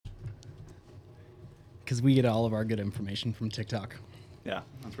because we get all of our good information from TikTok. Yeah,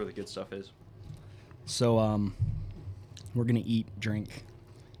 that's where the good stuff is. So, we're gonna eat, drink,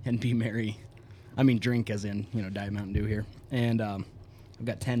 and be merry. I mean, drink as in Diet Mountain Dew here, and I've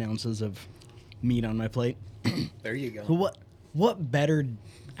got 10 ounces of meat on my plate. There you go. So what better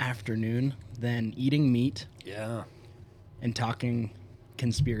afternoon than eating meat Yeah. and talking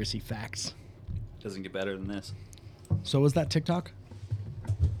conspiracy facts? Doesn't get better than this. So was that TikTok?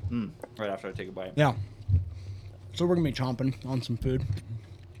 Right after I take a bite. Yeah. So we're gonna be chomping on some food.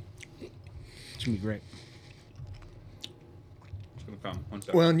 It's gonna be great. It's gonna come. One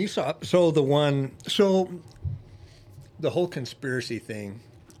second. Well, and you saw the whole conspiracy thing.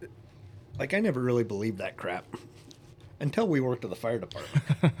 Like, I never really believed that crap until we worked at the fire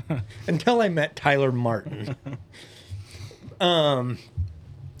department. Until I met Tyler Martin. And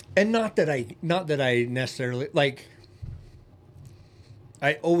not that I necessarily like.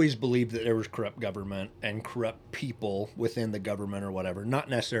 I always believed that there was corrupt government and corrupt people within the government or whatever.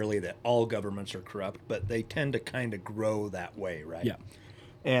 Not necessarily that all governments are corrupt, but they tend to kind of grow that way, right? Yeah.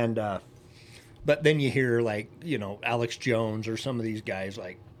 And but then you hear like, Alex Jones or some of these guys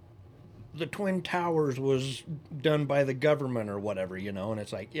like the Twin Towers was done by the government or whatever, and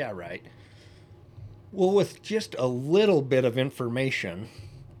it's like, yeah, right. Well, with just a little bit of information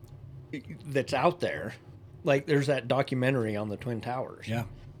that's out there, like there's that documentary on the Twin Towers. Yeah.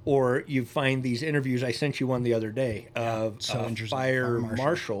 Or you find these interviews. I sent you one the other day of so a interesting. fire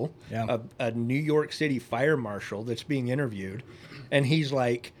marshal, Yeah. a New York City fire marshal that's being interviewed. And he's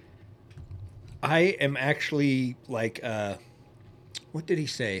like, I am actually like, what did he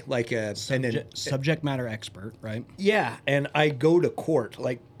say? Like a Subject matter expert, right? yeah, and I go to court.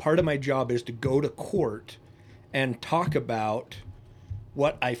 Like, part of my job is to go to court and talk about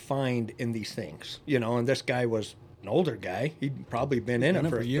what I find in these things. And this guy was an older guy. He'd probably been in it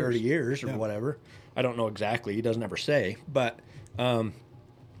for 30 years or whatever. I don't know exactly. He doesn't ever say. But, and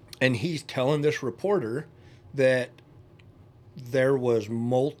he's telling this reporter that there was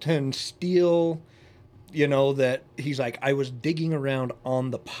molten steel, that he's like, I was digging around on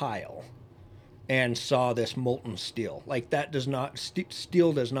the pile and saw this molten steel. Like, that does not,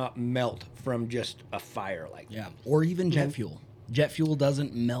 steel does not melt from just a fire like that. Yeah. Or even jet fuel. Jet fuel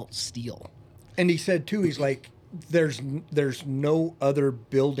doesn't melt steel. And he said too, he's like, there's no other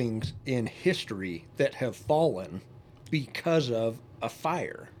buildings in history that have fallen because of a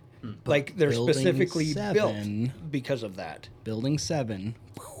fire. Like, they're Building specifically 7 built because of that. Building 7,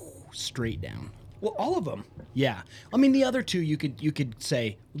 straight down. Well, all of them. Yeah. I mean, the other two, you could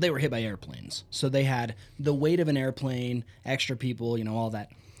say they were hit by airplanes. So they had the weight of an airplane, extra people, all that.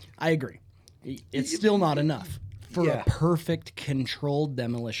 I agree. It's still not enough for a perfect controlled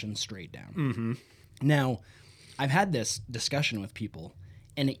demolition straight down. Mm-hmm. Now, I've had this discussion with people,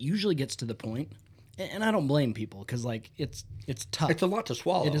 and it usually gets to the point, and I don't blame people because, like, it's tough. It's a lot to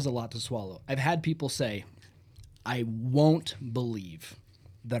swallow. It is a lot to swallow. I've had people say, I won't believe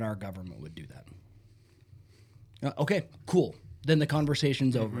that our government would do that. Okay, cool. Then the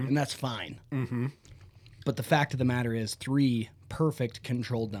conversation's over, and that's fine. Mm-hmm. But the fact of the matter is 3 perfect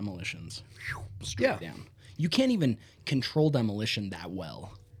controlled demolitions straight down. You can't even control demolition that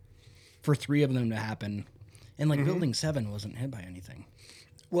well for 3 of them to happen. And like Building 7 wasn't hit by anything.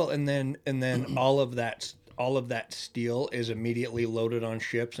 Well, and then all of that steel is immediately loaded on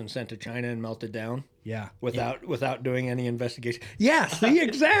ships and sent to China and melted down. Yeah. Without doing any investigation. Yeah, see,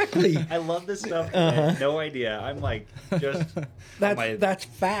 exactly. I love this stuff. I had no idea. I'm like, just that's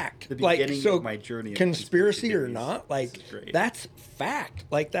fact. The beginning of my journey. Conspiracy or not, like, great. that's fact.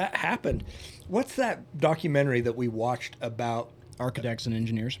 Like, that happened. What's that documentary that we watched about Architects and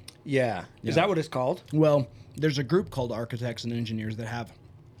engineers. Yeah. Is that what it's called? Well, there's a group called Architects and Engineers that have...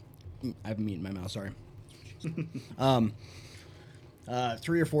 I have meat in my mouth, sorry. 3,000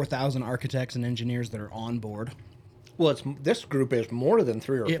 or 4,000 architects and engineers that are on board. Well, this group is more than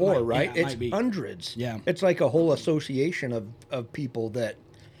 3 or 4, right? Yeah, it might it's be. hundreds. Yeah. It's like a whole association of people that...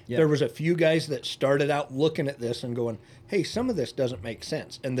 Yeah. There was a few guys that started out looking at this and going, hey, some of this doesn't make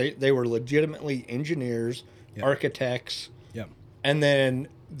sense. And they were legitimately engineers, architects, and then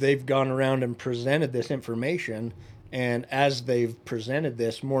they've gone around and presented this information. And as they've presented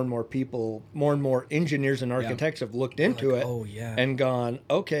this, more and more people, more and more engineers and architects have looked into it and gone,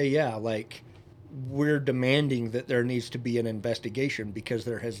 okay, like, we're demanding that there needs to be an investigation because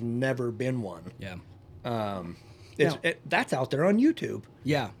there has never been one. Yeah. That's out there on YouTube.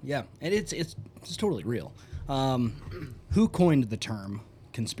 Yeah. And it's totally real. Who coined the term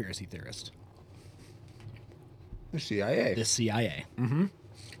conspiracy theorist? The CIA. The CIA. Mm-hmm.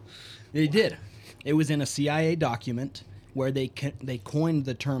 They did. It was in a CIA document, where they coined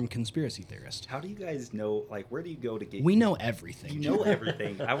the term conspiracy theorist. How do you guys know? Like, where do you go to get? We know everything. You know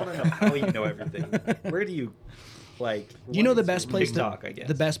everything. I want to know how you know everything. Where do you, like? You know what the is best it? place TikTok, to I guess.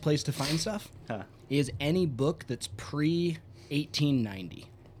 the best place to find stuff Huh. is any book that's pre 1890.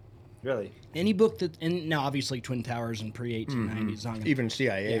 Really? Any book that, and now obviously Twin Towers and pre 1890 is not going to Even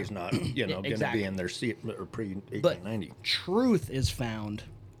CIA is Yeah. not, going to Exactly. be in their seat or pre But 1890. truth is found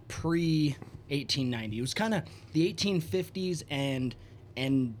pre 1890. It was kind of the 1850s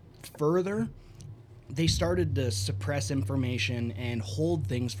and further. They started to suppress information and hold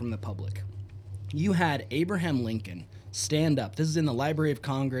things from the public. You had Abraham Lincoln stand up. This is in the Library of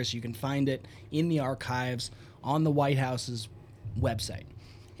Congress. You can find it in the archives on the White House's website.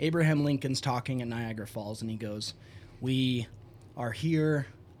 Abraham Lincoln's talking at Niagara Falls, and he goes, "We are here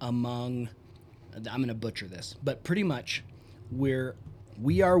among," I'm going to butcher this, but pretty much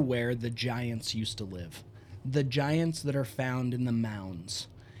we are where the giants used to live. The giants that are found in the mounds.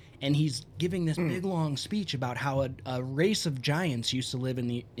 And he's giving this big long speech about how a race of giants used to live in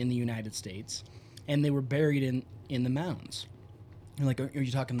the United States, and they were buried in the mounds. You're like, are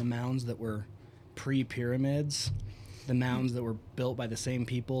you talking the mounds that were pre-pyramids? The mounds that were built by the same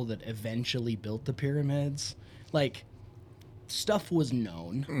people that eventually built the pyramids? Like, stuff was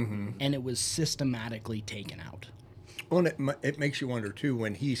known, and it was systematically taken out. Well, and it makes you wonder too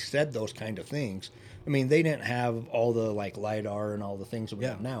when he said those kind of things. I mean, they didn't have all the like LiDAR and all the things that we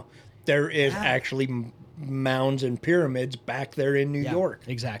have now. There is actually mounds and pyramids back there in New Yeah, York.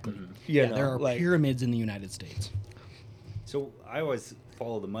 exactly. You Yeah, know, there are like- pyramids in the United States. So I always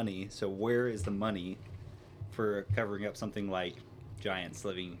follow the money. So where is the money for covering up something like giants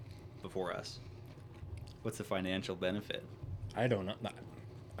living before us? What's the financial benefit? I don't know.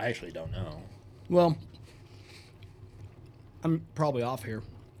 I actually don't know. Well, I'm probably off here,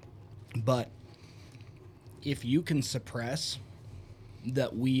 but if you can suppress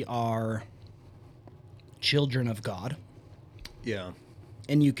that we are children of God, Yeah.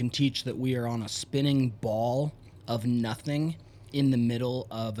 and you can teach that we are on a spinning ball of nothing in the middle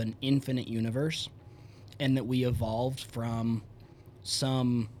of an infinite universe, and that we evolved from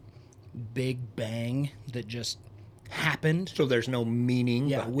some big bang that just happened. So there's no meaning.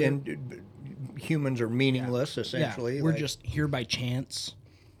 Yeah, and humans are meaningless, essentially. Yeah, we're like- just here by chance.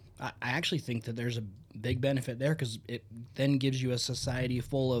 I actually think that there's a big benefit there because it then gives you a society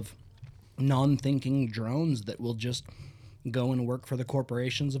full of non-thinking drones that will just go and work for the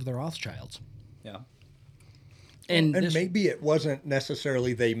corporations of the Rothschilds. Yeah. And And this, maybe it wasn't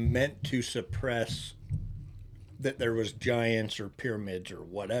necessarily they meant to suppress that there was giants or pyramids or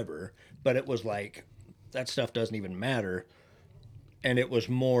whatever, but it was like that stuff doesn't even matter, and it was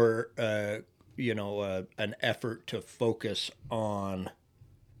more, an effort to focus on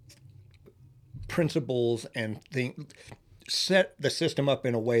principles and set the system up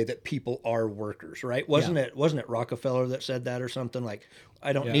in a way that people are workers, right? Wasn't it Rockefeller that said that or something like,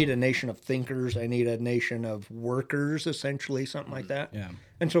 I don't need a nation of thinkers, I need a nation of workers, essentially, something like that. Yeah.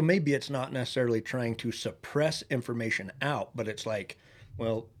 And so maybe it's not necessarily trying to suppress information out, but it's like,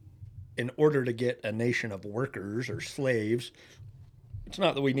 well, in order to get a nation of workers or slaves, it's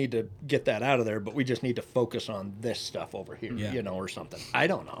not that we need to get that out of there, but we just need to focus on this stuff over here, or something. I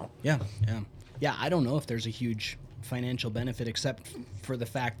don't know. yeah. I don't know if there's a huge financial benefit except for the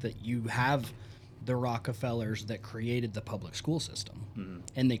fact that you have the Rockefellers that created the public school system,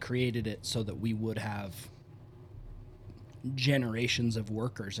 and they created it so that we would have generations of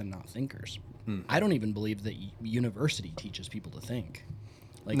workers and not thinkers. I don't even believe that university teaches people to think.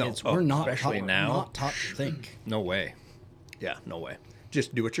 Like No. we're not Especially taught, now. we're not taught to think. No way. Yeah, no way.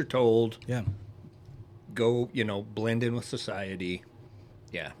 Just do what you're told. Yeah. Go, blend in with society.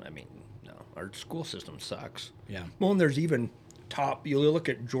 Yeah, I mean, no, our school system sucks. Yeah. Well, and there's even you look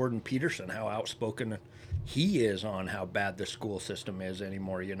at Jordan Peterson, how outspoken he is on how bad the school system is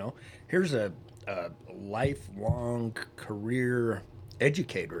anymore, Here's a lifelong career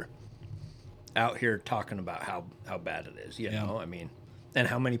educator out here talking about how bad it is, Yeah. I mean, and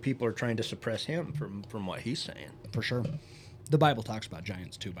how many people are trying to suppress him from what he's saying. For sure. The Bible talks about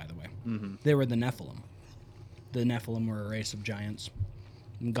giants too, by the way. They were the Nephilim. The Nephilim were a race of giants.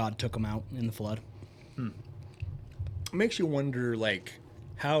 And God took them out in the flood. It makes you wonder, like,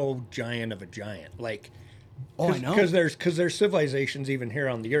 how giant of a giant, like, Oh, I know. because there's civilizations even here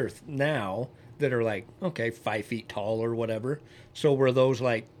on the earth now that are like, okay, 5 feet tall or whatever. So were those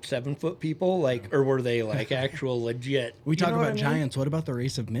like 7 foot people, like, or were they like actual legit? We talk know about what I mean? giants. What about the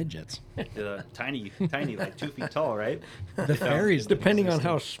race of midgets? Tiny, like 2 feet tall, right? The fairies. Depending on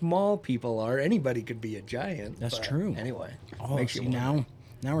how small people are, anybody could be a giant. That's but true. Anyway, Oh, makes see you wonder. now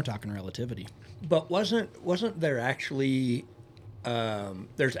Now we're talking relativity. But wasn't there actually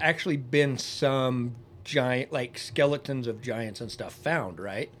there's actually been some giant like skeletons of giants and stuff found,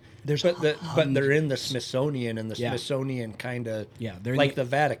 right? There's but they're in the Smithsonian, and the Yeah. Smithsonian kind of they're in like the- the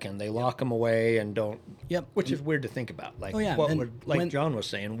Vatican. They lock them away and don't. Yep. Which is weird to think about. Like, Oh, yeah, what and would, like when- John was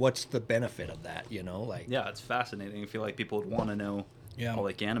saying, what's the benefit of that? You know, like Yeah, it's fascinating. I feel like people would want to know Yeah. all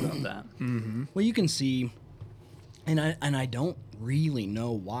they can about that. Well, you can see, and I don't really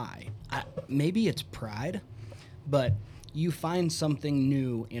know why. Maybe it's pride, but you find something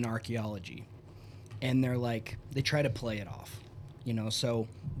new in archaeology, and they try to play it off, So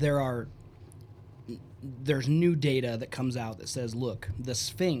there's new data that comes out that says, look, the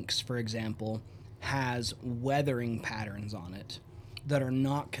Sphinx, for example, has weathering patterns on it that are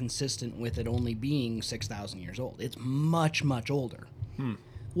not consistent with it only being 6,000 years old. It's much, much older.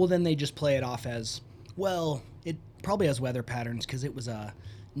 Well, then they just play it off as, well, it probably has weather patterns because it was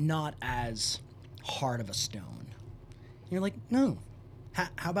not as hard of a stone. And you're like, no.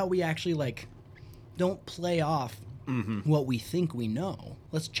 How about we actually don't play off what we think we know?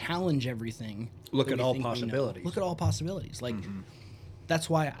 Let's challenge everything. Look that at we all think we know. possibilities. Look at all possibilities. That's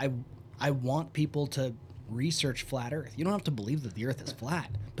why I want people to research flat Earth. You don't have to believe that the Earth is flat,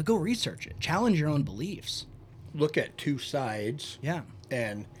 but go research it. Challenge your own beliefs. look at two sides. Yeah.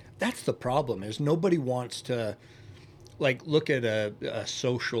 And that's the problem is nobody wants to look at a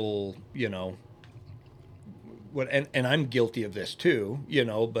social, what and I'm guilty of this too,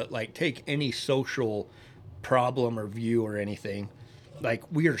 but take any social problem or view or anything.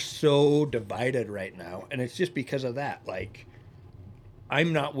 We are so divided right now, and it's just because of that.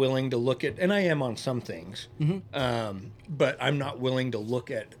 I'm not willing to look at, and I am on some things, but I'm not willing to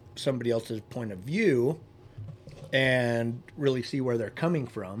look at somebody else's point of view and really see where they're coming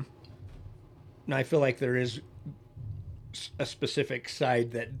from. And I feel like there is a specific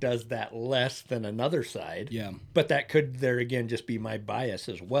side that does that less than another side. Yeah. But that could, there again, just be my bias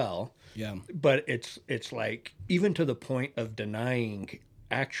as well. Yeah. But it's even to the point of denying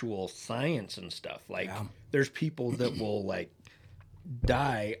actual science and stuff. There's people that will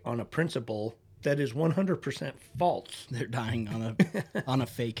die on a principle that is 100% false. They're dying on a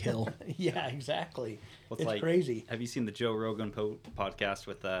fake hill. Yeah, exactly. Well, It's crazy. Have you seen the Joe Rogan podcast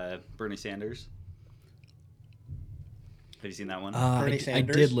with Bernie Sanders? Have you seen that one? Bernie I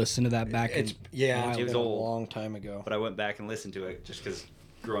Sanders? did listen to that back. It's a yeah, while it's It was been a old. long time ago. But I went back and listened to it just because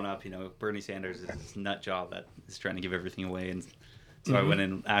growing up, Bernie Sanders is this nut job that is trying to give everything away. And so I went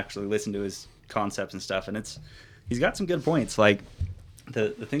and actually listened to his concepts and stuff. And he's got some good points. The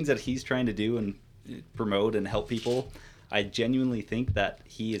things that he's trying to do and promote and help people, I genuinely think that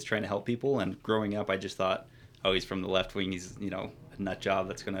he is trying to help people. And growing up, I just thought, oh, he's from the left wing. He's, a nut job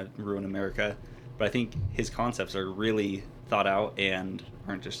that's going to ruin America. But I think his concepts are really thought out and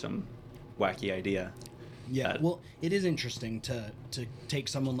aren't just some wacky idea. Yeah, well, it is interesting to take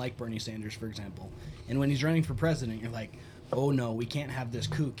someone like Bernie Sanders, for example, and when he's running for president, you're like, oh no, we can't have this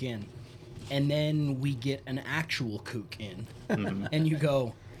kook in. And then we get an actual kook in. And you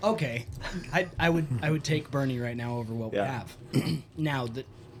go, okay, I would take Bernie right now over what we have. Now,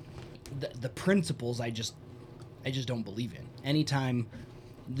 the principles I just don't believe in.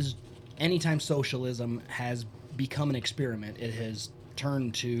 Anytime socialism has become an experiment, it has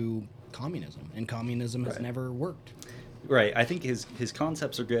turned to communism, and communism has never worked. Right. I think his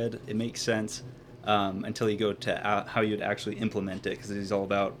concepts are good. It makes sense until you go to how you'd actually implement it, because he's all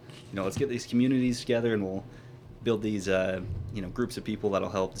about, let's get these communities together and we'll build these, groups of people that'll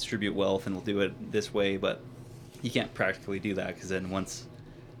help distribute wealth, and we'll do it this way. But you can't practically do that, because then once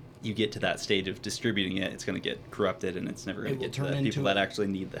you get to that stage of distributing it, it's going to get corrupted, and it's never going to get to the people that actually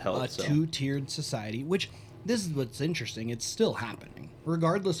need the help. A two-tiered society, which this is what's interesting. It's still happening,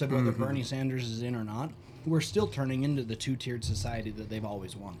 regardless of whether Bernie Sanders is in or not. We're still turning into the two-tiered society that they've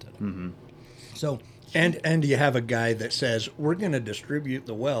always wanted. So, and you have a guy that says we're going to distribute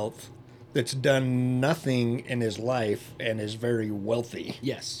the wealth that's done nothing in his life and is very wealthy.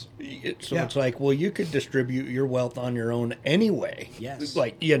 yes, So it's well, you could distribute your wealth on your own anyway. Yes.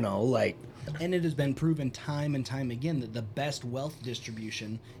 And it has been proven time and time again that the best wealth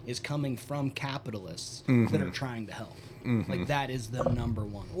distribution is coming from capitalists that are trying to help. That is the number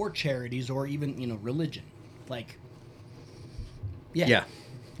one, or charities, or even religion. yeah,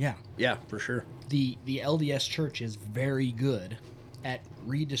 Yeah. for sure. The LDS Church is very good at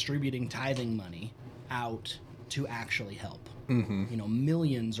redistributing tithing money out to actually help.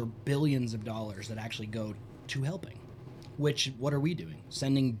 Millions or billions of dollars that actually go to helping. Which, what are we doing?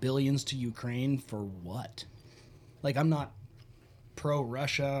 Sending billions to Ukraine for what? I'm not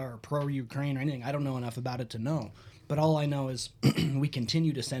pro-Russia or pro-Ukraine or anything. I don't know enough about it to know. But all I know is we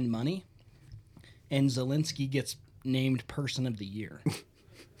continue to send money, and Zelensky gets named Person of the Year.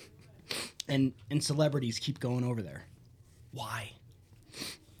 and celebrities keep going over there. Why?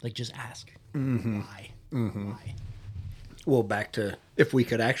 Like, just ask. Why? Why? Well, back to if we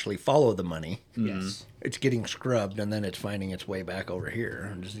could actually follow the money, Yes. it's getting scrubbed and then it's finding its way back over here.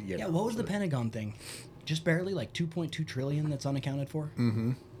 And just, Yeah, what was the Pentagon thing? Just barely like 2.2 trillion that's unaccounted for?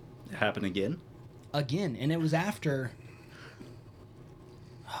 It happened again. Again, and it was after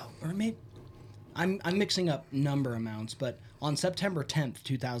or maybe I'm mixing up number amounts, but on September 10th,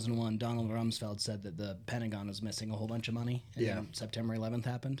 2001, Donald Rumsfeld said that the Pentagon was missing a whole bunch of money. And Yeah. then September 11th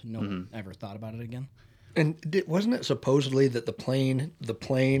happened. No one ever thought about it again. And wasn't it supposedly that the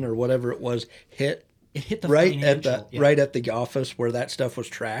plane or whatever it was hit It hit the right financial. right at the office where that stuff was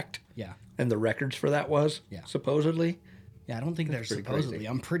tracked Yeah. and the records for that was Yeah. supposedly? Yeah, I don't think there's pretty supposedly. crazy.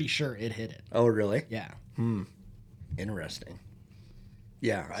 I'm pretty sure it hit it. Oh, really? Yeah. Interesting.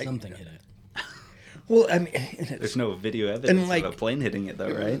 Yeah. Something hit it. Well, I mean, There's no video evidence like- of a plane hitting it,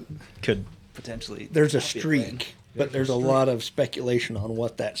 though, right? Could potentially. there's a not be plane. streak, but there's a lot of speculation on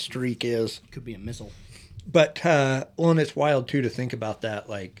what that streak is. Could be a missile. But well, and it's wild too to think about that.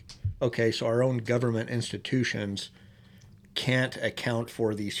 Like, okay, so our own government institutions can't account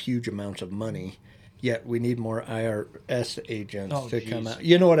for these huge amounts of money, yet we need more IRS agents Oh, to geez. come out.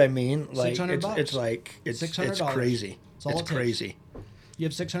 You know what I mean? Like, $600. it's like it's $600. crazy. That's all It's it takes. crazy. You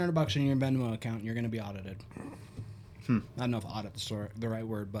have $600 in your Venmo account, and you're going to be audited. I don't know if audit's the right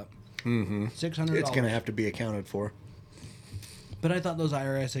word, but $600. It's going to have to be accounted for, But I thought those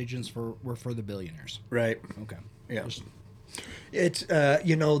IRS agents were for the billionaires. right? Okay. Yeah. It's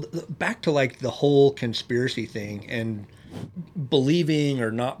back to like the whole conspiracy thing and believing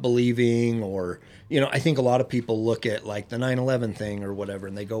or not believing, or I think a lot of people look at like the 9/11 thing or whatever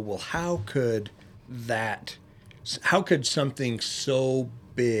and they go, well, how could something so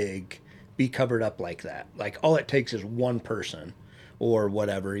big be covered up like that? Like all it takes is one person or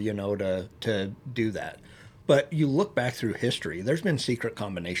whatever, to do that. But you look back through history, there's been secret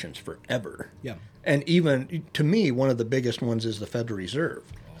combinations forever. Yeah. And even to me, one of the biggest ones is the Federal Reserve.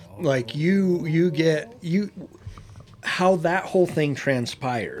 Like how that whole thing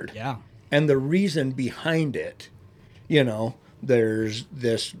transpired. Yeah. And the reason behind it, there's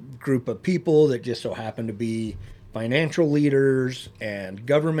this group of people that just so happen to be financial leaders and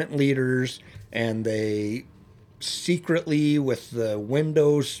government leaders, and they secretly, with the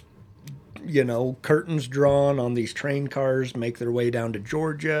windows, curtains drawn on these train cars, make their way down to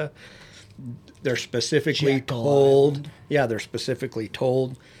Georgia. They're specifically Jekyll told, Island. they're specifically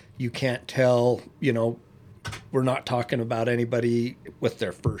told you can't tell, we're not talking about anybody with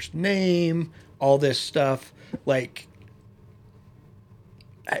their first name, all this stuff. Like,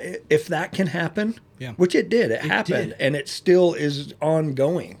 if that can happen, Yeah. which it did, it happened, did. and it still is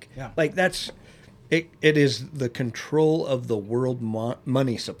ongoing. Yeah. Like, it is the control of the world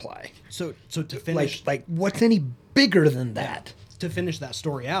money supply. So to finish Like what's any bigger than that? to finish that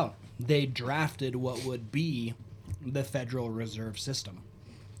story out, they drafted what would be the Federal Reserve System.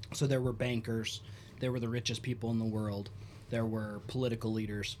 So there were bankers, there were the richest people in the world, there were political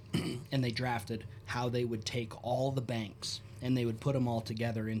leaders, and they drafted how they would take all the banks and they would put them all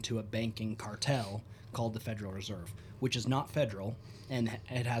together into a banking cartel called the Federal Reserve, which is not federal and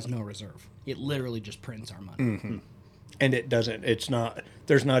it has no reserve. It literally just prints our money. And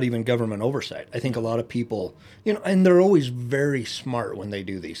there's not even government oversight. I think a lot of people, and they're always very smart when they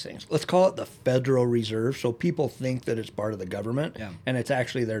do these things. Let's call it the Federal Reserve, so people think that it's part of the government, Yeah. and it's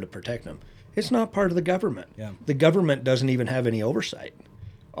actually there to protect them. It's not part of the government. Yeah. The government doesn't even have any oversight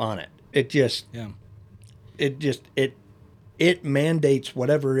on it. Yeah. It mandates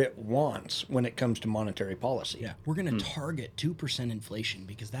whatever it wants when it comes to monetary policy. Yeah, we're going to target 2% inflation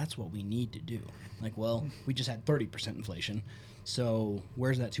because that's what we need to do. Like, well, we just had 30% inflation. So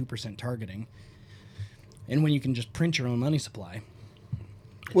where's that 2% targeting? And when you can just print your own money supply,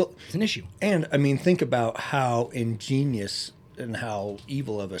 Well, it's an issue. and I mean, think about how ingenious and how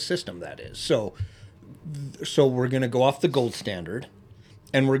evil of a system that is. So we're going to go off the gold standard,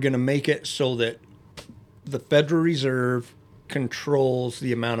 and we're going to make it so that the Federal Reserve controls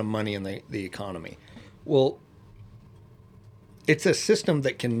the amount of money in the economy. Well, it's a system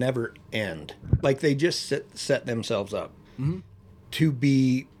that can never end. Like, they just set themselves up to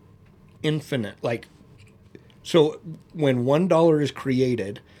be infinite. Like, so when $1 is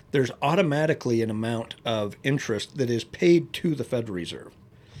created, there's automatically an amount of interest that is paid to the Federal Reserve.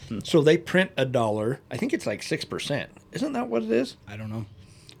 So they print $1. I think it's like 6%. Isn't that what it is? I don't know.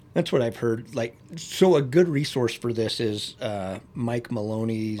 That's what I've heard. Like, so a good resource for this is Mike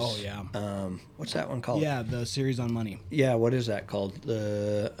Maloney's. Oh, yeah. What's that one called? Yeah, the series on money. Yeah, what is that called?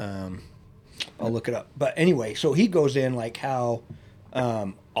 I'll look it up. But anyway, so he goes in like how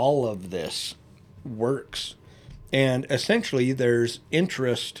all of this works, and essentially there's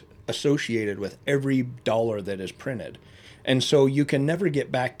interest associated with every dollar that is printed. And so you can never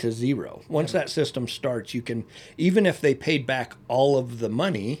get back to zero. Once that system starts, you can, even if they paid back all of the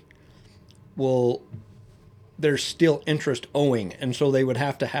money, well, there's still interest owing. And so they would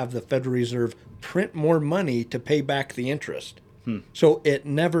have to have the Federal Reserve print more money to pay back the interest. So it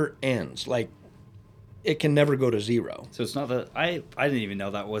never ends. Like, it can never go to zero. So it's not the I didn't even know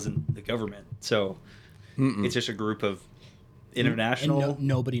that wasn't the government. So it's just a group of international. And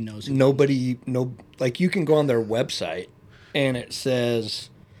nobody knows who. Nobody, no, like you can go on their website and it says,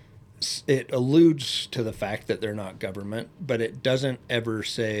 it alludes to the fact that they're not government, but it doesn't ever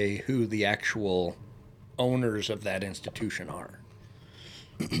say who the actual owners of that institution are.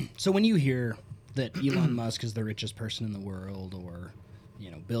 So when you hear that Elon Musk is the richest person in the world, or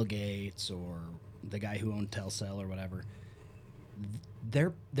Bill Gates, or the guy who owned Telcel or whatever,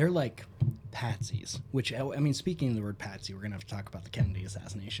 they're like patsies. Which, I mean, speaking of the word patsy, we're gonna have to talk about the Kennedy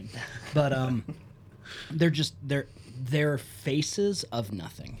assassination. But they're faces of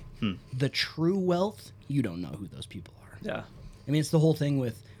nothing. The true wealth, you don't know who those people are. Yeah. I mean, it's the whole thing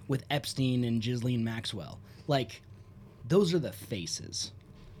with Epstein and Ghislaine Maxwell. Like, those are the faces.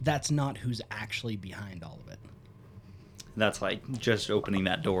 That's not who's actually behind all of it. That's like just opening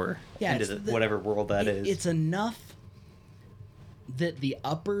that door into whatever world that is. It's enough that the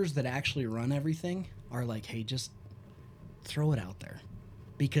uppers that actually run everything are like, hey, just throw it out there.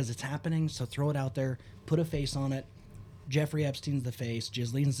 Because it's happening, so throw it out there. Put a face on it. Jeffrey Epstein's the face.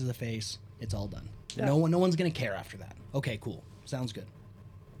 Ghislaine's the face. It's all done. Yeah. No one's going to care after that. Okay, cool. Sounds good.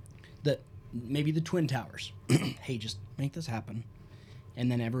 Maybe the Twin Towers. Hey, just make this happen. And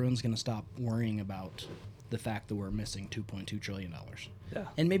then everyone's going to stop worrying about the fact that we're missing $2.2 trillion. Yeah.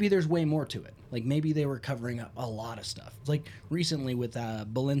 And maybe there's way more to it. Like, maybe they were covering up a lot of stuff. Like, recently with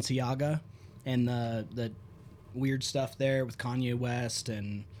Balenciaga and the weird stuff there with Kanye West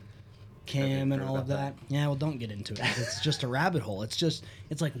and Kim and all of that. Yeah, well, don't get into it. It's just a rabbit hole. It's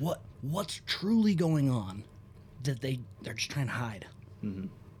like, what's truly going on that they're just trying to hide?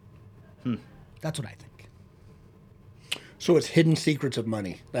 That's what I think. So it's Hidden Secrets of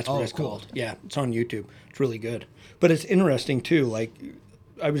Money. That's what it's called. Yeah, it's on YouTube. It's really good. But it's interesting, too. Like,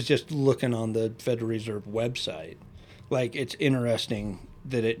 I was just looking on the Federal Reserve website. Like, it's interesting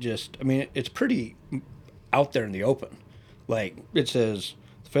that it's pretty out there in the open. Like, it says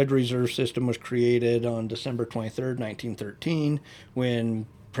the Federal Reserve System was created on December 23rd, 1913, when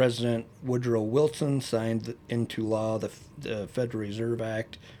President Woodrow Wilson signed into law the Federal Reserve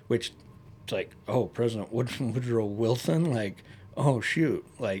Act, which it's like, oh, President Woodrow Wilson? Like, oh, shoot.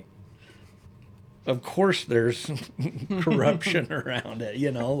 Like, of course there's corruption around it,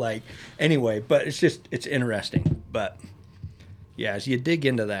 like, anyway, but it's interesting. But, yeah, as you dig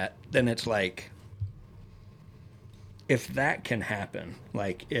into that, then it's like, if that can happen,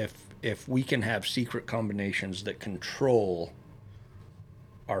 like, if we can have secret combinations that control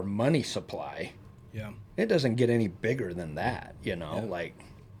our money supply, Yeah. it doesn't get any bigger than that, like...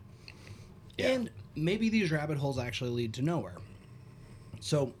 Yeah. And maybe these rabbit holes actually lead to nowhere.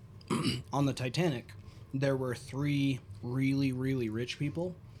 So, on the Titanic, there were 3 really, really rich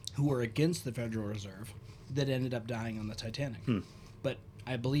people who were against the Federal Reserve that ended up dying on the Titanic. But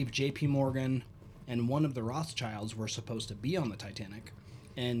I believe J.P. Morgan and one of the Rothschilds were supposed to be on the Titanic.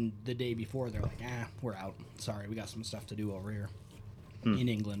 And the day before, they're like, we're out. Sorry, we got some stuff to do over here in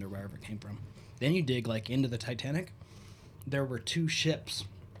England or wherever it came from. Then you dig, like, into the Titanic. There were 2 ships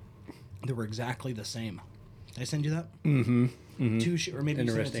that were exactly the same. Did I send you that? Mm-hmm. Or maybe you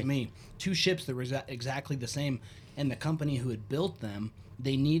sent it to me. 2 ships that were exactly the same, and the company who had built them,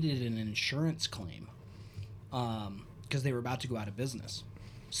 they needed an insurance claim because they were about to go out of business.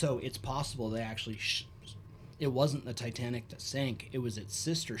 So it's possible they actually... it wasn't the Titanic that sank. It was its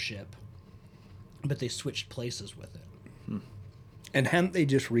sister ship, but they switched places with it. And hadn't they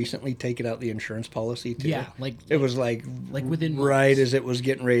just recently taken out the insurance policy too? Yeah, it was like within right months. as it was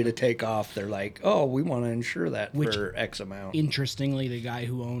getting ready to take off, they're like, "Oh, we want to insure that for X amount." Interestingly, the guy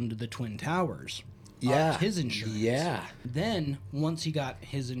who owned the Twin Towers, upped his insurance. Yeah. Then once he got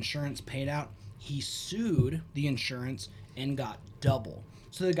his insurance paid out, he sued the insurance and got double.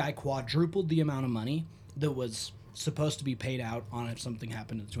 So the guy quadrupled the amount of money that was supposed to be paid out on if something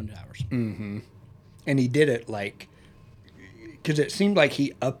happened to the Twin Towers. And he did it like, because it seemed like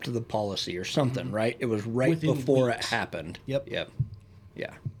he upped the policy or something, right? It was right Within before weeks. it happened. Yep.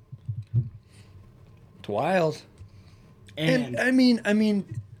 Yeah. It's wild. And, And I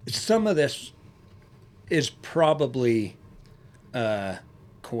mean, some of this is probably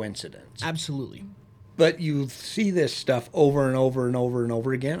coincidence. absolutely. But you see this stuff over and over and over and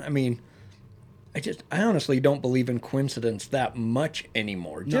over again. I mean, I honestly don't believe in coincidence that much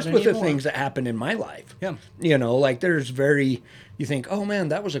anymore. Just with the anymore. things that happen in my life. Yeah. You know, like you think, oh man,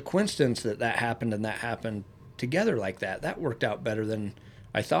 that was a coincidence that happened and that happened together like that. That worked out better than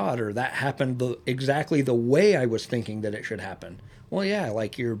I thought, or that happened exactly the way I was thinking that it should happen. Well, yeah,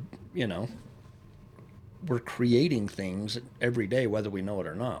 like we're creating things every day, whether we know it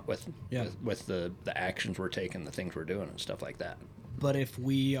or not, with the actions we're taking, the things we're doing, and stuff like that. But if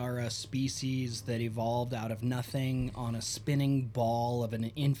we are a species that evolved out of nothing on a spinning ball of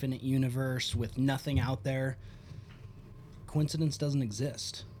an infinite universe with nothing out there, coincidence doesn't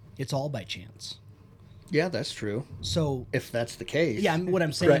exist. It's all by chance. Yeah, that's true. So If that's the case. yeah, what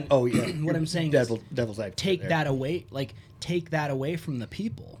I'm saying. Right. Oh, yeah. What I'm saying devil's is advocate take there. that away. Like take that away from the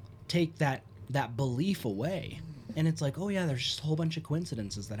people. Take that belief away, and it's like, oh yeah, there's just a whole bunch of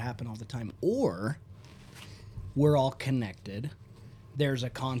coincidences that happen all the time. Or we're all connected. There's a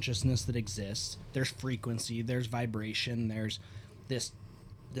consciousness that exists. There's frequency. There's vibration. There's this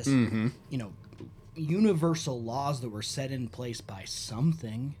universal laws that were set in place by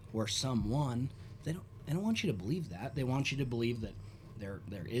something or someone. They don't want you to believe that. They want you to believe that there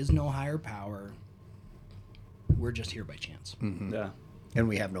is no higher power. We're just here by chance. Yeah. And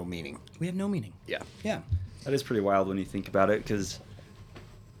we have no meaning. We have no meaning. Yeah. Yeah. That is pretty wild when you think about it, because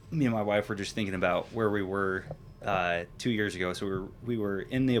me and my wife were just thinking about where we were 2 years ago. So we were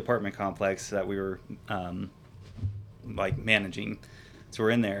in the apartment complex that we were like managing. So we're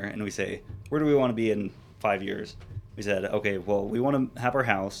in there and we say, where do we want to be in 5 years? We said, okay, well, we want to have our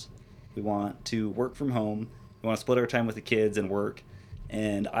house. We want to work from home. We want to split our time with the kids and work.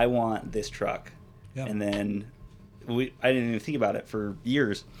 And I want this truck. Yeah. And then I didn't even think about it for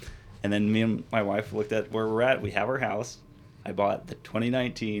years. And then me and my wife looked at where we're at. We have our house. I bought the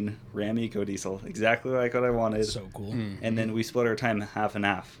 2019 Ram Eco Diesel, exactly like what I wanted. So cool. And then we split our time half and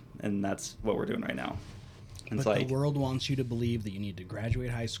half, and that's what we're doing right now. And But it's like, the world wants you to believe that you need to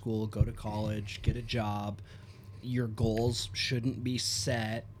graduate high school, go to college, get a job. Your goals shouldn't be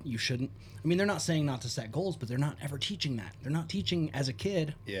set. You shouldn't. I mean, they're not saying not to set goals, but they're not ever teaching that. They're not teaching as a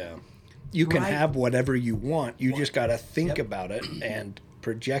kid. Yeah. You can Right. have whatever you want. You just got to think Yep. about it and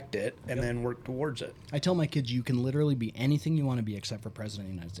project it and then work towards it. I tell my kids you can literally be anything you want to be except for president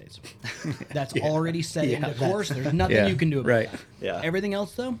of the United States. That's already set Yeah, into that's- course. There's nothing Yeah, you can do about right. it. yeah. Everything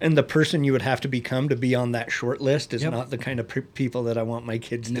else, though, And the person you would have to become to be on that short list is Yep. not the kind of people that I want my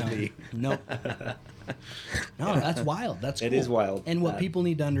kids no, to be. no, no. That's wild. That's It cool. is wild. And what That- people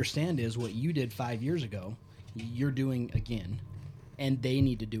need to understand is what you did 5 years ago, you're doing again, and they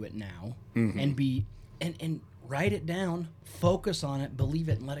need to do it now, and be and write it down, focus on it, believe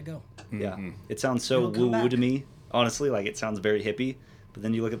it, and let it go. Yeah. It sounds so It'll come woo-woo back. to me, honestly. Like, it sounds very hippie. But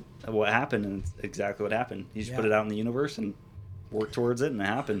then you look at what happened, and it's exactly what happened. You just put Yeah. it out in the universe and work towards it, and it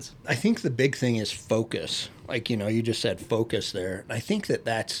happens. I think the big thing is focus. Like, you just said focus there. And I think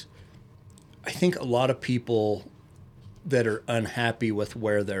I think a lot of people that are unhappy with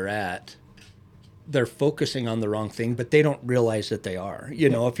where they're at, they're focusing on the wrong thing, but they don't realize that they are.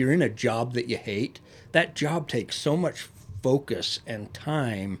 If you're in a job that you hate, that job takes so much focus and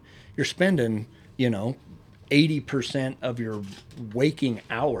time. You're spending, 80% of your waking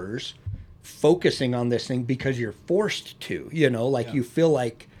hours focusing on this thing because you're forced to, you feel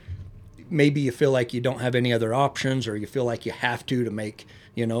like maybe you feel like you don't have any other options, or you feel like you have to make,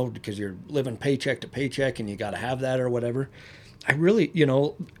 because you're living paycheck to paycheck and you got to have that or whatever. I really,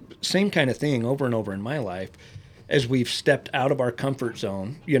 same kind of thing over and over in my life. As we've stepped out of our comfort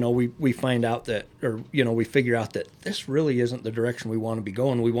zone, we find out that, or, we figure out that this really isn't the direction we want to be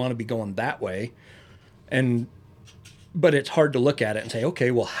going. We want to be going that way. But it's hard to look at it and say,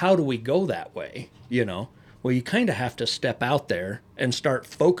 okay, well, how do we go that way? Well, you kind of have to step out there and start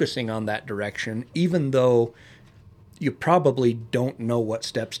focusing on that direction, even though you probably don't know what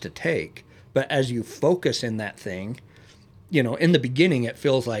steps to take. But as you focus in that thing, in the beginning, it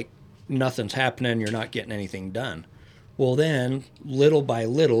feels like nothing's happening. You're not getting anything done. Well, then little by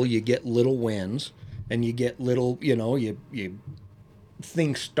little, you get little wins, and you get little, you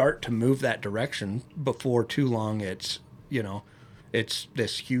things start to move that direction. Before too long, it's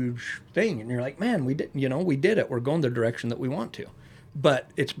this huge thing, and you're like, man, we did it. We're going the direction that we want to.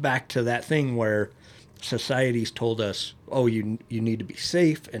 But it's back to that thing where society's told us, oh, you need to be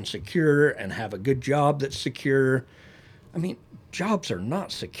safe and secure and have a good job that's secure. I mean, jobs are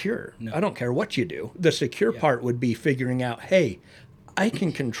not secure. No. I don't care what you do. The secure part would be figuring out, hey, I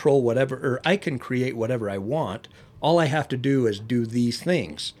can control whatever, or I can create whatever I want. All I have to do is do these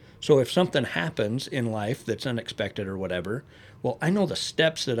things. So if something happens in life that's unexpected or whatever, well, I know the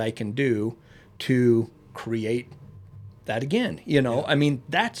steps that I can do to create that again. I mean,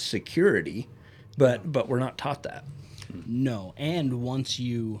 that's security, but we're not taught that. No. And once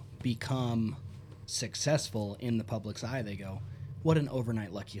you become successful in the public's eye, they go, what an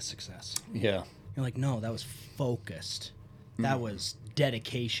overnight lucky success. Yeah. You're like, no, that was focused. That was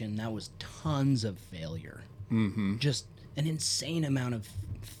dedication. That was tons of failure. Just an insane amount of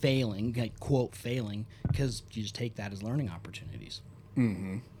failing, like quote failing, because you just take that as learning opportunities.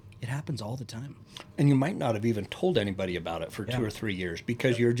 It happens all the time. And you might not have even told anybody about it for 2 or 3 years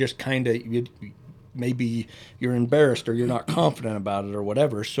because you're just kind of, maybe you're embarrassed or you're not confident about it or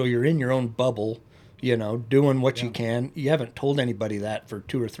whatever. So you're in your own bubble, doing what you can. You haven't told anybody that for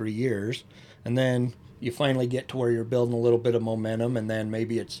 2 or 3 years. And then you finally get to where you're building a little bit of momentum. And then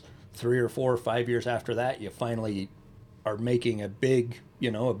maybe it's 3 or 4 or 5 years after that, you finally are making a big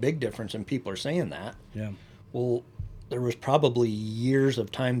difference and people are saying that. Yeah. Well, there was probably years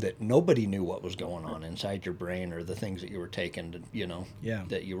of time that nobody knew what was going on inside your brain or the things that you were taking,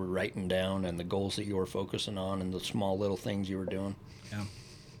 that you were writing down and the goals that you were focusing on and the small little things you were doing. Yeah.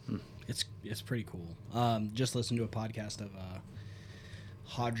 It's pretty cool. Just listened to a podcast of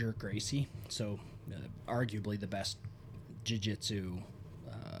Roger Gracie. So arguably the best jiu-jitsu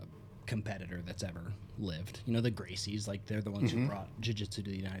competitor that's ever lived. The Gracies, like they're the ones who brought jiu-jitsu to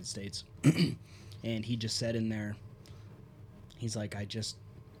the United States. And he just said in there, he's like, I just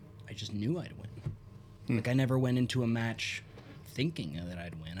knew I'd win. Like I never went into a match thinking that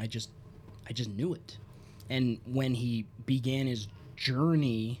I'd win. I just knew it. And when he began his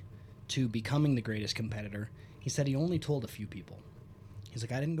journey to becoming the greatest competitor, he said he only told a few people. He's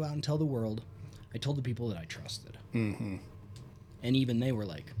like, I didn't go out and tell the world. I told the people that I trusted. And even they were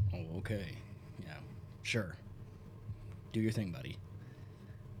like, oh, okay. Yeah, sure. Do your thing, buddy.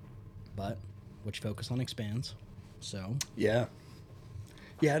 But what you focus on expands. So yeah,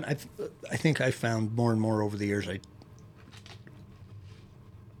 and I think I found more and more over the years,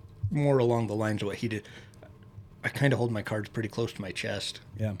 more along the lines of what he did. I kind of hold my cards pretty close to my chest.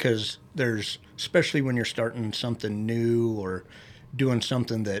 Yeah. Because especially when you're starting something new or doing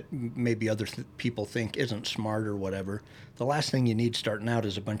something that maybe other people think isn't smart or whatever, the last thing you need starting out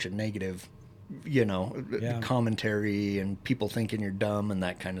is a bunch of negative, commentary and people thinking you're dumb and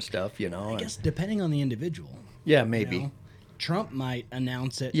that kind of stuff, I guess depending on the individual. Yeah, maybe. Trump might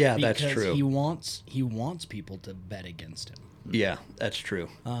announce it. Yeah, because that's true. He wants people to bet against him. Yeah, that's true.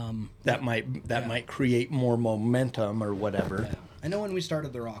 That might create more momentum or whatever. Yeah. I know when we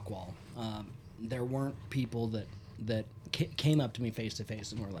started the Rock Wall, there weren't people that came up to me face to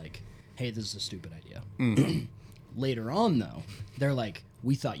face and were like, "Hey, this is a stupid idea." Later on, though, they're like,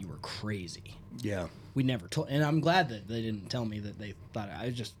 "We thought you were crazy." Yeah. We never told, and I'm glad that they didn't tell me that they thought I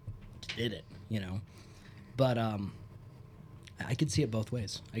just did it, But I could see it both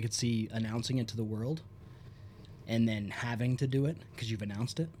ways. I could see announcing it to the world and then having to do it because you've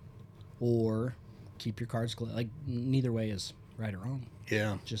announced it, or keep your cards close. Like, neither way is right or wrong.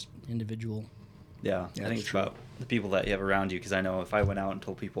 Yeah. Just individual. Yeah, I think it's about the people that you have around you, because I know if I went out and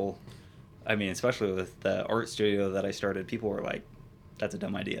told people, I mean, especially with the art studio that I started, people were like, that's a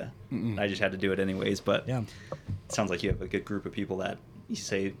dumb idea. I just had to do it anyways. But Yeah. it sounds like you have a good group of people that you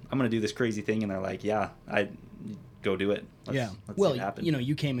say, I'm going to do this crazy thing, and they're like, yeah, I go do it. Let's Well, see it happen.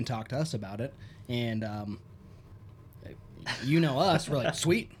 you came and talked to us about it, and us. We're like,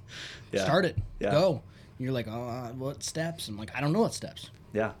 sweet, Yeah. start it, Yeah. go. And you're like, oh, what steps? I'm like, I don't know what steps.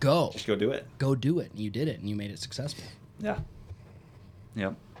 Yeah. Go. Just go do it. Go do it. And you did it, and you made it successful. Yeah.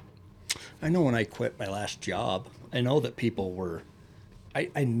 Yep. I know when I quit my last job, I know that people were, Oh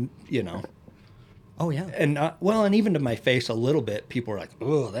yeah. and and even to my face a little bit, people were like,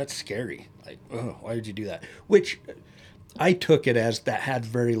 "Oh, that's scary. Like, oh, why did you do that?" Which I took it as that had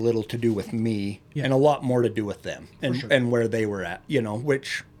very little to do with me and a lot more to do with them and where they were at,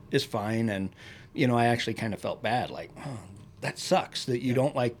 which is fine. And, I actually kind of felt bad, like, oh, that sucks that you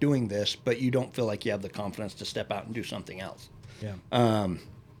don't like doing this, but you don't feel like you have the confidence to step out and do something else. Yeah.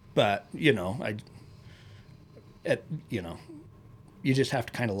 But, you just have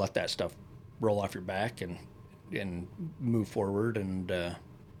to kind of let that stuff roll off your back and move forward. And it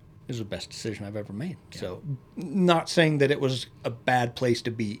was the best decision I've ever made. Yeah. So not saying that it was a bad place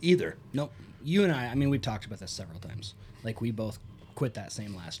to be either. Nope. You and I mean, we've talked about this several times. Like, we both quit that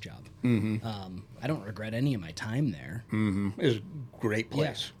same last job. I don't regret any of my time there. It was a great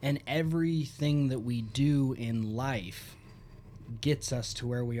place. Yeah. And everything that we do in life gets us to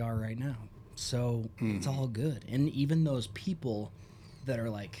where we are right now. So it's all good. And even those people that are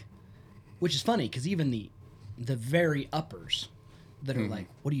like, which is funny because even the very uppers that are like,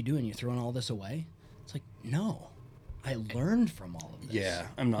 what are you doing? You throwing all this away? It's like, no, I learned from all of this. Yeah,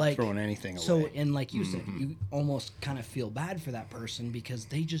 I'm not throwing anything away. So, and like you said, you almost kind of feel bad for that person because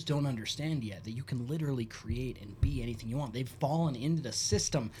they just don't understand yet that you can literally create and be anything you want. They've fallen into the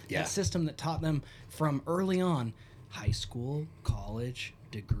system, Yeah. that system that taught them from early on, high school, college,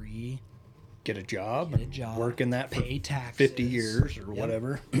 degree, Get a job, get a job, work in that for pay taxes, 50 years or Yep.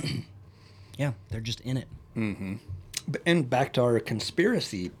 whatever. Yeah, they're just in it. And back to our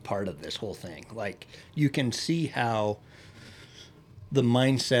conspiracy part of this whole thing, like you can see how the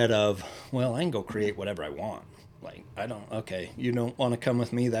mindset of, well, I can go create whatever I want. Like, you don't want to come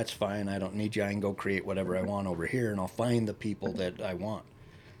with me, that's fine. I don't need you. I can go create whatever I want over here and I'll find the people that I want.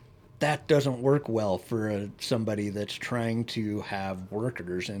 That doesn't work well for somebody that's trying to have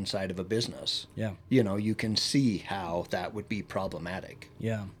workers inside of a business. Yeah. You can see how that would be problematic,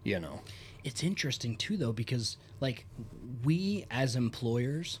 Yeah. It's interesting too, though, because like we as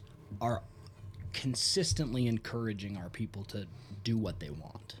employers are consistently encouraging our people to do what they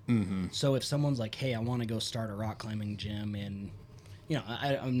want. Mm-hmm. So if someone's like, "Hey, I want to go start a rock climbing gym," and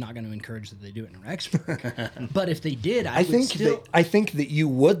I'm not going to encourage that they do it in Rexburg, but if they did, I think that you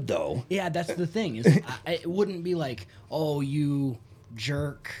would though. Yeah, that's the thing. Is it wouldn't be like, "Oh, you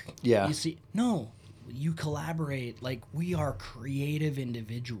jerk." Yeah. You see, no, you collaborate. Like we are creative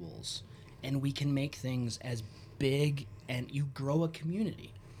individuals, and we can make things as big, and you grow a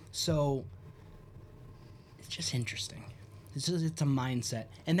community. So it's just interesting. It's a mindset,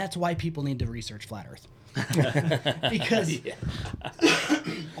 and that's why people need to research flat Earth. Because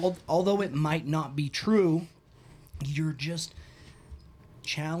although it might not be true, you're just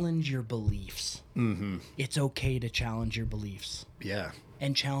challenge your beliefs. Mm-hmm. It's okay to challenge your beliefs. Yeah.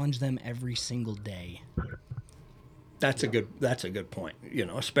 And challenge them every single day. That's a good point.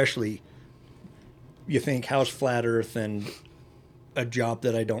 Especially you think how's flat Earth and a job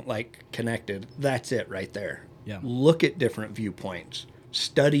that I don't like connected. That's it right there. Yeah. Look at different viewpoints.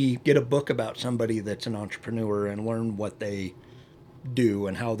 Study, get a book about somebody that's an entrepreneur and learn what they do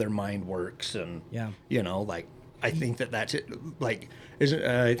and how their mind works. And, I think that's it. Like,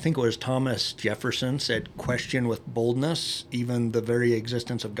 I think it was Thomas Jefferson said, question with boldness, even the very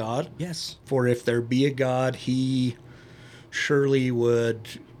existence of God. Yes. For if there be a God, he surely would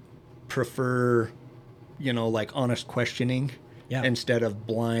prefer, like honest questioning instead of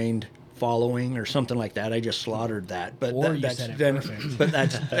blind following or something like that. I just slaughtered that, but but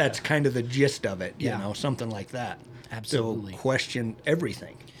that's kind of the gist of it, something like that. Absolutely. So question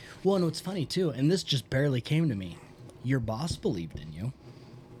everything. Well, and what's funny too, and this just barely came to me, your boss believed in you.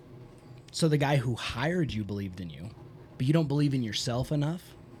 So the guy who hired you believed in you, but you don't believe in yourself enough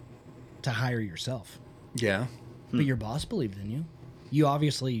to hire yourself. Yeah. But your boss believed in you. You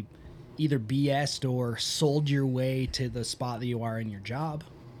obviously either BS'd or sold your way to the spot that you are in your job.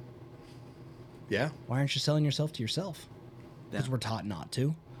 Yeah. Why aren't you selling yourself to yourself? Because we're taught not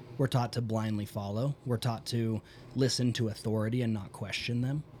to. We're taught to blindly follow. We're taught to listen to authority and not question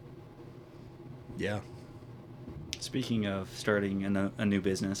them. Yeah. Speaking of starting a new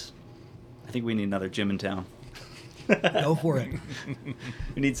business, I think we need another gym in town. Go for it.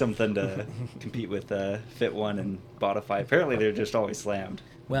 We need something to compete with Fit One and Bodify. Apparently, they're just always slammed.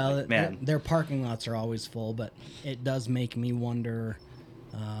 Well, Like, man, their parking lots are always full, but it does make me wonder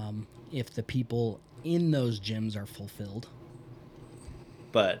if the people in those gyms are fulfilled.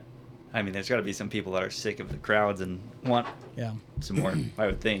 but I mean, there's got to be some people that are sick of the crowds and want Yeah. some more. I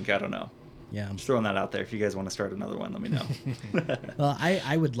would think. I don't know. Yeah. Just throwing that out there. If you guys want to start another one, let me know. Well,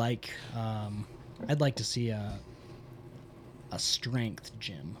 I would like, I'd like to see a strength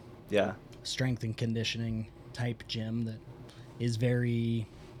gym, Yeah. strength and conditioning type gym that is very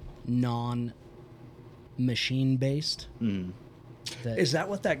non-machine based. Mm. Is that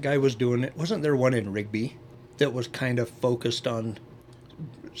what that guy was doing? Wasn't there one in Rigby that was kind of focused on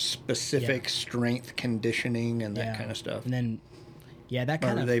specific strength conditioning and that kind of stuff? And then, yeah, that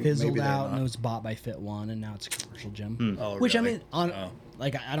kind of maybe fizzled they're out and not. it was bought by Fit One, and now it's a commercial gym. Oh, Which really? I mean,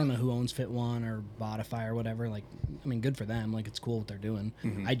 like I don't know who owns Fit One or Bodify or whatever. Like, I mean, good for them. Like, it's cool what they're doing.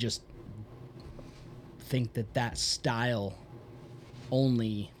 I just think that style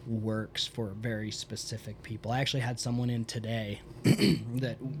only works for very specific people. I actually had someone in today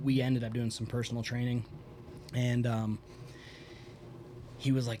that we ended up doing some personal training, and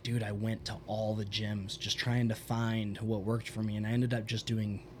he was like, dude, I went to all the gyms just trying to find what worked for me, and I ended up just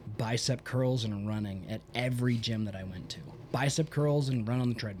doing bicep curls and running at every gym that I went to. Bicep curls and run on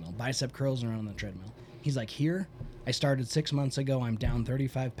the treadmill. Bicep curls and run on the treadmill. He's like, here, I started 6 months ago. I'm down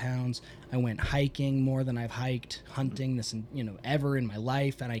 35 pounds. I went hiking more than I've hiked, hunting this, ever in my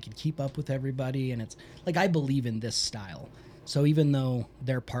life, and I can keep up with everybody. And it's like, I believe in this style. So even though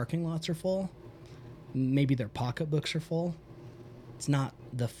their parking lots are full, maybe their pocketbooks are full, it's not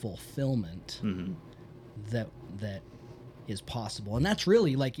the fulfillment that is possible. And that's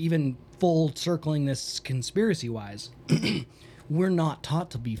really, like, even full circling this conspiracy wise, we're not taught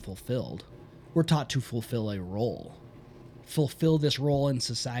to be fulfilled. We're taught to fulfill a role. Fulfill this role in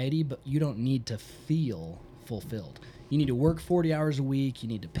society, but you don't need to feel fulfilled. You need to work 40 hours a week. You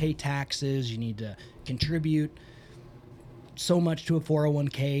need to pay taxes. You need to contribute so much to a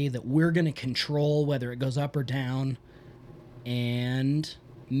 401k that we're going to control whether it goes up or down. And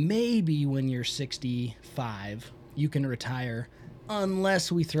maybe when you're 65, you can retire,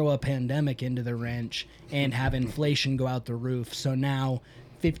 unless we throw a pandemic into the wrench and have inflation go out the roof. So now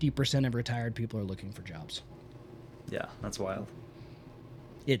 50% of retired people are looking for jobs. Yeah, that's wild.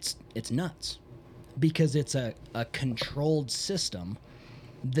 It's nuts, because it's a controlled system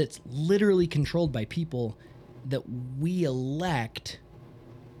that's literally controlled by people that we elect,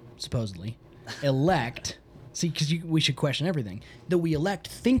 supposedly, see, because we should question everything, that we elect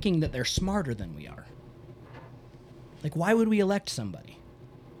thinking that they're smarter than we are. Like, why would we elect somebody?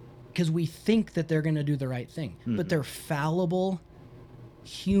 Because we think that they're going to do the right thing. But they're fallible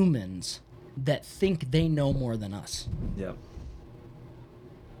humans that think they know more than us. Yep.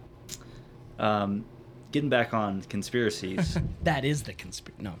 Getting back on conspiracies. That is the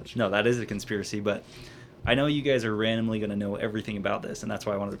conspiracy. No, that is a conspiracy, but I know you guys are randomly going to know everything about this, and that's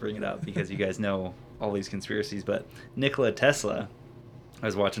why I wanted to bring it up, because you guys know all these conspiracies. But Nikola Tesla, I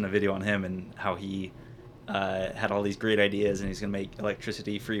was watching a video on him and how he had all these great ideas, and he's going to make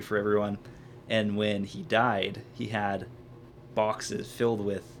electricity free for everyone. And when he died, he had boxes filled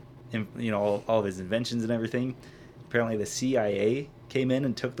with, all of his inventions and everything. Apparently the CIA came in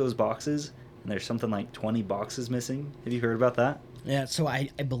and took those boxes, and there's something like 20 boxes missing. Have you heard about that? Yeah, so I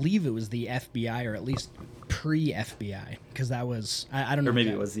believe it was the FBI, or at least pre-FBI, because that was, I don't know. Or maybe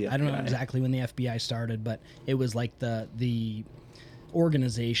it was the FBI. I don't know exactly when the FBI started, but it was like the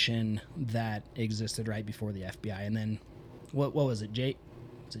organization that existed right before the FBI. And then, what was it, J.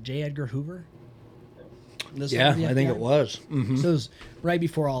 Edgar Hoover? Yeah, I think it was. Mm-hmm. So it was right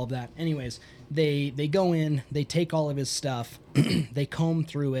before all of that. Anyways, they go in, they take all of his stuff, they comb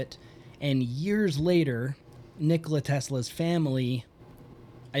through it, and years later, Nikola Tesla's family,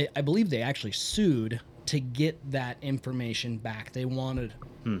 I believe they actually sued to get that information back. They wanted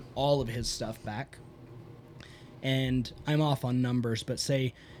all of his stuff back. And I'm off on numbers, but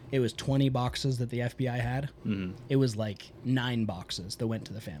say it was 20 boxes that the FBI had. Mm-hmm. It was like 9 boxes that went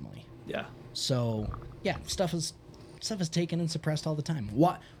to the family. Yeah. So, yeah, stuff is taken and suppressed all the time.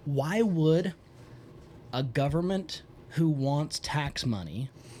 Why would a government who wants tax money,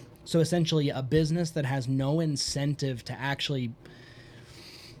 so essentially a business that has no incentive to actually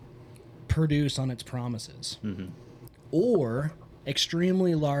produce on its promises, or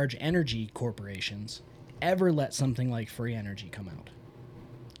extremely large energy corporations, ever let something like free energy come out?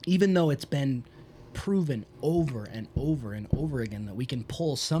 Even though it's been proven over and over and over again that we can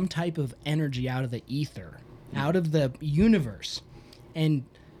pull some type of energy out of the ether, out of the universe, and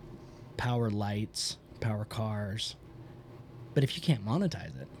power lights, power cars. But if you can't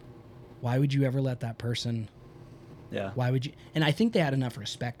monetize it, why would you ever let that person? Yeah. Why would you? And I think they had enough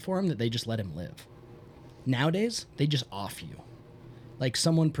respect for him that they just let him live. Nowadays, they just off you. Like,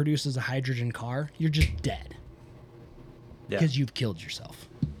 someone produces a hydrogen car, you're just dead. Because you've killed yourself.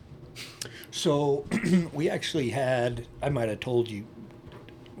 So we actually had, I might have told you,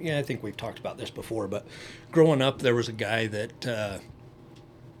 yeah, I think we've talked about this before, but growing up, there was a guy that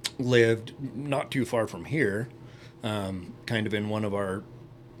lived not too far from here, kind of in one of our,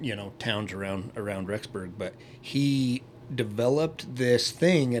 towns around Rexburg, but he developed this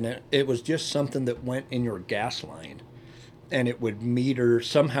thing, and it was just something that went in your gas line, and it would meter,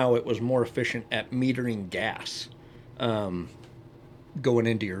 somehow it was more efficient at metering gas. Going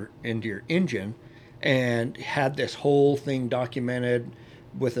into your engine, and had this whole thing documented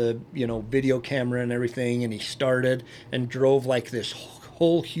with a video camera and everything. And he started and drove like this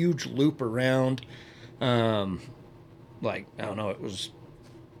whole huge loop around, like, I don't know, it was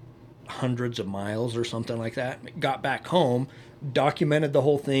hundreds of miles or something like that. Got back home, documented the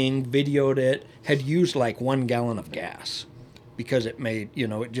whole thing, videoed it, had used like 1 gallon of gas because it made,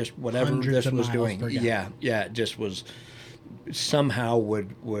 it just, whatever Hundreds this was of doing. miles per gallon. Yeah, it just was, somehow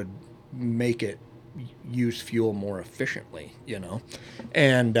would make it use fuel more efficiently,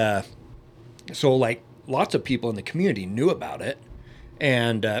 and so like lots of people in the community knew about it,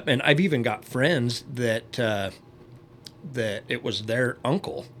 and I've even got friends that that it was their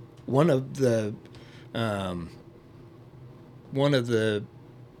uncle. One of the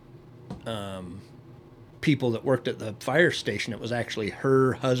people that worked at the fire station, it was actually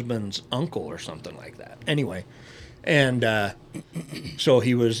her husband's uncle or something like that. Anyway, and so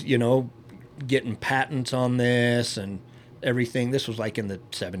he was, getting patents on this and everything. This was like in the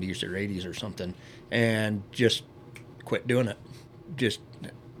 70s or 80s or something, and just quit doing it. Just,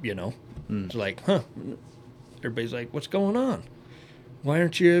 it's like, everybody's like, what's going on? Why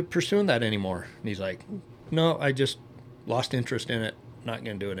aren't you pursuing that anymore? And he's like, no, I just lost interest in it. Not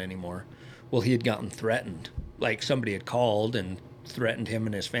going to do it anymore. Well, he had gotten threatened. Like somebody had called and threatened him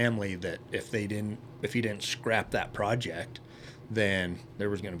and his family that if he didn't scrap that project, then there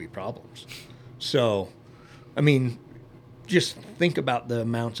was going to be problems. So, I mean, just think about the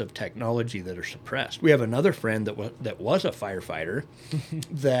amounts of technology that are suppressed. We have another friend that was a firefighter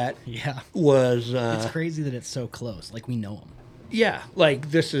that was. It's crazy that it's so close. Like we know him. Yeah,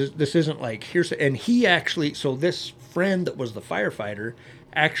 like this isn't like and he actually, so this friend that was the firefighter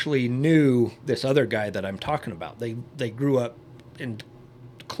actually knew this other guy that I'm talking about. They grew up in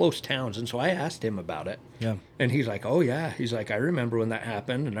close towns, and so I asked him about it. Yeah. And he's like, "Oh yeah." He's like, "I remember when that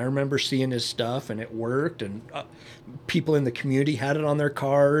happened, and I remember seeing his stuff, and it worked, and people in the community had it on their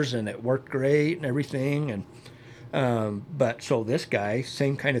cars, and it worked great, and everything." And but so this guy,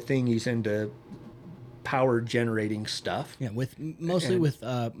 same kind of thing. He's into power generating stuff. Yeah, mostly with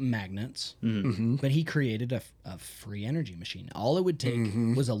magnets. Mm-hmm. But he created a free energy machine. All it would take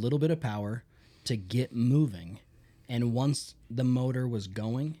was a little bit of power to get moving, and once the motor was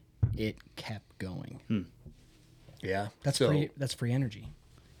going, it kept going. Yeah, that's free energy.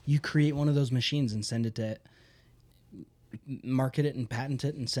 You create one of those machines and send it to, market it and patent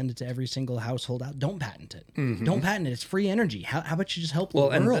it and send it to every single household out. Don't patent it. Don't patent it. It's free energy. How about you just help the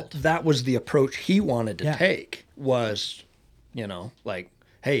world? And that was the approach he wanted to take was, like,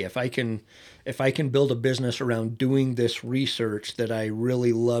 hey, if I can build a business around doing this research that I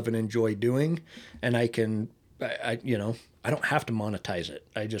really love and enjoy doing, and I don't have to monetize it.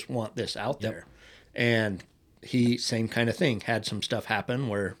 I just want this out there. And he, same kind of thing, had some stuff happen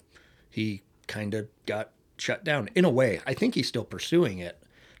where he kind of got shut down. In a way, I think he's still pursuing it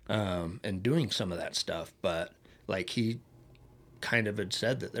and doing some of that stuff, but like he kind of had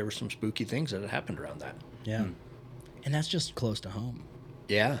said that there were some spooky things that had happened around that. Yeah. And that's just close to home.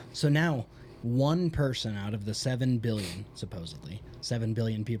 Yeah. So now, one person out of the 7 billion, supposedly, 7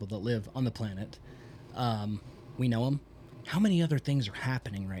 billion people that live on the planet, we know them. How many other things are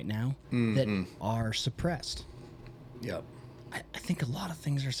happening right now that are suppressed? Yep. I think a lot of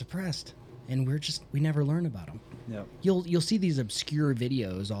things are suppressed, and we never learn about them. Yep. You'll see these obscure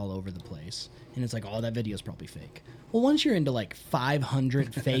videos all over the place, and it's like, oh, that video's probably fake. Well, once you're into like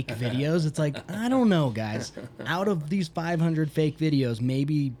 500 fake videos, it's like, I don't know, guys. Out of these 500 fake videos,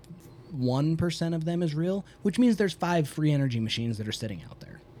 maybe 1% of them is real, which means there's 5 free energy machines that are sitting out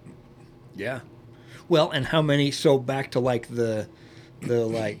there. Yeah. Well, and how many, so back to like the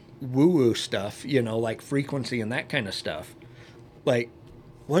like woo-woo stuff, like frequency and that kind of stuff. Like,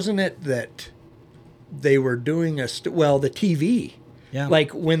 wasn't it that they were doing the TV? Yeah.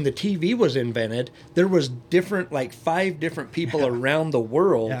 Like when the TV was invented, there was like 5 different people around the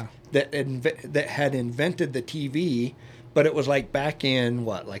world that had invented the TV, but it was like back in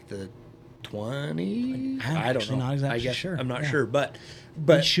like the 20s? I don't know. Not exactly I guess sure. I'm not sure, but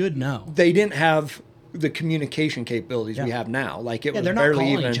you should know. They didn't have the communication capabilities we have now. Like it was they're not barely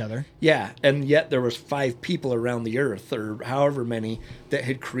calling even each other. Yeah, and yet there was 5 people around the earth or however many that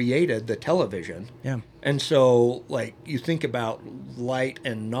had created the television. Yeah. And so like you think about light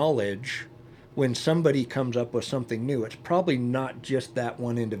and knowledge, when somebody comes up with something new, it's probably not just that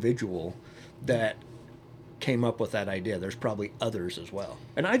one individual that came up with that idea. There's probably others as well.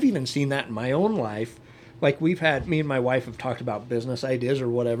 And I've even seen that in my own life. Like me and my wife have talked about business ideas or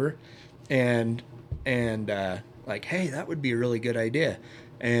whatever, and like, hey, that would be a really good idea.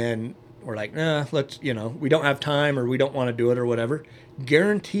 And we're like, nah, let's, we don't have time or we don't want to do it or whatever.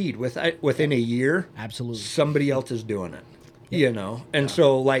 Guaranteed within a year, absolutely, somebody else is doing it, And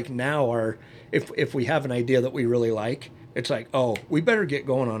so like now if we have an idea that we really like, it's like, oh, we better get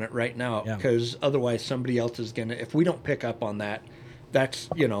going on it right now because otherwise somebody else is going to, if we don't pick up on that, that's,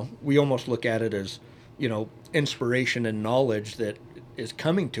 we almost look at it as, inspiration and knowledge that is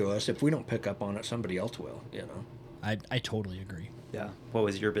coming to us. If we don't pick up on it, somebody else will, I totally agree. Yeah. What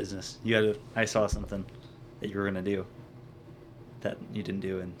was your business? I saw something that you were going to do that you didn't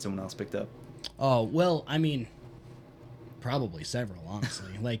do and someone else picked up. Oh, well, I mean, probably several,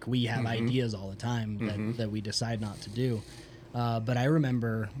 honestly. Like we have ideas all the time that we decide not to do. But I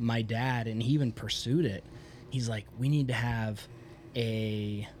remember my dad, and he even pursued it. he's like, we need to have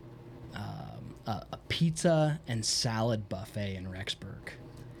a pizza and salad buffet in Rexburg.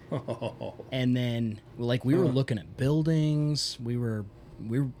 And then like we were looking at buildings.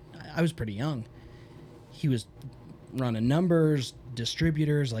 I was pretty young. He was running numbers,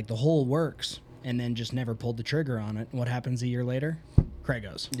 distributors, like the whole works, and then just never pulled the trigger on it. What happens a year later?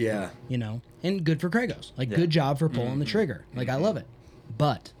 Craigos. Yeah. You know, and good for Craigos. Like, good job for pulling the trigger. Like, I love it.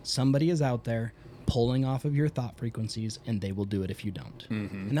 But somebody is out there pulling off of your thought frequencies, and they will do it if you don't.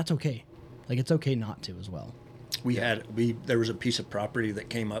 And that's okay. Like, it's okay not to as well. There was a piece of property that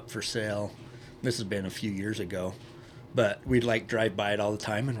came up for sale. This has been a few years ago, but we'd like drive by it all the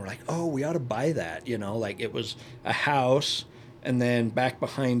time, and we're like, oh, we ought to buy that. You know, like it was a house, and then back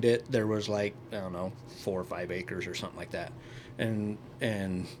behind it there was like, I don't know, 4 or 5 acres or something like that. And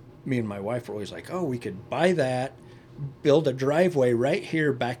me and my wife were always like, oh, we could buy that, build a driveway right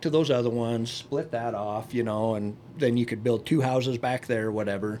here back to those other ones, split that off, you know, and then you could build 2 houses back there,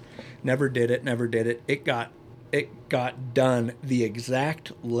 whatever. Never did it. It got done the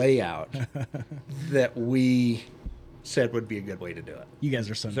exact layout that we said would be a good way to do it. You guys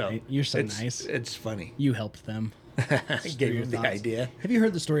are so nice. You're so it's, nice. It's funny. You helped them. I gave him the idea. Have you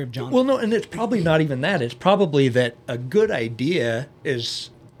heard the story of John? Well, no, and it's probably not even that. It's probably that a good idea is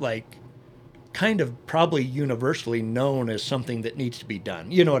like kind of probably universally known as something that needs to be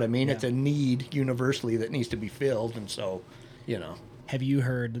done. You know what I mean? Yeah. It's a need universally that needs to be filled. And so, you know. Have you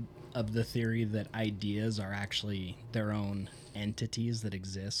heard of the theory that ideas are actually their own entities that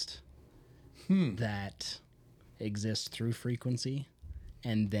exist? That exist through frequency,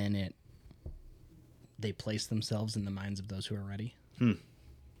 and then they place themselves in the minds of those who are ready.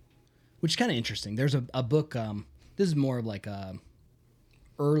 Which is kind of interesting. There's a book, this is more of like a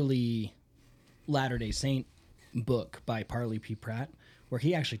early Latter-day Saint book by Parley P. Pratt, where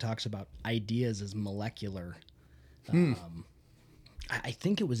he actually talks about ideas as molecular. I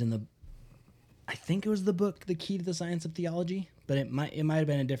think it was the book The Key to the Science of Theology, but it might have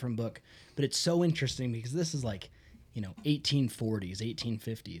been a different book. But it's so interesting because this is like, 1840s,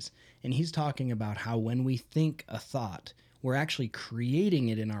 1850s. And he's talking about how when we think a thought, we're actually creating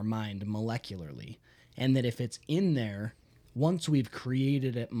it in our mind molecularly. And that if it's in there, once we've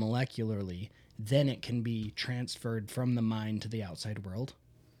created it molecularly, then it can be transferred from the mind to the outside world.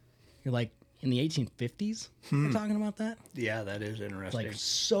 You're like, in the 1850s, we're talking about that? Yeah, that is interesting. Like,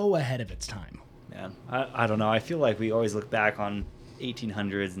 so ahead of its time. Man, I don't know. I feel like we always look back on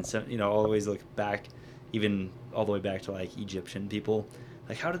 1800s and so, always look back, even all the way back to like Egyptian people.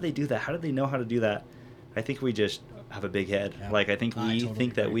 Like, how did they do that? How did they know how to do that? I think we just have a big head. Yeah. Like, I think we totally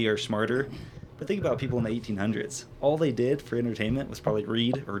think that we are smarter. But think about people in the 1800s. All they did for entertainment was probably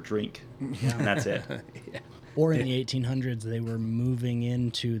read or drink, and that's it. Yeah. Or in the 1800s, they were moving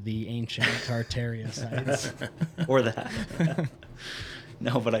into the ancient Tartaria sites. Or that.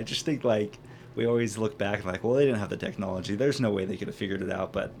 No, but I just think like we always look back like, well, they didn't have the technology. There's no way they could have figured it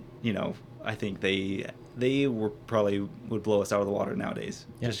out. But I think they were probably would blow us out of the water nowadays,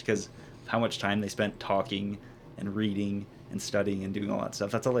 just because how much time they spent talking and reading and studying and doing all that stuff.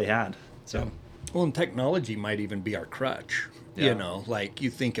 That's all they had. So. Well, and technology might even be our crutch. Yeah. Like you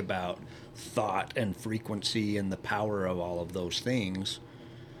think about thought and frequency and the power of all of those things.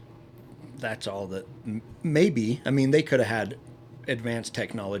 That's all that maybe. I mean, they could have had advanced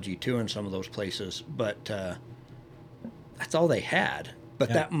technology too in some of those places, but that's all they had. But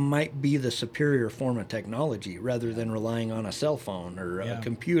that might be the superior form of technology rather than relying on a cell phone or a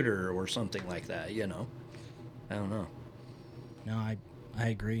computer or something like that. I don't know. No, I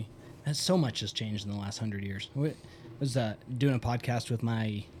agree. So much has changed in the last 100 years. I was doing a podcast with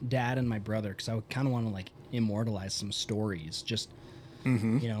my dad and my brother because I kind of want to like immortalize some stories. Just,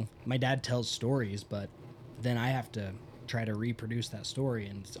 my dad tells stories, but then I have to try to reproduce that story,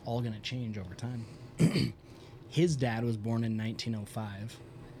 and it's all going to change over time. His dad was born in 1905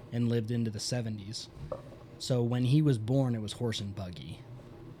 and lived into the 70s. So when he was born, it was horse and buggy.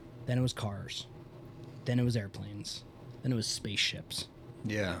 Then it was cars. Then it was airplanes. Then it was spaceships.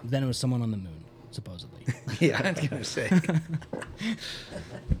 Yeah. Then it was someone on the moon, supposedly. Yeah, I was going to say.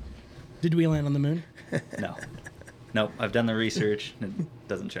 Did we land on the moon? No. Nope. I've done the research. It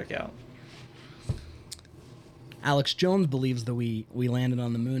doesn't check out. Alex Jones believes that we landed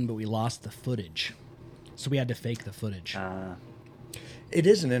on the moon, but we lost the footage. So we had to fake the footage. It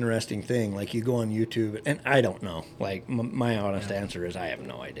is an interesting thing. Like you go on YouTube, and I don't know. Like my honest answer is I have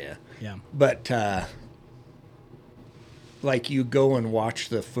no idea. Yeah. But like you go and watch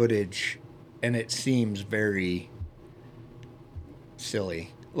the footage, and it seems very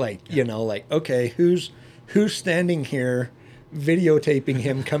silly. Like like okay, who's standing here videotaping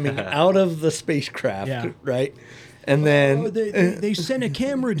him coming out of the spacecraft, Yeah. right? And then they sent a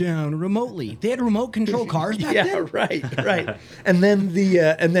camera down remotely. They had remote control cars back yeah, then. right. And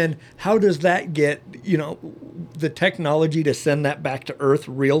then how does that get, the technology to send that back to Earth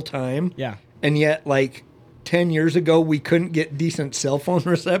real time? Yeah. And yet, like 10 years ago, we couldn't get decent cell phone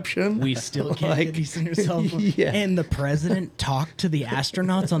reception. We still can't get decent cell phone. Yeah. And the president talked to the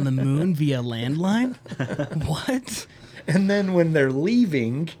astronauts on the moon via landline? What? And then when they're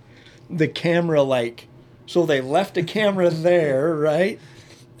leaving, the camera, so they left a camera there, right?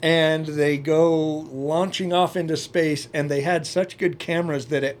 And they go launching off into space, and they had such good cameras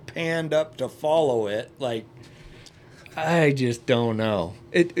that it panned up to follow it. Like, I just don't know.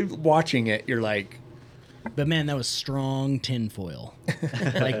 Watching it, you're like, But man, that was strong tinfoil.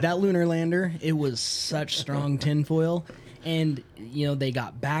 Like that lunar lander, it was such strong tinfoil. And, they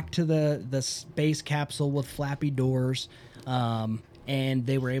got back to the space capsule with flappy doors. And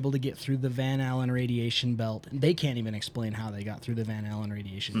they were able to get through the Van Allen radiation belt. They can't even explain how they got through the Van Allen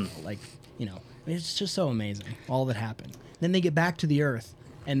radiation belt. Like, it's just so amazing, all that happened. Then they get back to the Earth,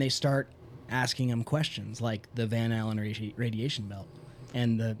 and they start asking them questions like the Van Allen radiation belt.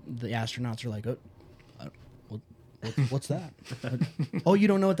 And the astronauts are like, what's that? Oh, you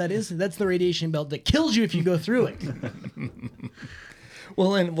don't know what that is? That's the radiation belt that kills you if you go through it.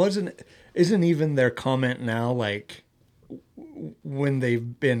 well, and isn't even their comment now, like, when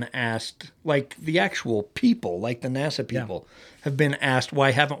they've been asked, like the actual people, like the NASA people, have been asked,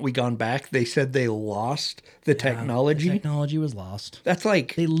 why haven't we gone back? They said they lost the technology. The technology was lost. That's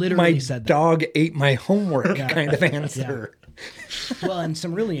like, They literally my said that. dog ate my homework kind of answer. Well, and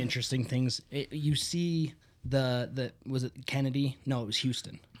some really interesting things. You see was it Kennedy? No, it was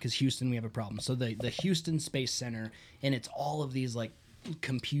Houston, because Houston we have a problem. So the Houston Space Center, and it's all of these like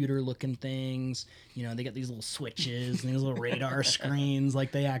computer looking things. They got these little switches and these little radar screens,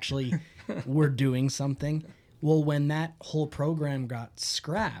 like they actually were doing something. Well, when that whole program got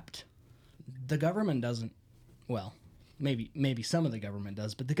scrapped, the government doesn't, well, maybe some of the government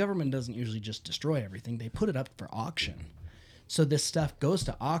does, but the government doesn't usually just destroy everything. They put it up for auction. So this stuff goes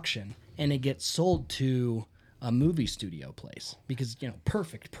to auction and it gets sold to a movie studio place because,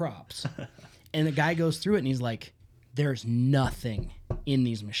 perfect props. And the guy goes through it and he's like, there's nothing in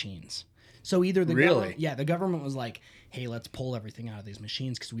these machines. So either the the government was like, hey, let's pull everything out of these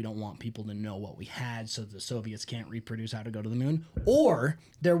machines because we don't want people to know what we had so the Soviets can't reproduce how to go to the moon. Or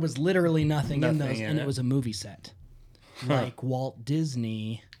there was literally nothing in those, and it was a movie set. Like Walt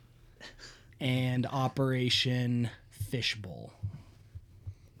Disney and Operation Fishbowl.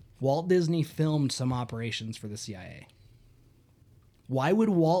 Walt Disney filmed some operations for the CIA. Why would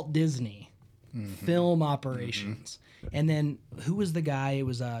Walt Disney film operations? And then who was the guy? It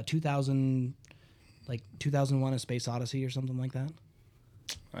was 2001: A Space Odyssey or something like that.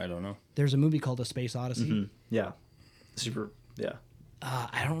 I don't know. There's a movie called A Space Odyssey. Mm-hmm. Yeah, yeah.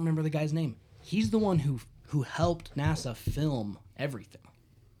 I don't remember the guy's name. He's the one who helped NASA film everything.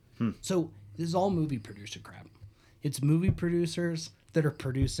 So this is all movie producer crap. It's movie producers that are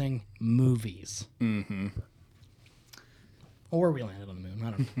producing movies. Mm-hmm. Or we landed on the moon.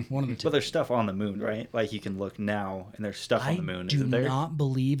 I don't know. One of the two. But there's stuff on the moon, right? Like you can look now, and there's stuff on the moon. I do Isn't there? not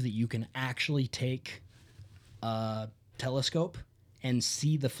believe that you can actually take a telescope and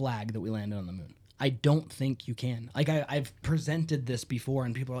see the flag that we landed on the moon. I don't think you can. Like I've presented this before,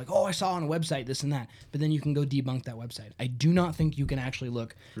 and people are like, "Oh, I saw on a website this and that," but then you can go debunk that website. I do not think you can actually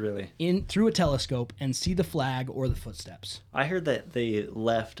look Really? in through a telescope and see the flag or the footsteps. I heard that they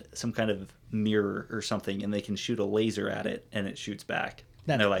left some kind of mirror or something, and they can shoot a laser at it, and it shoots back.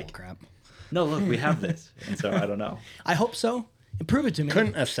 That's and they're bull like, crap. "No, look, we have this." And so I don't know. I hope so. Prove it to me.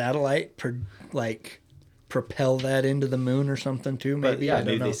 Couldn't a satellite propel that into the moon or something too? But Maybe yeah, I don't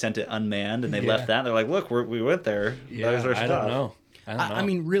maybe know. they sent it unmanned, and they left that. And they're like, "Look, we went there. There's our I stuff." don't know. I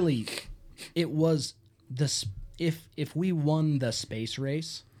mean, really, it was if we won the space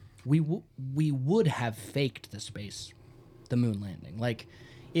race, we would have faked the moon landing. Like,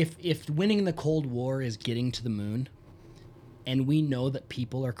 if winning the Cold War is getting to the moon, and we know that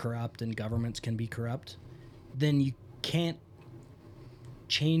people are corrupt and governments can be corrupt, then you can't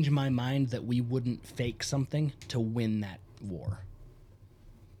change my mind that we wouldn't fake something to win that war.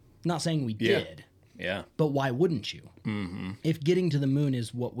 Not saying we did. Yeah. But why wouldn't you? Mm-hmm. If getting to the moon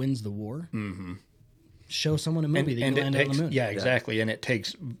is what wins the war, show someone a movie that you landed on the moon. Yeah, exactly. And it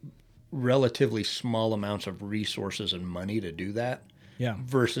takes relatively small amounts of resources and money to do that. Yeah.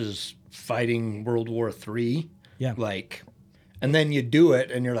 Versus fighting World War III. Yeah. And then you do it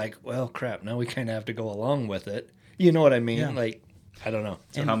and you're like, well, crap, now we kind of have to go along with it. You know what I mean? Yeah. Like, I don't know.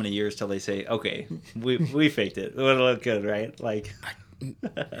 So how many years till they say, okay, we faked it. It'll look good, right? Like,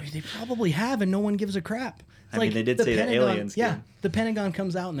 They probably have, and no one gives a crap. It's I mean, they did say that aliens Yeah, did. the Pentagon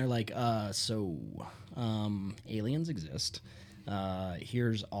comes out and they're like, aliens exist.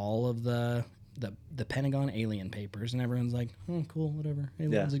 Here's all of the Pentagon alien papers, and everyone's like, oh, cool, whatever.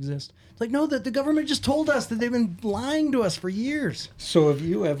 Aliens Yeah. exist. It's like, no, the government just told us that they've been lying to us for years. So have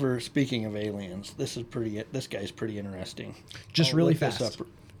you ever, speaking of aliens, this guy's pretty interesting. Just I'll really look this fast. up.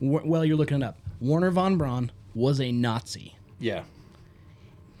 Well, you're looking it up. Werner von Braun was a Nazi. Yeah.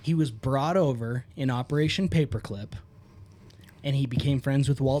 He was brought over in Operation Paperclip, and he became friends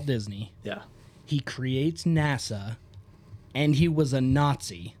with Walt Disney. yeah. He creates NASA, and he was a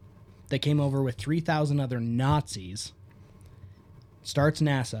Nazi that came over with 3,000 other Nazis, starts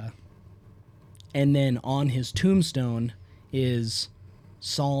NASA, and then on his tombstone is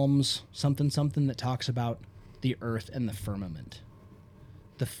Psalms something something that talks about the earth and the firmament.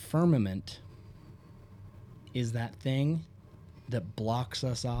 The firmament is that thing that blocks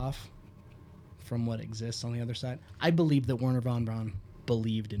us off from what exists on the other side. I believe that Werner von Braun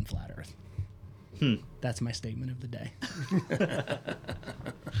believed in flat earth. That's my statement of the day.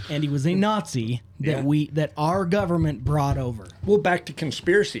 And he was a Nazi that Yeah. that our government brought over. Well, back to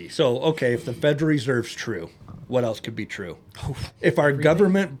conspiracy. So, okay, if the Federal Reserve's true, what else could be true? If our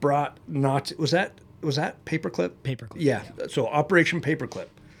government brought Nazi, was that Paperclip? Paperclip. Yeah. So Operation Paperclip.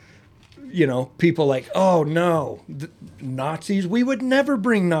 You know, people like, oh no, Nazis. We would never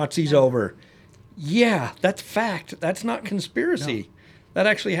bring Nazis over. Yeah, that's fact. That's not conspiracy. That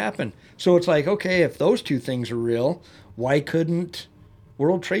actually happened. So it's like, okay, if those two things are real, why couldn't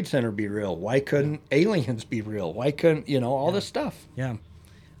World Trade Center be real? Why couldn't aliens be real? Why couldn't, all this stuff? Yeah.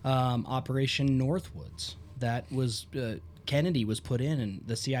 Operation Northwoods. That was Kennedy was put in, and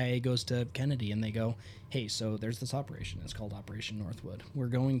the CIA goes to Kennedy and they go, hey, so there's this operation. It's called Operation Northwood. We're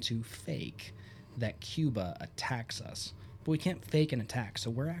going to fake that Cuba attacks us. But we can't fake an attack, so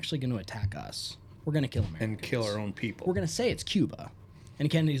we're actually going to attack us. We're going to kill Americans. And kill our own people. We're going to say it's Cuba. And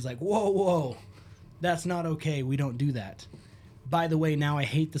Kennedy's like, whoa, that's not okay. We don't do that. By the way, now I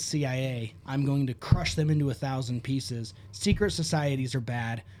hate the CIA. I'm going to crush them into 1,000 pieces. Secret societies are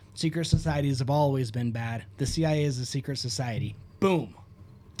bad. Secret societies have always been bad. The CIA is a secret society. Boom.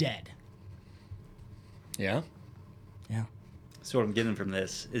 Dead. Yeah. Yeah. So what I'm getting from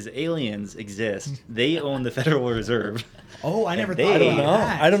this is aliens exist. They own the Federal Reserve. Oh, I never They- thought I don't about know.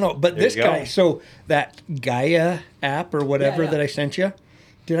 that. I don't know. But There this you go. guy, so that Gaia app or whatever Yeah. that I sent you,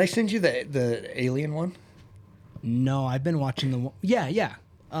 did I send you the alien one? No, I've been watching the... Yeah.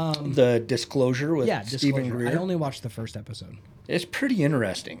 The Disclosure with Stephen Disclosure. Greer? I only watched the first episode. It's pretty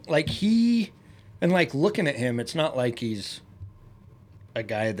interesting. Like looking at him, it's not like he's a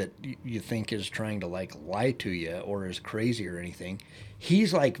guy that you think is trying to like lie to you or is crazy or anything.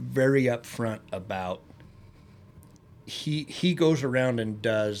 He's like very upfront about. He goes around and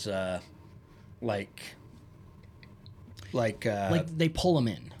does like They pull them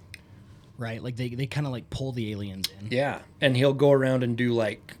in, right? Like they kind of like pull the aliens in. yeah, and he'll go around and do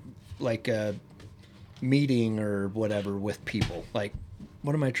like a meeting or whatever with people. Like,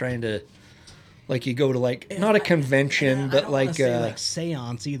 what am I trying to? Like you go to like not a convention, I but don't wanna like say like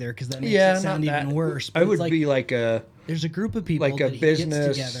seance either, because that makes yeah, it sound not even that. worse. I but would it's like, be like a there's a group of people like a that he gets together,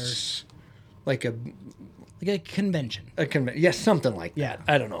 business, like a like a convention, yes, something like Yeah. that.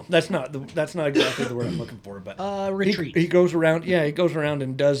 I don't know. That's not exactly the word I'm looking for, but retreat. He goes around. Yeah, he goes around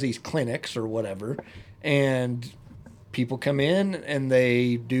and does these clinics or whatever, and people come in and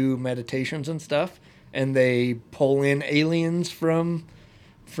they do meditations and stuff, and they pull in aliens from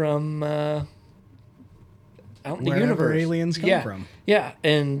out in the Wherever universe. aliens come from. Yeah,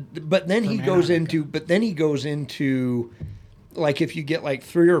 but then he goes Antarctica. into like if you get like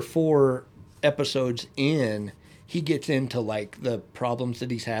 3 or 4 episodes in, he gets into like the problems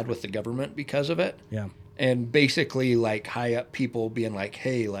that he's had with the government because of it. Yeah. And basically like high up people being like,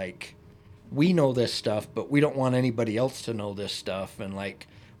 "Hey, like we know this stuff, but we don't want anybody else to know this stuff, and like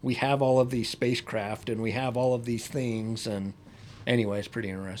we have all of these spacecraft and we have all of these things." And anyway, it's pretty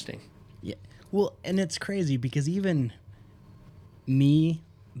interesting. Yeah. Well, and it's crazy because even me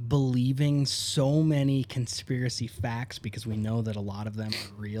believing so many conspiracy facts, because we know that a lot of them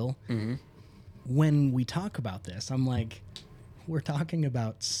are real, when we talk about this, I'm like, we're talking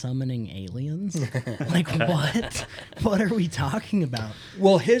about summoning aliens? Like, what? What are we talking about?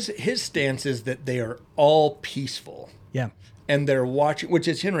 Well, his stance is that they are all peaceful. Yeah. And they're watching, which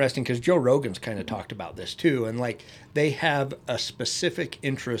is interesting because Joe Rogan's kind of talked about this too. And like they have a specific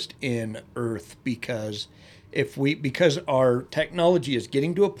interest in Earth because because our technology is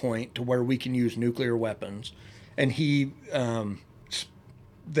getting to a point to where we can use nuclear weapons. And he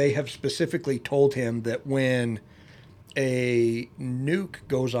they have specifically told him that when a nuke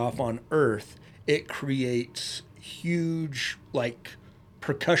goes off on Earth, it creates huge, like,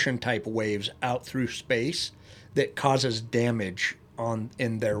 percussion type waves out through space that causes damage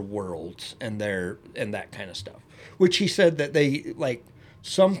in their worlds and that kind of stuff. Which he said that they, like,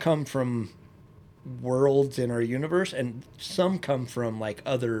 some come from worlds in our universe and some come from, like,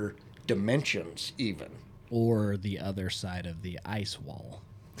 other dimensions even. Or the other side of the ice wall.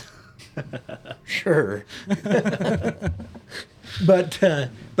 Sure.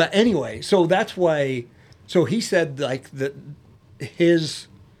 But anyway, so that's why. So he said, like, that his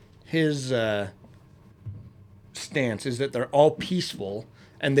stance is that they're all peaceful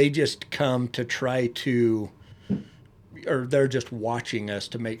and they just come to try to, or they're just watching us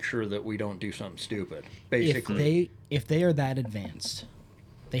to make sure that we don't do something stupid. Basically, If they are that advanced,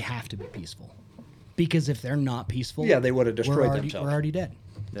 they have to be peaceful. Because if they're not peaceful, yeah, they would have destroyed themselves. We're already dead.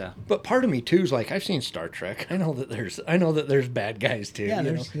 Yeah. But part of me too is like, I've seen Star Trek. I know that there's bad guys too. Yeah,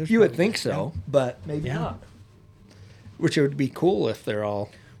 you there's you would bad think guys, so, but maybe Yeah. not. Which it would be cool if they're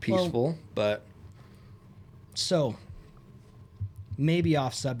all peaceful, but So, maybe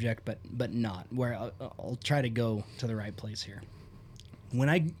off subject, but not. Where I'll try to go to the right place here. When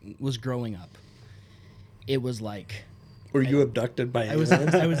I was growing up, it was like were you abducted by I was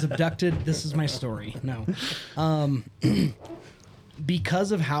abducted. This is my story. No,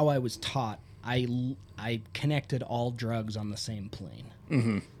 because of how I was taught, I connected all drugs on the same plane.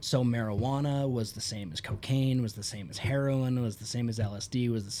 Mm-hmm. So marijuana was the same as cocaine, was the same as heroin, was the same as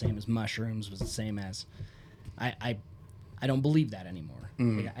LSD, was the same as mushrooms, was the same as. I don't believe that anymore.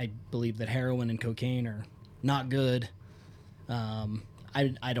 Like, I believe that heroin and cocaine are not good.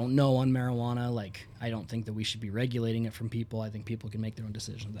 I don't know on marijuana. Like, I don't think that we should be regulating it from people. I think people can make their own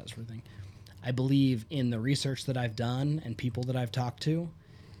decisions, that sort of thing. I believe in the research that I've done and people that I've talked to,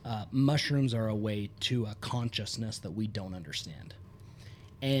 mushrooms are a way to a consciousness that we don't understand.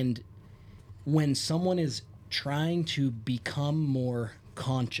 And when someone is trying to become more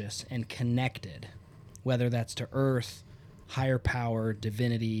conscious and connected, whether that's to Earth, higher power,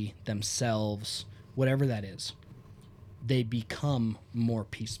 divinity, themselves, whatever that is, they become more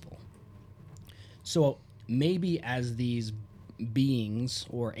peaceful. So maybe as these beings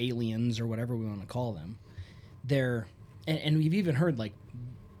or aliens or whatever we want to call them, they're and we've even heard like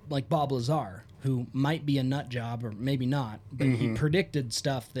Bob Lazar, who might be a nut job or maybe not, but he predicted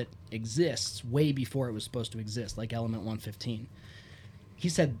stuff that exists way before it was supposed to exist, like Element 115. He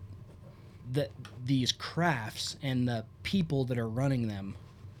said that these crafts and the people that are running them,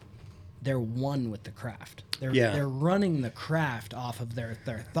 they're one with the craft. They're running the craft off of their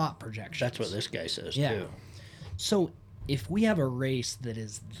thought projections. That's what this guy says Yeah. too. So if we have a race that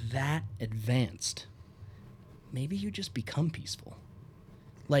is that advanced, maybe you just become peaceful.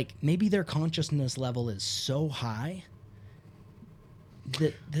 Like, maybe their consciousness level is so high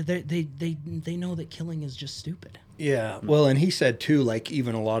that they know that killing is just stupid. Yeah. Well, and he said too, like,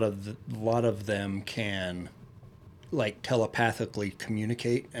 even a lot of them can, like, telepathically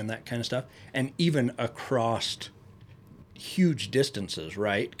communicate and that kind of stuff, and even across huge distances,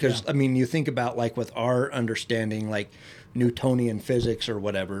 right? Because I mean, you think about, like, with our understanding, like Newtonian physics or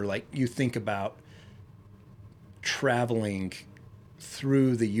whatever, like, you think about traveling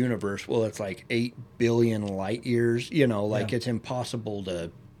through the universe. Well, it's like 8 billion light years, you know, like it's impossible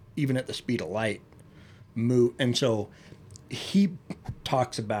to, even at the speed of light, move. And so he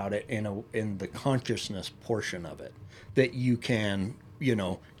talks about it in the consciousness portion of it, that you can, you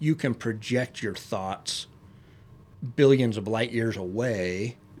know, you can project your thoughts billions of light years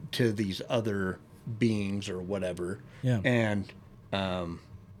away to these other beings or whatever. Yeah. And,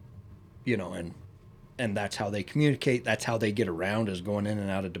 you know, and that's how they communicate. That's how they get around, is going in and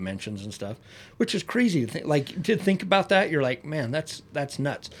out of dimensions and stuff, which is crazy to think. Like, to think about that, you're like, man, that's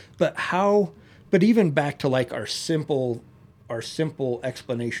nuts. But even back to, like, our simple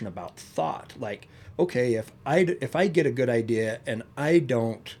explanation about thought, like, okay, if I get a good idea and I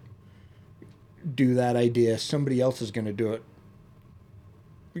don't do that idea, somebody else is going to do it,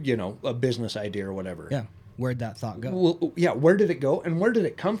 you know, a business idea or whatever. Yeah. Where'd that thought go? Well, yeah, where did it go and where did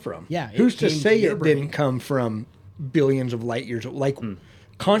it come from? Yeah, it who's to came say to your it brain. didn't come from billions of light years? Like,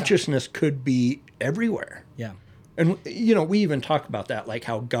 consciousness could be everywhere. Yeah. And, you know, we even talk about that, like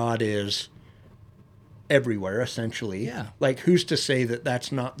how God is everywhere, essentially. Yeah. Like, who's to say that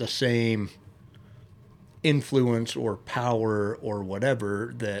that's not the same influence or power or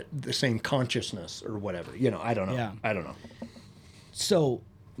whatever, that the same consciousness or whatever? You know, I don't know. Yeah. I don't know. So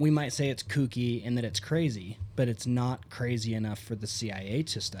we might say it's kooky and that it's crazy, but it's not crazy enough for the CIA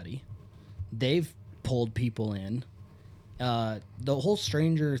to study. They've pulled people in the whole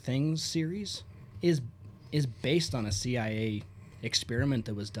Stranger Things series is based on a CIA experiment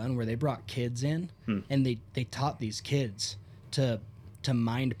that was done where they brought kids in and they taught these kids to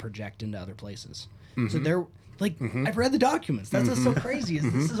mind project into other places. So they're like, I've read the documents. That's what's so crazy. Is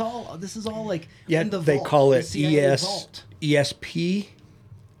this is all like Yeah, in the they vault, call the it CIA vault. ESP,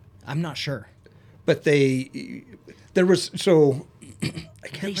 I'm not sure. but there was so I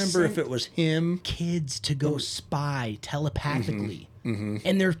can't They remember if sent it was him. kids to go spy telepathically,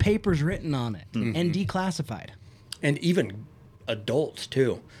 and there's papers written on it and declassified. And even adults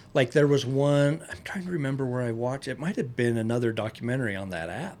too. Like there was one, I'm trying to remember where I watched it. Might have been another documentary on that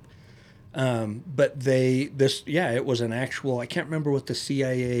app. But it was an actual, I can't remember what the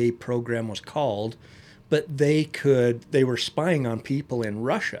CIA program was called, but they were spying on people in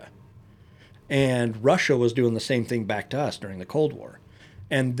Russia. And Russia was doing the same thing back to us during the Cold War.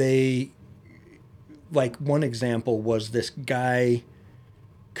 And like one example was this guy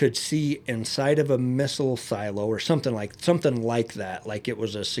could see inside of a missile silo or something like that, like it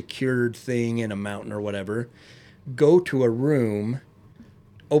was a secured thing in a mountain or whatever, go to a room,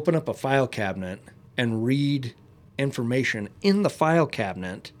 open up a file cabinet and read information in the file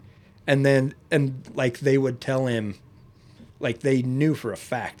cabinet, and like they would tell him, like they knew for a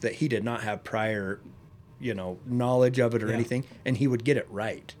fact that he did not have prior, knowledge of it or anything, and he would get it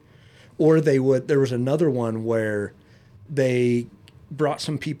right. Or there was another one where they brought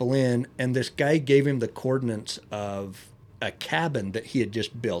some people in, and this guy gave him the coordinates of a cabin that he had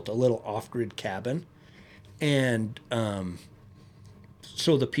just built, a little off-grid cabin. And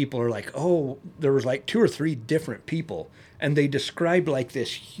so the people are like, oh, there was like 2 or 3 different people, and they described like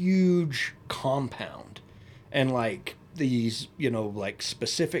this huge compound and like these, like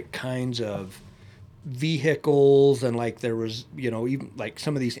specific kinds of vehicles, and like there was, even like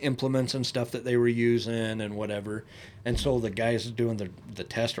some of these implements and stuff that they were using and whatever. And so the guys doing the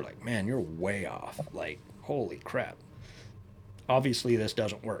test are like, man, you're way off. Like, holy crap. Obviously this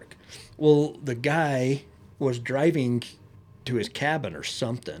doesn't work. Well, the guy was driving to his cabin or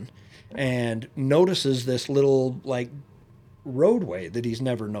something and notices this little like roadway that he's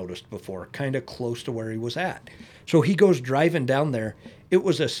never noticed before, kind of close to where he was at. So he goes driving down there. It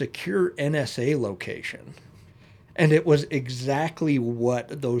was a secure NSA location. And it was exactly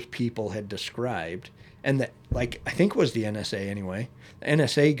what those people had described. And that, like, I think it was the NSA anyway. The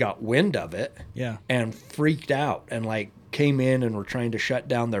NSA got wind of it. Yeah. And freaked out and, like, came in and were trying to shut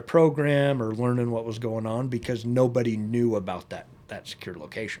down their program or learning what was going on because nobody knew about that secure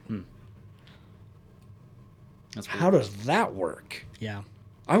location. How does that work? Yeah.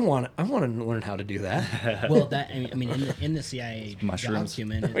 I want to learn how to do that. Well, I mean, in the CIA Mushrooms.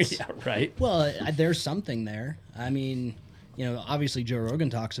 document, it's, Yeah, right. well, there's something there. I mean, obviously Joe Rogan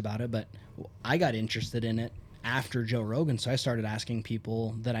talks about it, but I got interested in it after Joe Rogan, so I started asking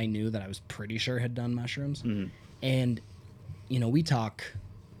people that I knew that I was pretty sure had done mushrooms, and we talk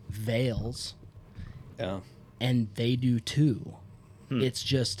veils, Yeah. and they do too. It's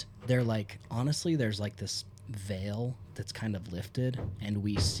just they're like, honestly, there's like this veil that's kind of lifted, and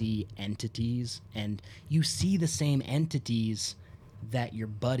we see entities, and you see the same entities that your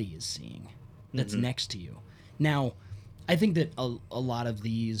buddy is seeing that's next to you. Now, I think that a lot of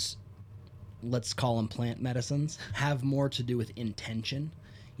these, let's call them plant medicines, have more to do with intention.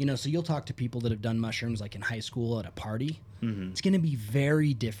 So you'll talk to people that have done mushrooms like in high school at a party. It's going to be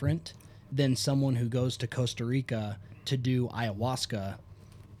very different than someone who goes to Costa Rica to do ayahuasca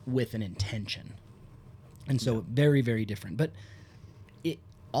with an intention. And so very, very different. But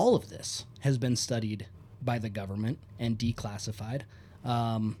all of this has been studied by the government and declassified.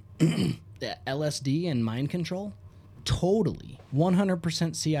 The LSD and mind control, totally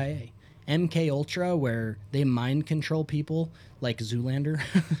 100% CIA. MK Ultra, where they mind control people like Zoolander.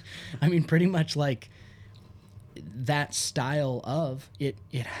 I mean, pretty much like that style of it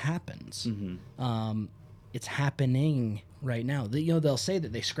happens. It's happening right now. They'll say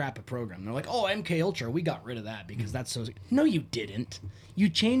that they scrap a program. They're like, oh, MK Ultra, we got rid of that because that's so... No, you didn't. You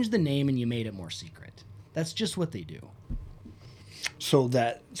changed the name and you made it more secret. That's just what they do. So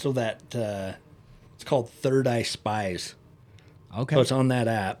that it's called Third Eye Spies. Okay. So it's on that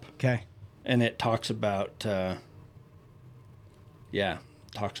app, Okay. and it talks about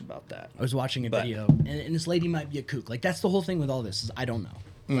talks about that. I was watching a video, and this lady might be a kook. Like, that's the whole thing with all this is I don't know.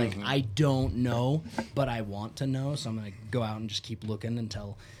 Like, I don't know, but I want to know, so I'm going to go out and just keep looking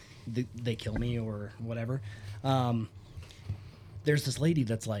until they kill me or whatever. There's this lady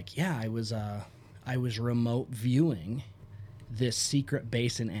that's like, yeah, I was remote viewing this secret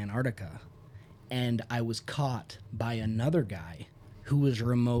base in Antarctica, and I was caught by another guy who was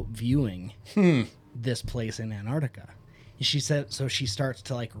remote viewing this place in Antarctica. She said, so she starts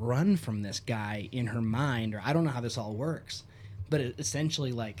to like run from this guy in her mind, or I don't know how this all works, but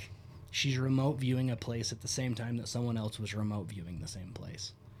essentially like she's remote viewing a place at the same time that someone else was remote viewing the same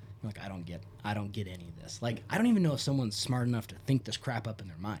place. I'm like, I don't get any of this. Like, I don't even know if someone's smart enough to think this crap up in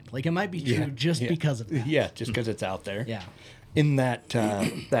their mind. Like, it might be true just because of that. Yeah, just because it's out there. Yeah. In that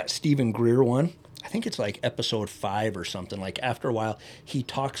that Stephen Greer one, I think it's like episode 5 or something. Like after a while, he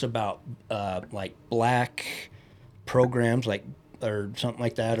talks about like black programs, like or something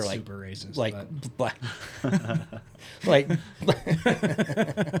like that, or like super racist, like but... black, like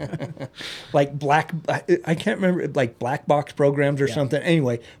like black. I can't remember, like black box programs or something.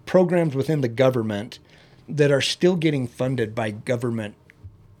 Anyway, programs within the government that are still getting funded by government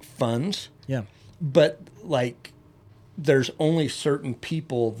funds. Yeah. But like, there's only certain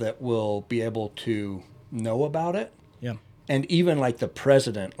people that will be able to know about it. Yeah. And even like the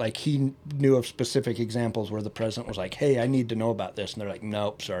president, like he knew of specific examples where the president was like, "Hey, I need to know about this," and they're like,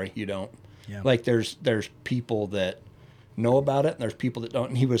 "Nope, sorry, you don't." Yeah. Like there's people that know about it, and there's people that don't.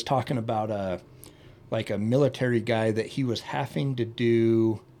 And he was talking about like a military guy that he was having to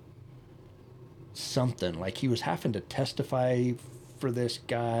do something, like he was having to testify for this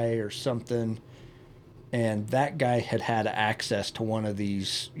guy or something, and that guy had access to one of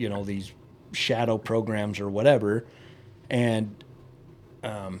these, you know, these shadow programs or whatever, and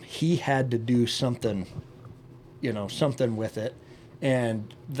he had to do something, you know, something with it,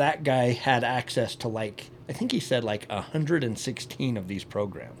 and that guy had access to, like, I think he said like 116 of these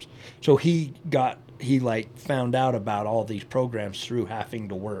programs. So he like found out about all these programs through having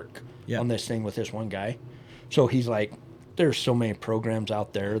to work on this thing with this one guy. So he's like, there's so many programs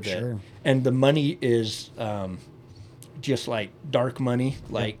out there that, and the money is just like dark money.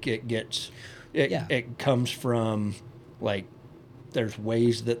 Like it comes from, like, there's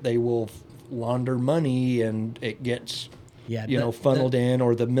ways that they will launder money, and it gets funneled in,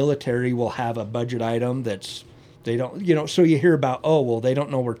 or the military will have a budget item that's, they don't, you know, so you hear about, oh, well, they don't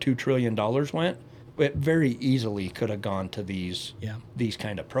know where $2 trillion went. It very easily could have gone to these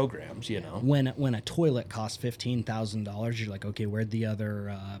kind of programs, you know. When a toilet costs $15,000, you're like, okay, where'd the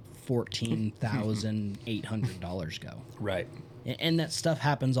other $14,800 go? Right. And that stuff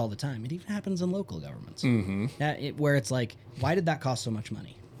happens all the time. It even happens in local governments, where it's like, why did that cost so much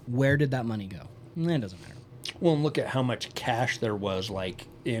money? Where did that money go? It doesn't matter. Well, and look at how much cash there was, like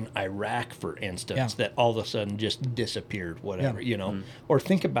in Iraq, for instance, that all of a sudden just disappeared, whatever, you know. Or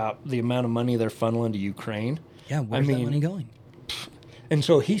think about the amount of money they're funneling to Ukraine. Yeah, where's that money going? And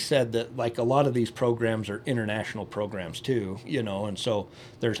so he said that, like, a lot of these programs are international programs too, you know, and so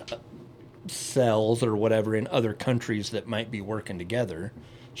there's cells or whatever in other countries that might be working together.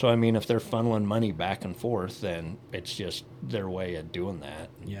 So, I mean, if they're funneling money back and forth, then it's just their way of doing that.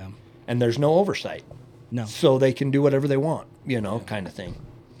 Yeah. And there's no oversight. No. So they can do whatever they want, you know, kind of thing.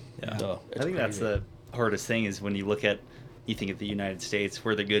 Yeah. So I think that's the hardest thing, is when you think of the United States,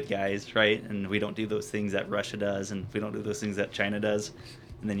 we're the good guys, right? And we don't do those things that Russia does, and we don't do those things that China does.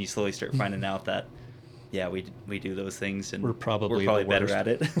 And then you slowly start finding out that, we do those things, and we're probably better at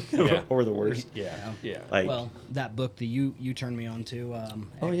it, or the worst. Yeah. Like, well, that book that you turned me on to,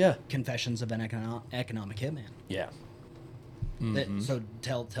 Confessions of an Economic Hitman. Yeah. So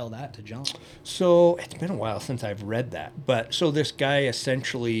tell that to John. So it's been a while since I've read that, but so this guy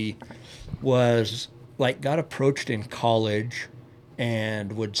essentially was like, got approached in college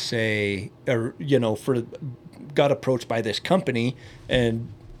and would say, or, you know, got approached by this company and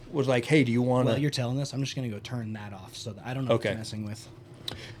was like, hey, do you want to... Well, you're telling this, I'm just going to go turn that off so that I don't know what you're messing with.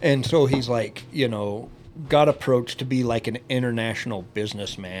 And so he's like, you know, got approached to be like an international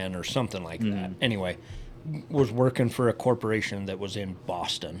businessman or something like that. Anyway, was working for a corporation that was in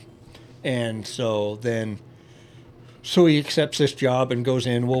Boston. And so he accepts this job and goes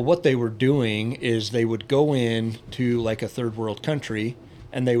in. Well, what they were doing is they would go in to like a third world country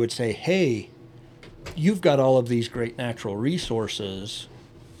and they would say, hey, you've got all of these great natural resources.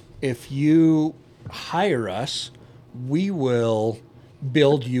 If you hire us, we will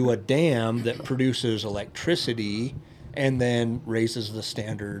build you a dam that produces electricity and then raises the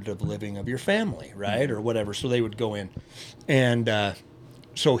standard of living of your family, right? Or whatever. So they would go in. And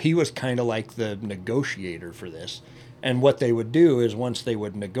so he was kind of like the negotiator for this. And what they would do is, once they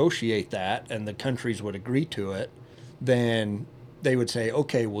would negotiate that and the countries would agree to it, then they would say,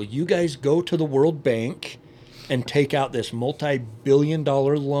 okay, well, you guys go to the World Bank and take out this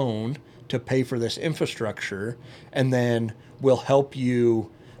multi-billion-dollar loan to pay for this infrastructure, and then we'll help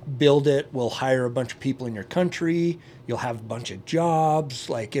you build it. We'll hire a bunch of people in your country. You'll have a bunch of jobs.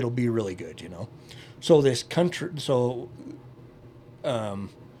 Like, it'll be really good, you know? So this country, but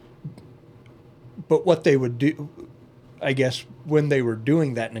what they would do, I guess when they were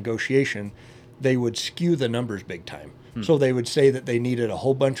doing that negotiation, they would skew the numbers big time. So they would say that they needed a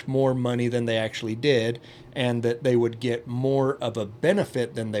whole bunch more money than they actually did, and that they would get more of a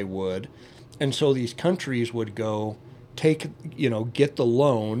benefit than they would. And so these countries would go take, get the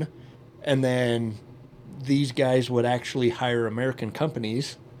loan, and then these guys would actually hire American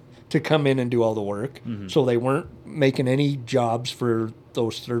companies to come in and do all the work. So they weren't making any jobs for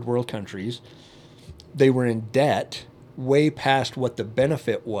those third world countries. They were in debt way past what the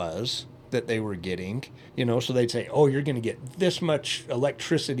benefit was that they were getting, so they'd say, oh, you're going to get this much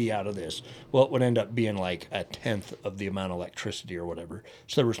electricity out of this. Well, it would end up being like a tenth of the amount of electricity or whatever.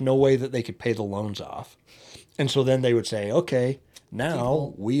 So there was no way that they could pay the loans off. And so then they would say, okay,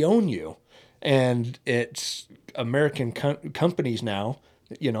 now we own you. And it's American companies now,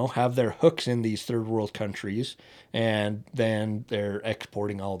 have their hooks in these third world countries, and then they're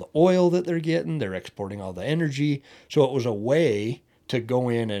exporting all the oil that they're getting, they're exporting all the energy. So it was a way to go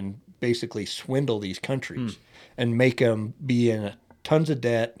in and basically swindle these countries and make them be in tons of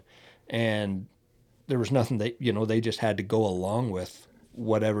debt, and there was nothing they just had to go along with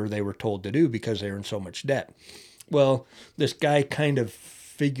whatever they were told to do because they were in so much debt. Well, this guy kind of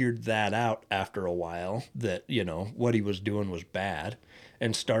figured that out after a while, that what he was doing was bad,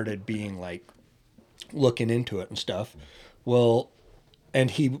 and started being like looking into it and stuff. Well,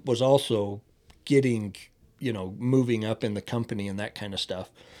 and he was also getting moving up in the company and that kind of stuff.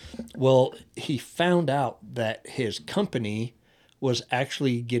 Well, he found out that his company was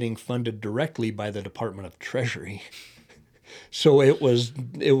actually getting funded directly by the Department of Treasury. So it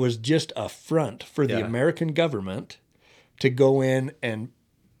was just a front for the American government to go in and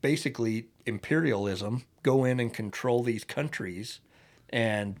basically imperialism, go in and control these countries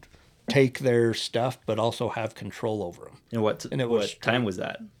and take their stuff, but also have control over them. And what time was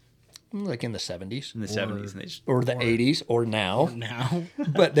that? Like in the 70s. In the 70s. And they just, or the 80s, or now. Now.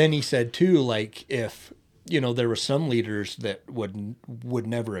 But then he said, too, like, if, there were some leaders that would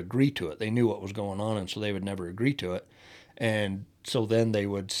never agree to it. They knew what was going on, and so they would never agree to it. And so then they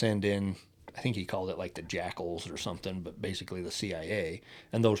would send in, I think he called it like the jackals or something, but basically the CIA,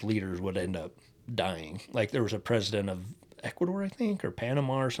 and those leaders would end up dying. Like there was a president of Ecuador, I think, or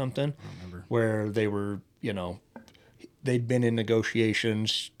Panama or something, where they were, they'd been in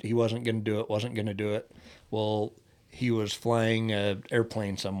negotiations. He wasn't going to do it. Well, he was flying an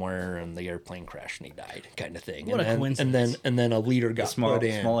airplane somewhere, and the airplane crashed, and he died, kind of thing. What a coincidence. And then a leader got put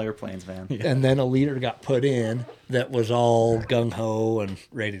in. Small airplanes, man. And then a leader got put in that was all gung-ho and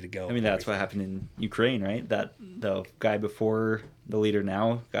ready to go. I mean, that's what happened in Ukraine, right? That the guy before the leader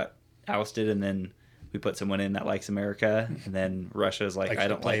now got ousted, and then we put someone in that likes America, and then Russia's like, I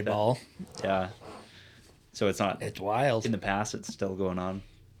don't play like ball. That. Yeah. So it's not. It's wild. In the past, it's still going on.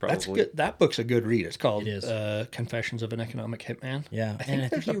 Probably. That's good. That book's a good read. It's called It is. Confessions of an Economic Hitman. Yeah, I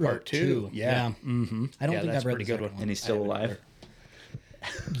think there's a he part wrote two. Yeah. Mm-hmm. I don't think that's I've read pretty the good second one. And he's still alive.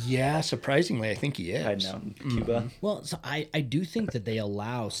 Yeah, surprisingly, I think he is. Hiding out in Cuba. Well, so I do think that they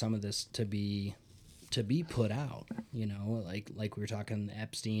allow some of this to be put out. Like we were talking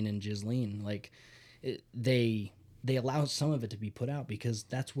Epstein and Ghislaine. Like they allow some of it to be put out because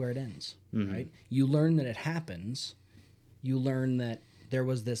that's where it ends, right? You learn that it happens. You learn that there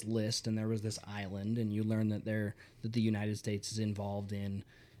was this list and there was this island, and you learn that the United States is involved in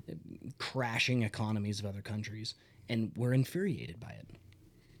crashing economies of other countries, and we're infuriated by it.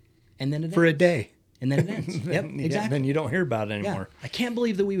 And then For a day. and then it ends. Yep, exactly. Then you don't hear about it Yeah, anymore. I can't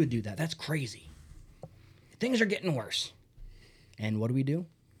believe that we would do that. That's crazy. Things are getting worse. And what do?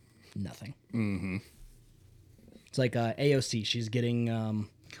 Nothing. Mm-hmm. It's like AOC. She's getting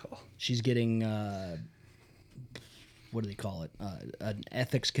what do they call it? An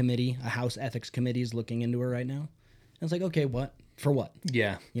ethics committee, a House ethics committee is looking into her right now. And it's like, okay, what? For what?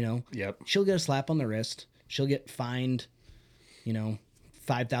 Yeah. Yep. She'll get a slap on the wrist. She'll get fined,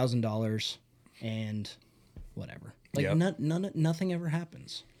 $5,000 and whatever. Like Yep. nothing ever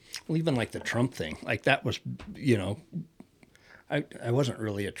happens. Well, even like the Trump thing, like that was, I wasn't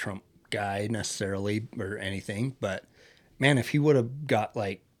really a Trump guy necessarily or anything, but man, if he would have got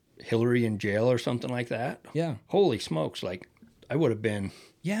like Hillary in jail or something like that, Yeah. holy smokes, like I would have been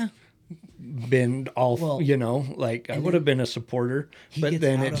Yeah. all, Well, I would have been a supporter, He but gets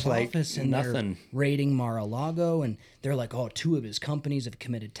then out it's of like office and nothing. they're raiding Mar-a-Lago, and they're like, oh, 2 of his companies have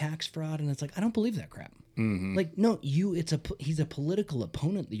committed tax fraud, and it's like, I don't believe that crap. Mm-hmm. Like, no, he's a political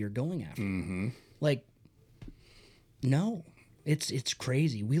opponent that you're going after. Mm-hmm. Like, no, it's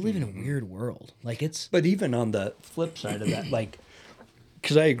crazy. We live in a weird world. Like But even on the flip side of that, like,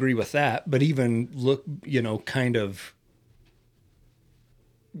 because I agree with that, but even look, kind of,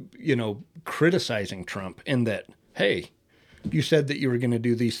 criticizing Trump in that hey, you said that you were going to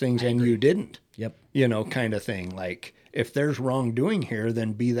do these things and you didn't. Yep. You know, kind of thing. Like, if there's wrongdoing here,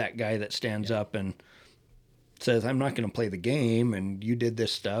 then be that guy that stands up and says, I'm not going to play the game, and you did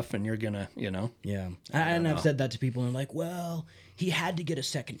this stuff, and you're going to, you know. Yeah. And I've said that to people, and they're like, well, he had to get a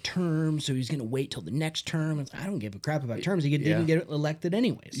second term, so he's going to wait till the next term. It's, I don't give a crap about terms. He didn't get elected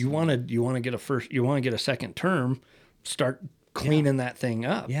anyways. You want to get a second term, start cleaning that thing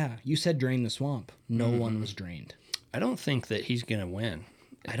up. Yeah. You said drain the swamp. No one was drained. I don't think that he's going to win.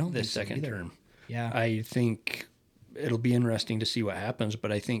 I don't this think so second either. term. Yeah. I think it'll be interesting to see what happens,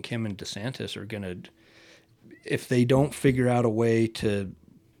 but I think him and DeSantis are going to, if they don't figure out a way to,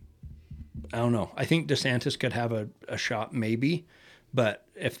 I don't know. I think DeSantis could have a shot maybe, but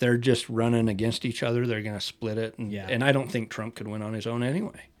if they're just running against each other, they're going to split it. And I don't think Trump could win on his own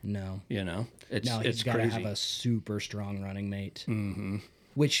anyway. No. You know, He's it's got to crazy. have a super strong running mate,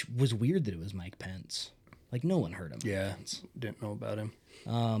 which was weird that it was Mike Pence. Like, no one heard him. Yeah, didn't know about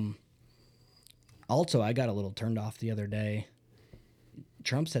him. Also, I got a little turned off the other day.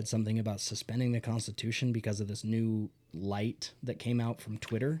 Trump said something about suspending the Constitution because of this new light that came out from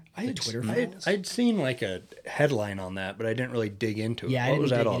Twitter. I'd seen like a headline on that, but I didn't really dig into it. Yeah, What was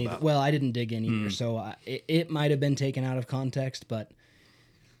that all in about? Well, I didn't dig in either, so it might have been taken out of context. But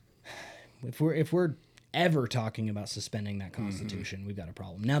if we're ever talking about suspending that Constitution, we've got a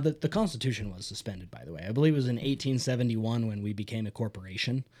problem. Now, the Constitution was suspended, by the way. I believe it was in 1871 when we became a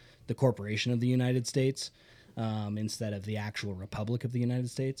corporation, the Corporation of the United States, instead of the actual Republic of the United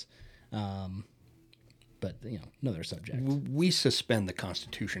States. But, you know, another subject. We suspend the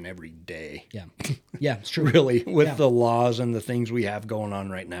Constitution every day. Yeah. Yeah, it's true. Really, with the laws and the things we have going on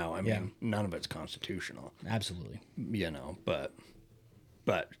right now. I mean, none of it's constitutional, Absolutely. you know, but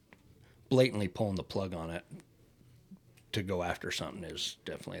blatantly pulling the plug on it to go after something is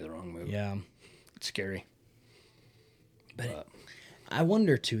definitely the wrong move. Yeah. It's scary. But I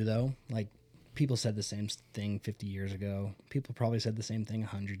wonder, too, though, like, people said the same thing 50 years ago. People probably said the same thing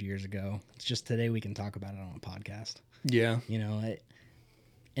 100 years ago. It's just today we can talk about it on a podcast. Yeah. You know,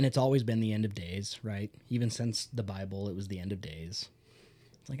 and it's always been the end of days, right? Even since the Bible, it was the end of days.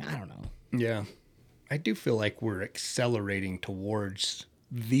 It's like, I don't know. Yeah. I do feel like we're accelerating towards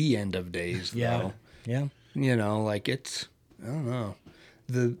the end of days, though. Yeah. You know, like it's, I don't know.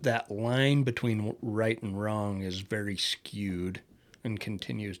 That line between right and wrong is very skewed and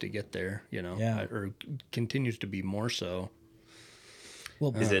continues to get there, you know, or continues to be more so.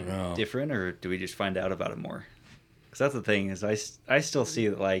 Well, Is it different, or do we just find out about it more? Because that's the thing, is I still see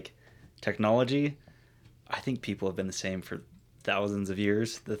that, like, technology, I think people have been the same for thousands of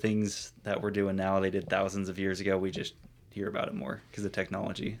years. The things that we're doing now, they did thousands of years ago. We just hear about it more because of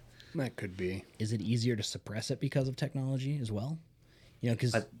technology. That could be. is it easier to suppress it because of technology as well? You know,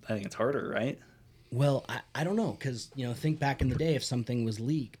 because I think it's harder, right? well, I don't know, because, you know, think back in the day, if something was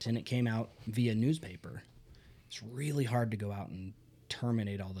leaked and it came out via newspaper, it's really hard to go out and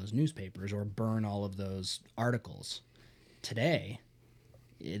terminate all those newspapers or burn all of those articles. Today,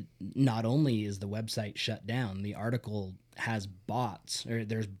 not only is the website shut down, the article has bots, or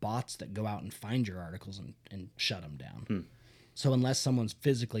there's bots that go out and find your articles and shut them down. So unless someone's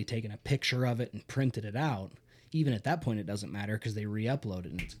physically taken a picture of it and printed it out, even at that point, it doesn't matter because they re-upload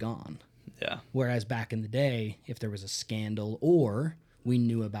it and it's gone. Yeah. Whereas back in the day, if there was a scandal or we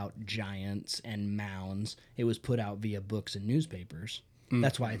knew about giants and mounds, it was put out via books and newspapers.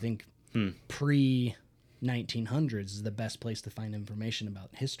 That's why I think pre-1900s is the best place to find information about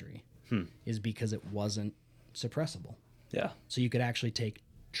history, is because it wasn't suppressible. Yeah. So you could actually take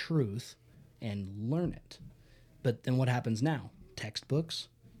truth and learn it. But then what happens now? Textbooks?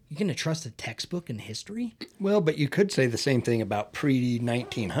 You're going to trust a textbook in history? Well, but you could say the same thing about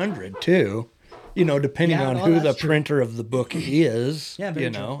pre-1900 too. You know, depending Yeah, on well, who the that's true. printer of the book is. Yeah, very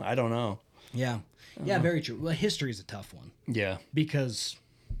you know, I don't know. Yeah. Yeah, very true. Well, history is a tough one. Yeah. Because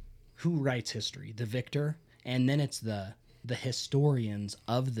who writes history? The victor, and then it's the historians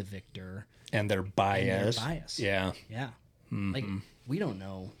of the victor. And their bias. Yeah. Yeah. Like, we don't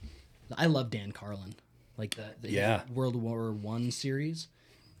know. I love Dan Carlin. Like the World War I series.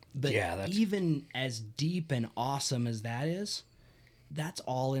 But even as deep and awesome as that is, that's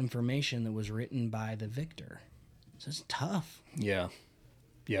all information that was written by the victor. So it's tough. Yeah.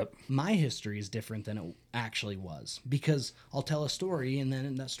 Yep. My history is different than it actually was, because I'll tell a story and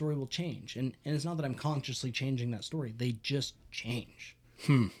then that story will change. And it's not that I'm consciously changing that story. They just change.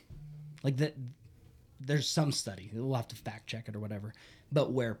 Like that, there's some study, we'll have to fact check it or whatever,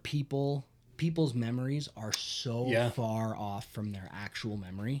 but where people's memories are so far off from their actual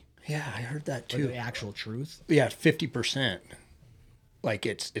memory. Yeah, I heard that Or too. the actual truth. Yeah, 50%. like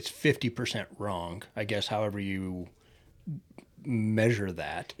it's 50% wrong, I guess, however you measure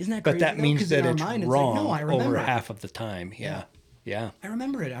that. Isn't that But crazy, that though? means 'Cause in that our it's mind, it's like, wrong no, I remember over it. half of the time. Yeah. Yeah. I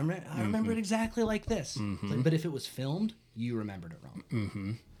remember it. I remember it exactly like this. It's like, but if it was filmed, you remembered it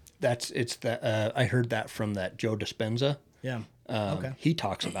wrong. I heard that from that Joe Dispenza. Yeah. Okay. He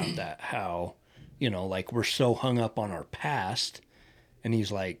talks about that, how, like we're so hung up on our past. And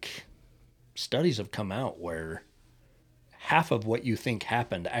he's like, studies have come out where half of what you think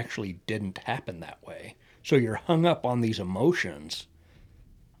happened actually didn't happen that way. So you're hung up on these emotions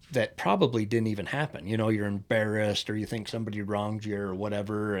that probably didn't even happen. You're embarrassed or you think somebody wronged you or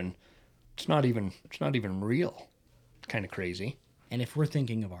whatever. And it's not even real. It's kind of crazy. And if we're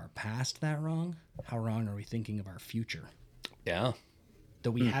thinking of our past that wrong, how wrong are we thinking of our future Yeah.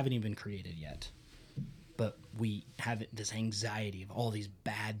 that we haven't even created yet? But we have this anxiety of all these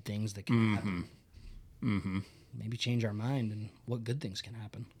bad things that can happen. Mm-hmm. Maybe change our mind and what good things can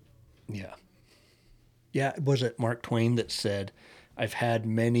happen. Yeah. Yeah. Was it Mark Twain that said, I've had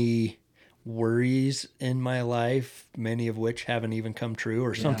many worries in my life, many of which haven't even come true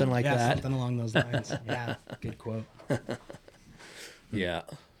or something like that? Something along those lines. Yeah. Good quote. Yeah.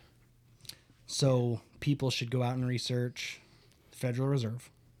 So people should go out and research the Federal Reserve,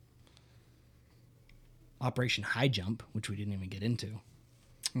 Operation High Jump, which we didn't even get into,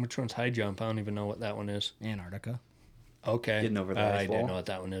 Which one's high jump? I don't even know what that one is. Antarctica. Okay. Getting over the I ice didn't wall. know what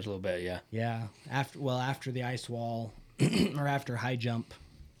that one is a little bit. Yeah. Yeah. After the ice wall or after High Jump,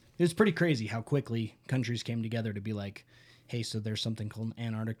 it was pretty crazy how quickly countries came together to be like, hey, so there's something called an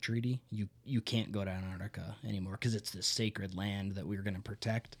Antarctic Treaty. You can't go to Antarctica anymore because it's this sacred land that we're going to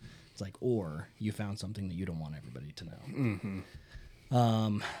protect. It's like, or you found something that you don't want everybody to know. Mm-hmm.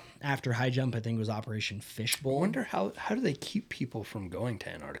 After High Jump, I think it was Operation Fishbowl. I wonder how do they keep people from going to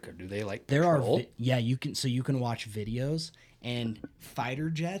Antarctica? Do they like There patrol? are you can watch videos and fighter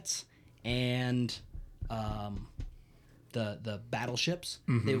jets and the battleships,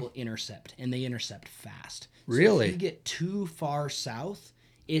 they will intercept, and they intercept fast. Really? So if you get too far south,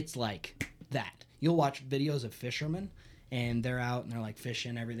 it's like that. You'll watch videos of fishermen, and they're out and they're like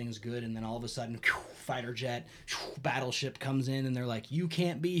fishing, everything's good, and then all of a sudden, fighter jet, battleship comes in, and they're like, "You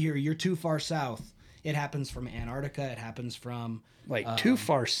can't be here. You're too far south." It happens from Antarctica. It happens from like too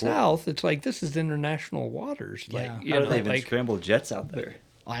far south. It's like this is international waters. Like Yeah. How do they even scramble jets out there?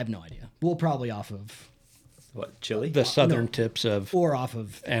 I have no idea. Well, probably off of What, Chile? the southern tips of or off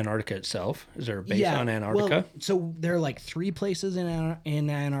of Antarctica itself. Is there a base on Antarctica? Well, so there are like 3 places in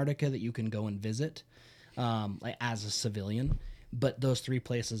Antarctica that you can go and visit, like as a civilian. But those 3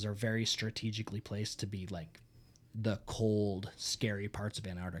 places are very strategically placed to be like the cold, scary parts of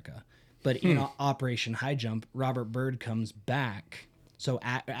Antarctica. But in Operation High Jump, Robert Byrd comes back. So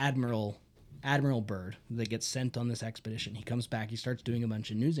Admiral Byrd that gets sent on this expedition, he comes back. He starts doing a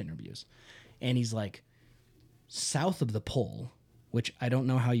bunch of news interviews, and he's like, south of the pole, which I don't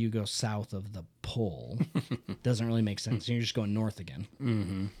know how you go south of the pole. Doesn't really make sense. You're just going north again.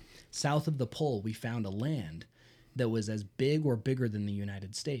 Mm-hmm. South of the pole, we found a land that was as big or bigger than the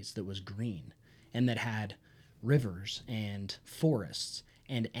United States, that was green, and that had rivers and forests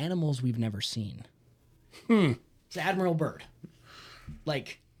and animals we've never seen. It's Admiral Byrd.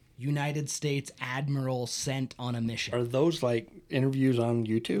 Like, United States Admiral sent on a mission. Are those like interviews on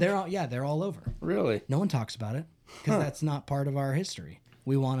YouTube? They're all over. Really? No one talks about it because that's not part of our history.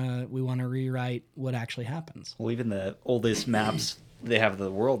 We wanna rewrite what actually happens. Well, even the oldest maps they have of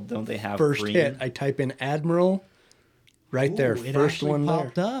the world, don't they have First green? hit, I type in Admiral. Right there, Ooh, it first actually one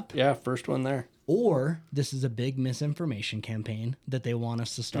popped there. up. Yeah, first one there. Or this is a big misinformation campaign that they want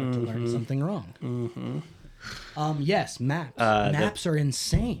us to start to learn something wrong. Mm-hmm. Yes, maps. Maps are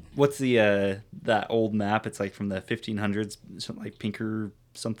insane. What's the that old map? It's like from the 1500s, something like Pinker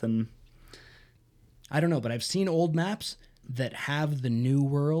something. I don't know, but I've seen old maps that have the New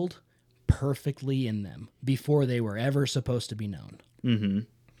World perfectly in them before they were ever supposed to be known.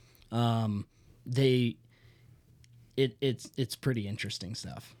 Mm-hmm. It's pretty interesting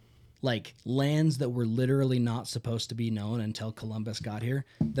stuff. Like lands that were literally not supposed to be known until Columbus got here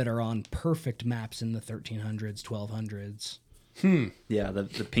that are on perfect maps in the 1300s, 1200s. Yeah, the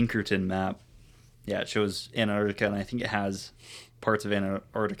Pinkerton map. Yeah, it shows Antarctica, and I think it has parts of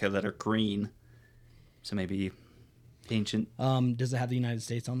Antarctica that are green. So maybe ancient. Does it have the United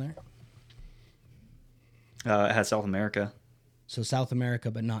States on there? It has South America. So South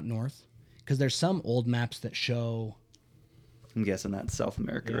America, but not North? Because there's some old maps that show... I'm guessing that's South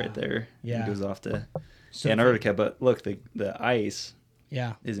America right there. Yeah. It goes off to So Antarctica, but look, the ice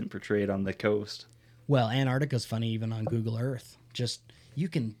Yeah. isn't portrayed on the coast. Well, Antarctica's funny even on Google Earth. Just, you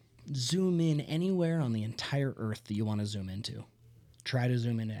can zoom in anywhere on the entire Earth that you want to zoom into. Try to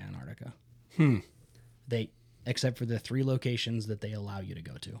zoom into Antarctica. They, except for the 3 locations that they allow you to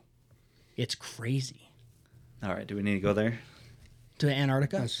go to. It's crazy. All right, do we need to go there? To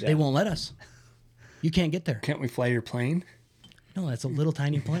Antarctica? Yeah. They won't let us. You can't get there. Can't we fly your plane? No, that's a little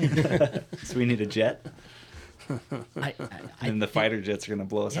tiny plane. So we need a jet, I and the fighter jets are going to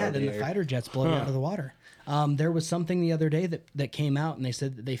blow us Yeah, out then of the the air. fighter jets blow you out of the water. There was something the other day that came out, and they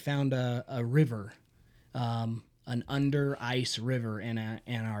said that they found a river, an under ice river in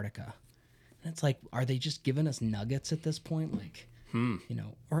Antarctica. And it's like, are they just giving us nuggets at this point? Like, you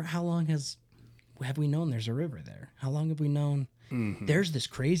know, or how long have we known there's a river there? How long have we known? There's this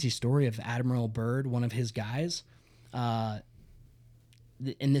crazy story of Admiral Byrd, one of his guys.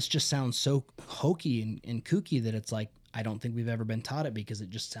 And this just sounds so hokey and kooky that it's like, I don't think we've ever been taught it because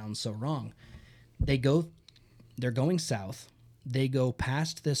it just sounds so wrong. They're going south. They go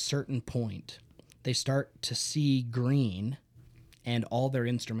past this certain point. They start to see green, and all their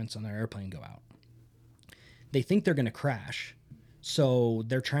instruments on their airplane go out. They think they're going to crash, so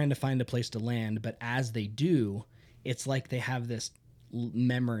they're trying to find a place to land. But as they do, it's like they have this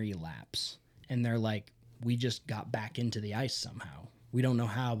memory lapse, and they're like, we just got back into the ice somehow. We don't know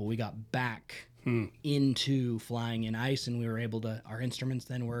how, but we got back into flying in ice, and we were able to, our instruments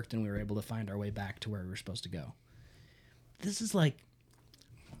then worked, and we were able to find our way back to where we were supposed to go. This is like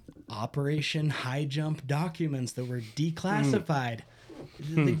Operation High Jump documents that were declassified.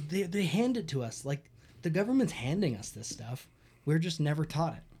 They hand it to us. Like, the government's handing us this stuff. We're just never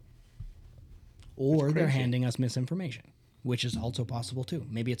taught it. Or they're handing us misinformation, which is also possible too.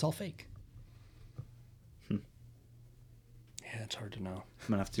 Maybe it's all fake. Yeah, it's hard to know. I'm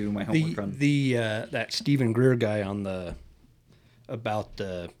gonna have to do my homework on. That Stephen Greer guy on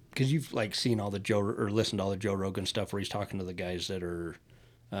because you've like seen all the listened to all the Joe Rogan stuff where he's talking to the guys that are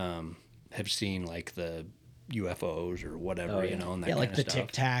have seen like the UFOs or whatever, you know, and that Yeah, kind like of the stuff.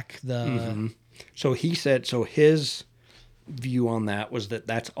 Tic Tac, the So he said, his view on that was that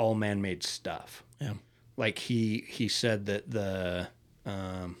that's all man-made stuff. yeah. Like he said that the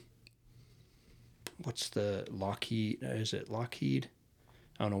what's the Lockheed? Is it Lockheed?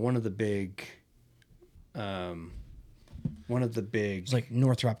 I don't know. One of the big. It's like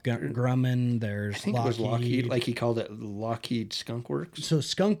Northrop Grumman. There's I think it was Lockheed. Like he called it Lockheed Skunk Works. So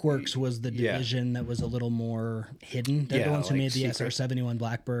Skunk Works was the Yeah. division that was a little more hidden. They're the Yeah, ones who like made the secret. SR-71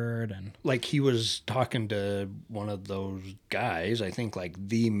 Blackbird and Like he was talking to one of those guys. I think like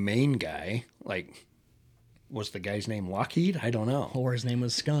the main guy. Like, was the guy's name Lockheed? I don't know. or his name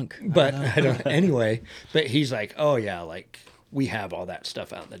was Skunk. But I don't. Anyway, but he's like, oh yeah, like we have all that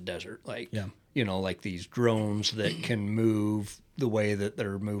stuff out in the desert. Like, Yeah. you know, like these drones that can move the way that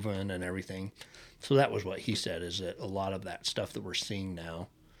they're moving and everything. So that was what he said, is that a lot of that stuff that we're seeing now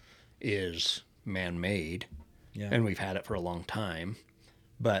is man-made, Yeah. and we've had it for a long time.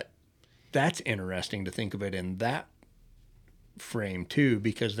 But that's interesting to think of it in that frame too,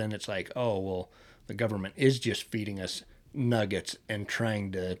 because then it's like, oh, well, the government is just feeding us nuggets and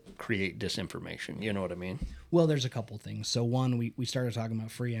trying to create disinformation. You know what I mean? Well, there's a couple things. So one, we started talking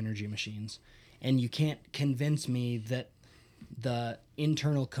about free energy machines, and you can't convince me that the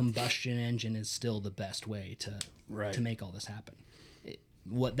internal combustion engine is still the best way to Right. make all this happen.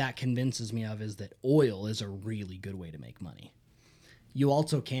 What that convinces me of is that oil is a really good way to make money. You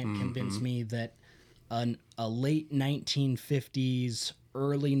also can't convince me that a late 1950s,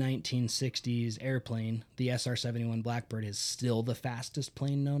 early 1960s airplane, the SR-71 Blackbird, is still the fastest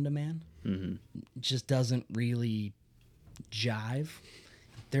plane known to man. It just doesn't really jive.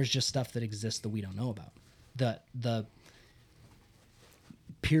 There's just stuff that exists that we don't know about. The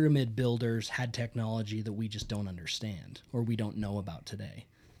pyramid builders had technology that we just don't understand or we don't know about today.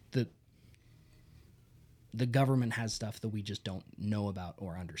 The government has stuff that we just don't know about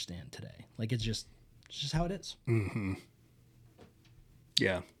or understand today. Like, it's just how it is.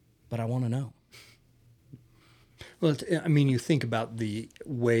 Yeah. But I want to know. Well, I mean, you think about the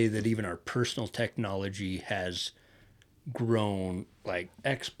way that even our personal technology has grown like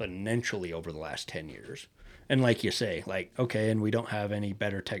exponentially over the last 10 years. And like you say, like, okay, and we don't have any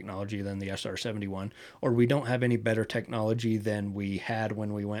better technology than the SR-71, or we don't have any better technology than we had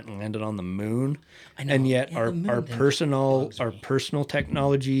when we went and landed on the moon. I know. And yet Yeah, our the moon our thing personal bugs our me. personal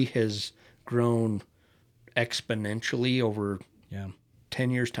technology has grown exponentially over Yeah.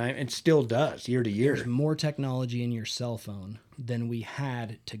 10 years time, and still does year to year. There's more technology in your cell phone than we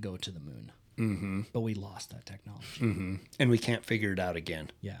had to go to the moon. But we lost that technology. And we can't figure it out again.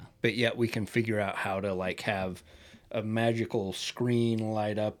 Yeah. But yet we can figure out how to like have a magical screen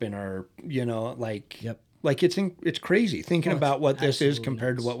light up in our, you know, like, Yep. like it's crazy thinking Oh, it's about what this is absolutely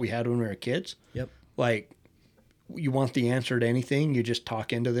compared to nuts. what we had when we were kids. Yep. Like you want the answer to anything, you just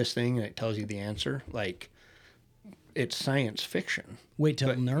talk into this thing and it tells you the answer. Like, it's science fiction. Wait till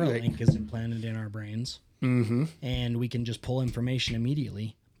But, Neuralink is implanted in our brains, and we can just pull information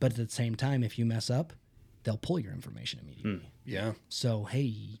immediately. But at the same time, if you mess up, they'll pull your information immediately. Yeah. So,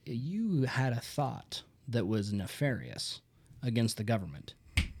 hey, you had a thought that was nefarious against the government.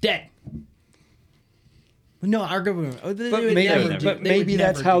 Dead. No, our government. But maybe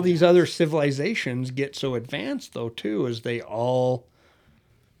that's how these. these other civilizations get so advanced, though, too, is they all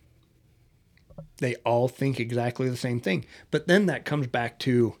think exactly the same thing. But then that comes back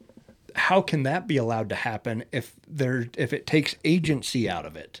to, how can that be allowed to happen if it takes agency out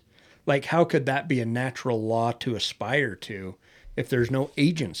of it? Like, how could that be a natural law to aspire to if there's no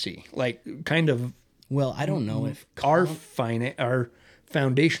agency? Like, kind of, Well, I don't know if our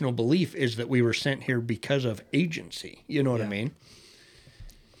foundational belief is that we were sent here because of agency. You know what I mean?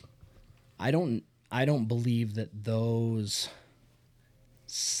 I don't believe that those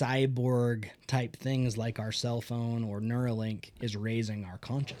cyborg type things like our cell phone or Neuralink is raising our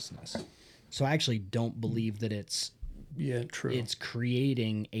consciousness. So I actually don't believe that it's Yeah, true. it's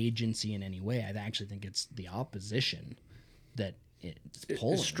creating agency in any way. I actually think it's the opposition that it's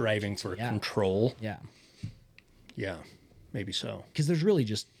pulling. It's striving for Yeah. control. Yeah. Yeah, maybe so. Because there's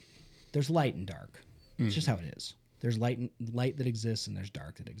light and dark. It's just how it is. There's light that exists and there's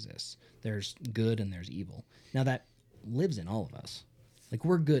dark that exists. There's good and there's evil. Now that lives in all of us. Like,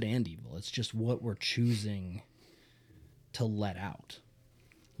 we're good and evil. It's just what we're choosing to let out.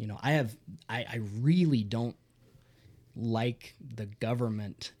 You know, I really don't like the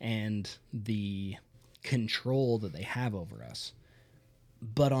government and the control that they have over us.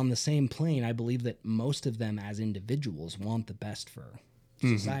 But on the same plane, I believe that most of them as individuals want the best for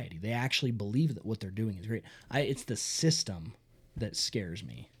society. They actually believe that what they're doing is great. It's the system that scares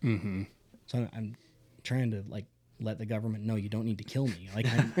me. So I'm trying to, like, let the government know you don't need to kill me. Like,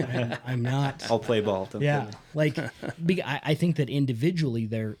 I'm not. I'll play ball. Don't Yeah, play me. like I think that individually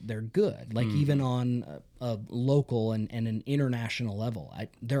they're good. Like, even on a local and an international level,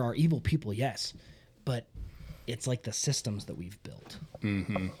 there are evil people, yes, but it's like the systems that we've built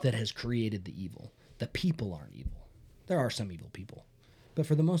that has created the evil. The people aren't evil. There are some evil people, but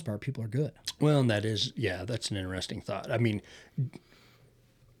for the most part, people are good. Well, and that's an interesting thought. I mean,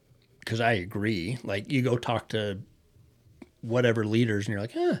 because I agree. Like, you go talk to whatever leaders and you're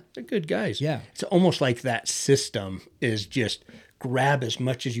like, they're good guys. Yeah. It's almost like that system is just grab as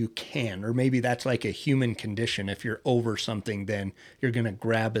much as you can. Or maybe that's like a human condition. If you're over something, then you're going to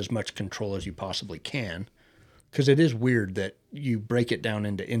grab as much control as you possibly can. Because it is weird that you break it down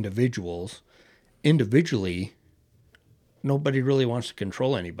into individuals. Individually, nobody really wants to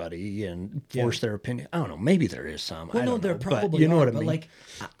control anybody and force their opinion. I don't know. Maybe there is some. Well, I no, don't there know. probably but you know are, what I but mean? like,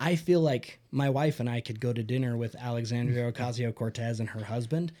 I feel like my wife and I could go to dinner with Alexandria Ocasio-Cortez and her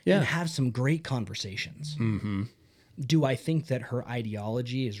husband and have some great conversations. Do I think that her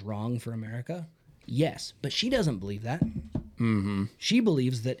ideology is wrong for America? Yes, but she doesn't believe that. She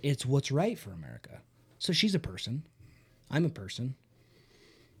believes that it's what's right for America. So she's a person. I'm a person.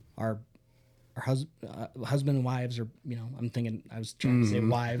 Our husband and wives are, I'm thinking, I was trying to say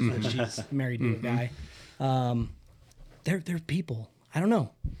wives, but she's married to a guy. They're people. I don't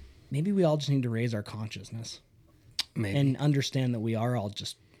know. Maybe we all just need to raise our consciousness Maybe. and understand that we are all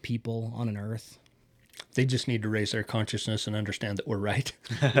just people on an earth. They just need to raise their consciousness and understand that we're right.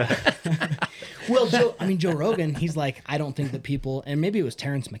 Well, Joe Rogan, he's like, I don't think that people, and maybe it was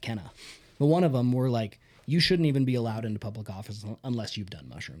Terrence McKenna, but one of them were like, you shouldn't even be allowed into public office unless you've done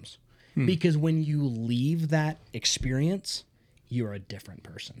mushrooms. Because when you leave that experience, you're a different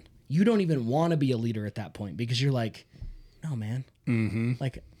person. You don't even want to be a leader at that point because you're like, no, man.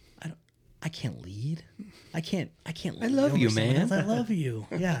 Like, I can't lead. I can't. I love you, man. I love you.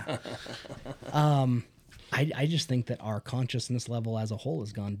 Yeah. I just think that our consciousness level as a whole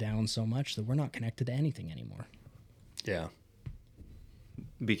has gone down so much that we're not connected to anything anymore. Yeah.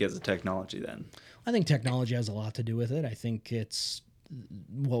 Because of technology, then. I think technology has a lot to do with it. I think it's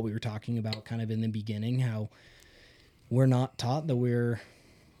what we were talking about kind of in the beginning, how we're not taught that we're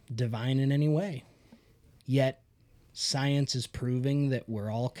divine in any way. Yet science is proving that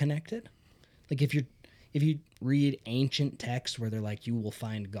we're all connected. Like, if you read ancient texts where they're like, you will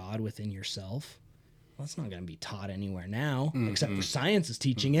find God within yourself, well, that's not going to be taught anywhere now, except for science is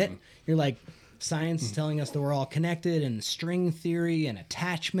teaching it. You're like, science is telling us that we're all connected, and string theory and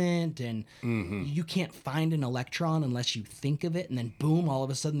attachment, and you can't find an electron unless you think of it, and then boom, all of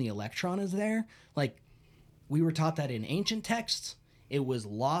a sudden the electron is there. Like, we were taught that in ancient texts. It was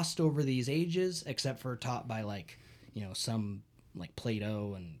lost over these ages, except for taught by, like, some like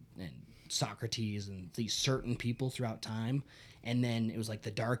Plato and Socrates and these certain people throughout time, and then it was like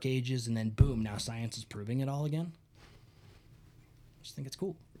the Dark Ages, and then boom, now science is proving it all again. I just think it's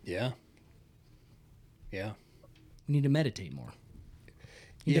cool. Yeah. Yeah. We need to meditate more.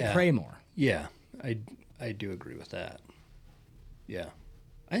 We need to pray more. Yeah. I do agree with that. Yeah.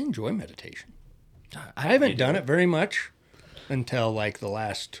 I enjoy meditation. I haven't done it very much until like the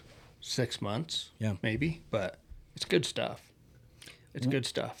last 6 months. Yeah. Maybe, but it's good stuff. It's good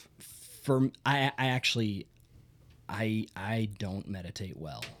stuff. I actually don't meditate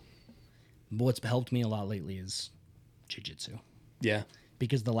well. But what's helped me a lot lately is jiu-jitsu. Yeah.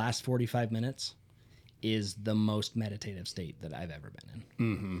 Because the last 45 minutes is the most meditative state that I've ever been in.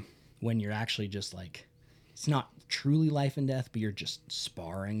 Mm-hmm. When you're actually just like, it's not truly life and death, but you're just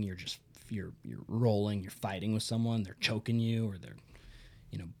sparring. You're rolling. You're fighting with someone. They're choking you, or they're,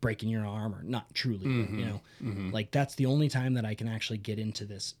 breaking your arm, or not truly. But, like that's the only time that I can actually get into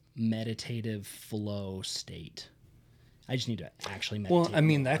this meditative flow state. I just need to actually meditate. Well, I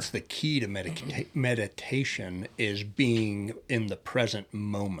mean, that's the key to meditation is being in the present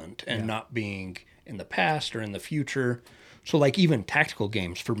moment and not being in the past or in the future. So like even tactical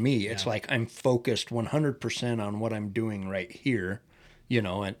games for me, it's like I'm focused 100% on what I'm doing right here,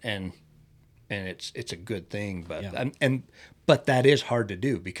 and it's a good thing, but but that is hard to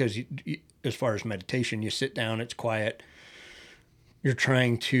do because as far as meditation, you sit down, it's quiet. You're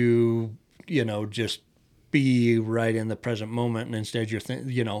trying to, just be right in the present moment, and instead you're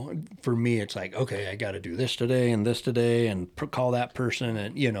for me it's like, okay, I got to do this today and call that person,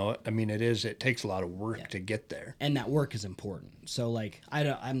 and it takes a lot of work to get there, and that work is important. So like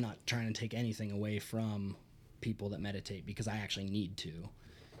I'm not trying to take anything away from people that meditate, because I actually need to.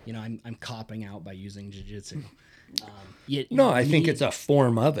 I'm copping out by using jiu-jitsu. I think it's a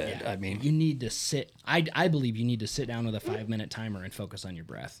form of it. Yeah, I mean, you need to sit. I believe you need to sit down with a 5-minute timer and focus on your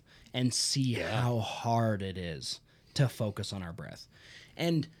breath and see how hard it is to focus on our breath.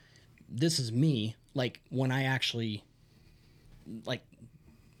 And this is me, like when I actually like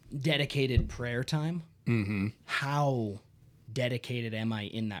dedicated prayer time, how dedicated am I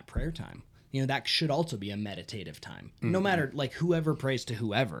in that prayer time? That should also be a meditative time. No matter like whoever prays to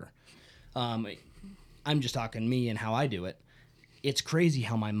whoever. I'm just talking me and how I do it. It's crazy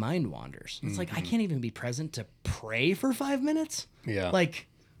how my mind wanders. It's like I can't even be present to pray for 5 minutes. Yeah. Like,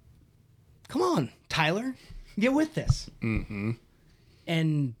 come on, Tyler, get with this.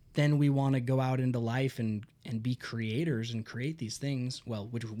 And then we want to go out into life and be creators and create these things. Well,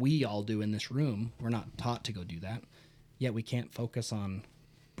 which we all do in this room. We're not taught to go do that. Yet we can't focus on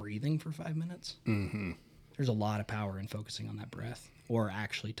breathing for 5 minutes. There's a lot of power in focusing on that breath or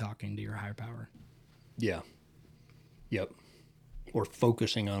actually talking to your higher power. Yeah. Yep. Or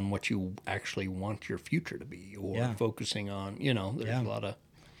focusing on what you actually want your future to be, or focusing on, there's a lot of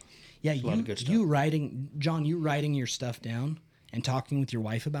good stuff. You writing your stuff down and talking with your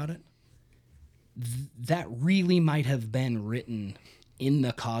wife about it, that really might have been written in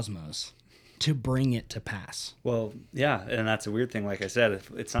the cosmos to bring it to pass. Well, yeah, and that's a weird thing. Like I said,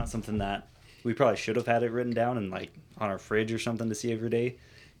 it's not something that we probably should have had it written down and like on our fridge or something to see every day.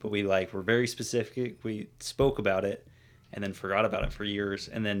 But we were very specific. We spoke about it and then forgot about it for years.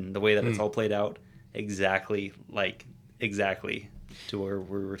 And then the way that it's all played out, exactly to where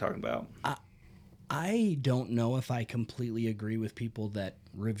we were talking about. I don't know if I completely agree with people that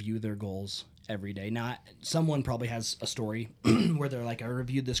review their goals every day. Now, someone probably has a story where they're like, I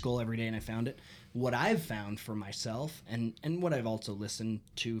reviewed this goal every day and I found it. What I've found for myself, and what I've also listened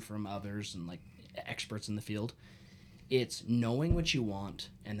to from others and like experts in the field, it's knowing what you want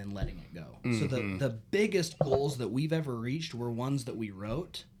and then letting it go. So the biggest goals that we've ever reached were ones that we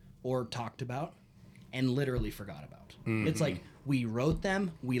wrote or talked about and literally forgot about. It's like we wrote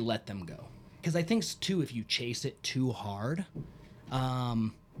them, we let them go. Because I think, too, if you chase it too hard,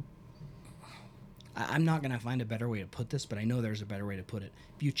 I'm not going to find a better way to put this, but I know there's a better way to put it.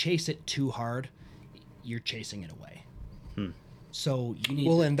 If you chase it too hard, you're chasing it away. So you need...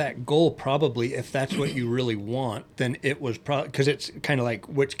 Well, and that goal probably, if that's what you really want, then it was probably... Because it's kind of like,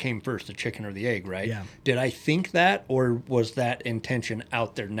 which came first, the chicken or the egg, right? Yeah. Did I think that, or was that intention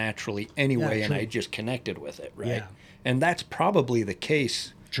out there naturally anyway, Yeah, and true. I just connected with it, right? Yeah. And that's probably the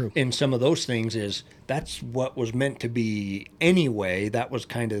case... True. In some of those things is that's what was meant to be anyway. That was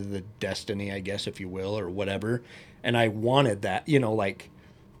kind of the destiny, I guess, if you will, or whatever. And I wanted that, like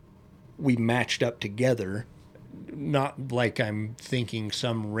we matched up together, not like I'm thinking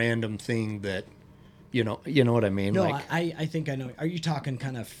some random thing that, you know what I mean? No, like, I think I know. Are you talking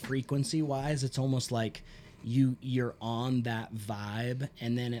kind of frequency wise? It's almost like you're on that vibe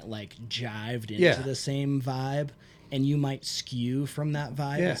and then it like jived into Yeah. the same vibe. and you might skew from that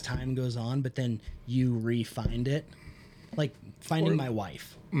vibe Yeah. as time goes on, but then you re-find it. Like finding my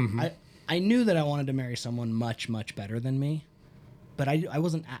wife. I knew that I wanted to marry someone much, much better than me, but I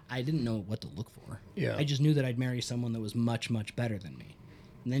didn't know what to look for. Yeah. I just knew that I'd marry someone that was much, much better than me.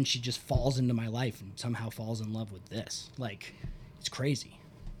 And then she just falls into my life and somehow falls in love with this. Like, it's crazy.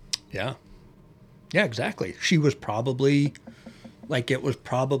 Yeah. Yeah, exactly. She was probably like, it was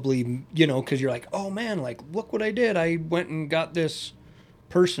probably, you know, because you're like, oh man, like, look what I did. I went and got this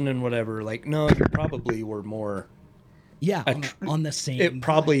person and whatever. Like, no, you probably were more. Yeah, on the same. It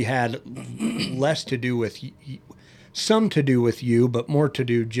probably had less to do with, some to do with you, but more to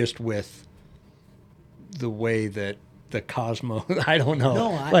do just with the way that the cosmos, I don't know,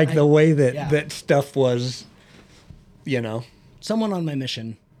 No, the way that, yeah. that stuff was, you know. Someone on my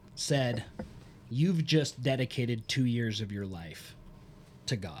mission said, you've just dedicated 2 years of your life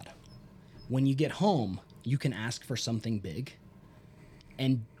to God. When you get home, you can ask for something big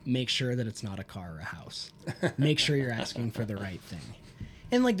and make sure that it's not a car or a house. Make sure you're asking for the right thing.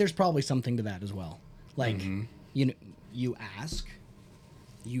 And like, there's probably something to that as well. Like, you know, you ask,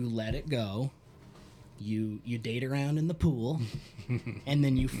 you let it go, you date around in the pool, and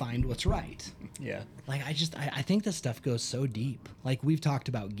then you find what's right. Yeah. Like, I think this stuff goes so deep. Like, we've talked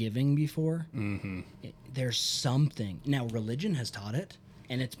about giving before. There's something. Now, religion has taught it,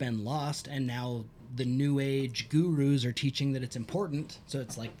 and it's been lost, and now the new age gurus are teaching that it's important. So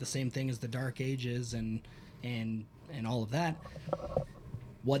it's like the same thing as the dark ages and all of that.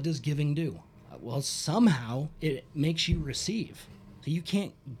 What does giving do? Well, somehow it makes you receive. So you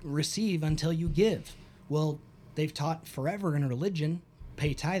can't receive until you give. Well, they've taught forever in religion,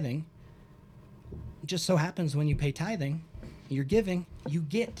 pay tithing. It just so happens when you pay tithing, you're giving, you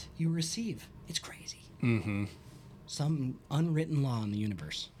get, you receive. It's crazy. Some unwritten law in the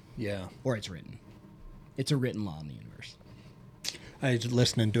universe. Yeah. Or it's written. It's a written law in the universe. I was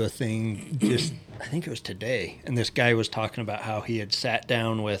listening to a thing just, I think it was today, and this guy was talking about how he had sat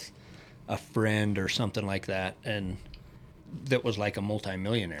down with a friend or something like that, and that was like a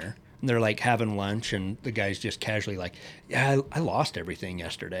multimillionaire. And they're like having lunch, and the guy's just casually like, yeah, I lost everything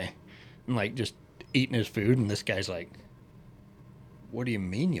yesterday. And like just eating his food, and this guy's like, what do you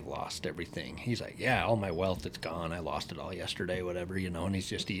mean you lost everything? He's like, yeah, all my wealth, it's gone. I lost it all yesterday, whatever, you know, and he's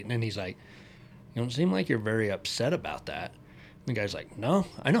just eating. And he's like, you don't seem like you're very upset about that. And the guy's like, no,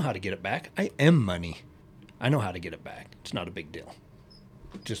 I know how to get it back. I am money. I know how to get it back. It's not a big deal.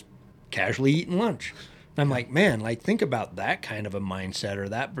 Just casually eating lunch. And I'm like, man, like, think about that kind of a mindset, or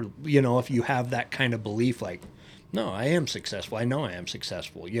that, you know, if you have that kind of belief, like, no, I am successful. I know I am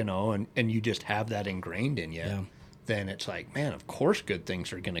successful, you know, and you just have that ingrained in you. Yeah. Then it's like, man, of course good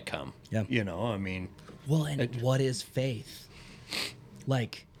things are going to come. Yeah. You know, I mean. Well, and what is faith?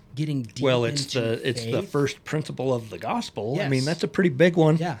 Like, getting deep Well, it's into the faith. first principle of the gospel. I Yes. mean, that's a pretty big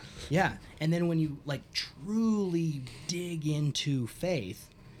one. Yeah, yeah. And then when you like truly dig into faith,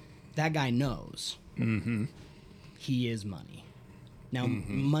 that guy knows he is money. Now,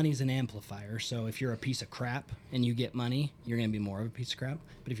 money's an amplifier, so if you're a piece of crap and you get money, you're going to be more of a piece of crap.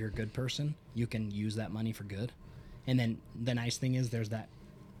 But if you're a good person, you can use that money for good. And then the nice thing is there's that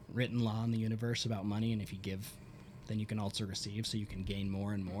written law in the universe about money, and if you give, then you can also receive, so you can gain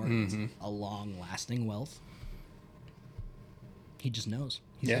more and more. It's a long-lasting wealth. He just knows.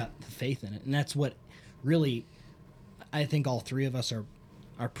 He's got the faith in it. And that's what really, I think all three of us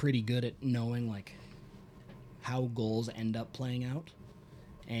are pretty good at knowing, like, how goals end up playing out.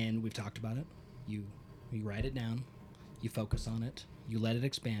 And we've talked about it. You write it down, you focus on it, you let it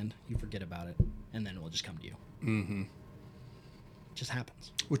expand, you forget about it, and then it will just come to you. It just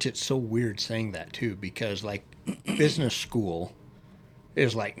happens. Which it's so weird saying that too, because like business school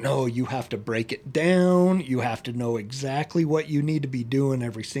is like, no, you have to break it down. You have to know exactly what you need to be doing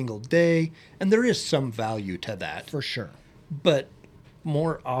every single day. And there is some value to that. For sure. But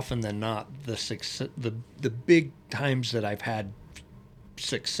more often than not, the big times that I've had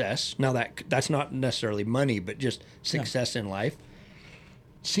success, now that's not necessarily money, but just success in life,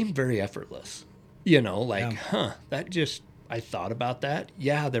 seemed very effortless. You know, like, that just, I thought about that.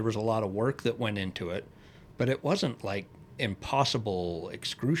 Yeah, there was a lot of work that went into it, but it wasn't like impossible,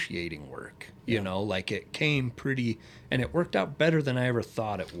 excruciating work. You know, like it came pretty, and it worked out better than I ever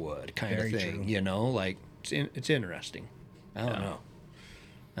thought it would, kind Very of thing. true. You know, like it's interesting. I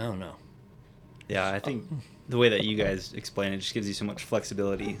don't know. Yeah, I think the way that you guys explain it just gives you so much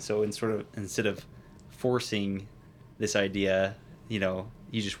flexibility. So instead of forcing this idea, you know,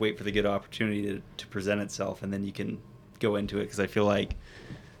 you just wait for the good opportunity to present itself, and then you can go into it. Because I feel like,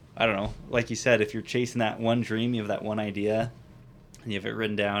 I don't know, like you said, if you're chasing that one dream, you have that one idea, and you have it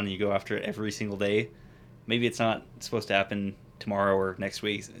written down, and you go after it every single day, maybe it's not supposed to happen tomorrow or next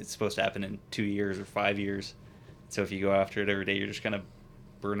week. It's supposed to happen in 2 years or 5 years. So if you go after it every day, you're just kind of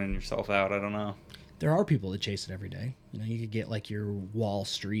burning yourself out. I don't know. There are people that chase it every day. You know, you could get like your Wall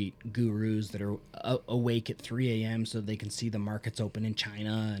Street gurus that are awake at 3 a.m. so they can see the markets open in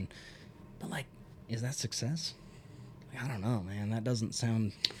China. But like, is that success? Like, I don't know, man. That doesn't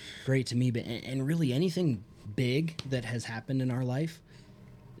sound great to me. But and really anything big that has happened in our life,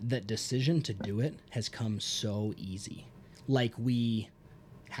 that decision to do it has come so easy. Like, we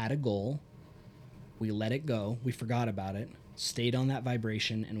had a goal, we let it go, we forgot about it, stayed on that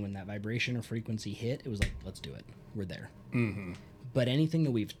vibration, and when that vibration or frequency hit, it was like, let's do it. We're there. Mm-hmm. But anything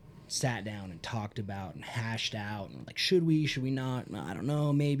that we've sat down and talked about and hashed out, and like, should we not? I don't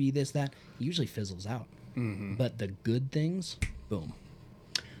know, maybe this, that, usually fizzles out. Mm-hmm. But the good things, boom.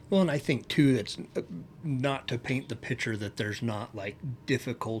 Well, and I think too, it's not to paint the picture that there's not like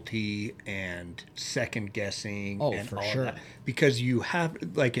difficulty and second guessing. Oh, and for all sure. Of that. Because you have,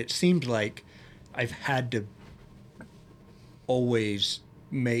 like, it seems like I've had to always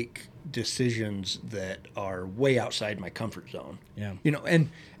make decisions that are way outside my comfort zone. Yeah. You know, and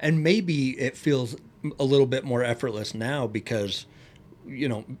maybe it feels a little bit more effortless now because, you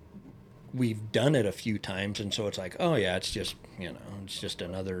know, we've done it a few times, and so it's like, oh yeah, it's just, you know, it's just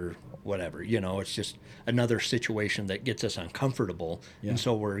another whatever, you know, it's just another situation that gets us uncomfortable. Yeah. And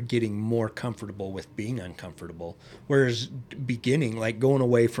so we're getting more comfortable with being uncomfortable. Whereas beginning, like going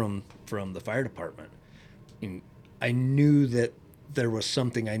away from the fire department, I knew that there was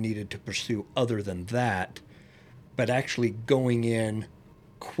something I needed to pursue other than that, but actually going in,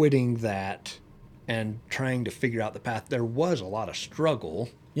 quitting that, and trying to figure out the path, there was a lot of struggle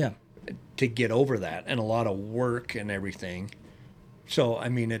Yeah. to get over that and a lot of work and everything. So, I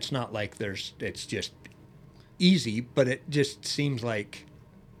mean, it's not like it's just easy, but it just seems like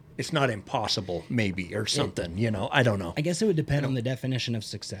it's not impossible, maybe, or something, you know, I don't know. I guess it would depend on the definition of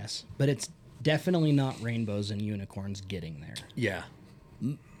success, but it's definitely not rainbows and unicorns getting there. Yeah.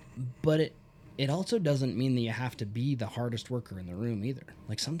 But it also doesn't mean that you have to be the hardest worker in the room either.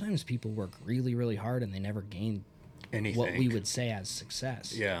 Like, sometimes people work really, really hard and they never gain Anything. what we would say as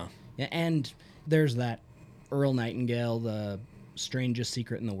success. Yeah. Yeah, and there's that Earl Nightingale, the strangest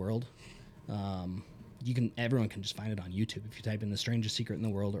secret in the world. Everyone can just find it on YouTube. If you type in the strangest secret in the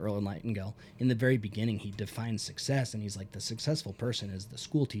world, Earl Nightingale, in the very beginning, he defines success, and he's like, the successful person is the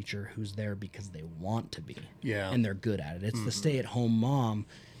school teacher who's there because they want to be. Yeah. And they're good at it. It's the stay-at-home mom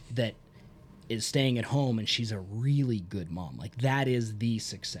that is staying at home, and she's a really good mom. Like, that is the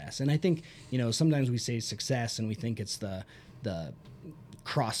success. And I think, you know, sometimes we say success and we think it's the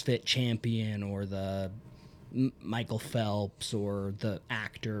CrossFit champion or the Michael Phelps or the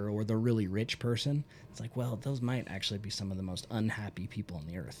actor or the really rich person. It's like, well, those might actually be some of the most unhappy people on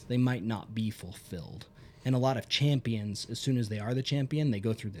the earth. They might not be fulfilled. And a lot of champions, as soon as they are the champion, they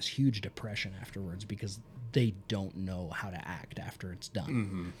go through this huge depression afterwards because they don't know how to act after it's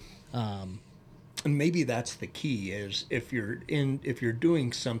done. Mm-hmm. And maybe that's the key, is if you're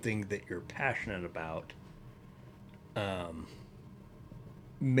doing something that you're passionate about,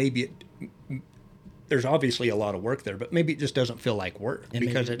 maybe there's obviously a lot of work there, but maybe it just doesn't feel like work, And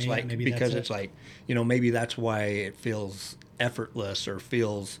because maybe it's like, you know, maybe that's why it feels effortless or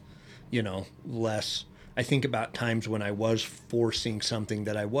feels, you know, less. I think about times when I was forcing something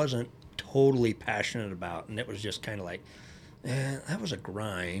that I wasn't totally passionate about, and it was just kind of like, that was a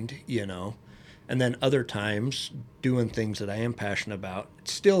grind, you know. And then other times doing things that I am passionate about,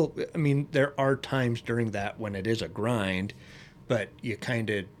 still, I mean, there are times during that when it is a grind, but you kind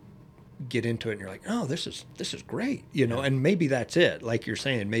of get into it and you're like, oh, this is great, you know. And maybe that's it, like you're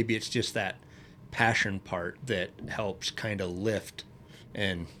saying, maybe it's just that passion part that helps kind of lift,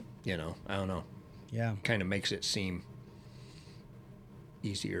 and, you know, I don't know, kind of makes it seem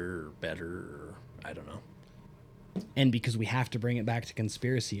easier or better, or I don't know. And because we have to bring it back to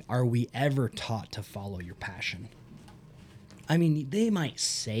conspiracy, are we ever taught to follow your passion? I mean, they might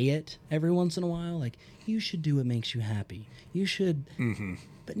say it every once in a while, like, you should do what makes you happy. You should. Mm-hmm.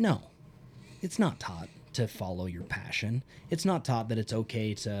 But no, it's not taught to follow your passion. It's not taught that it's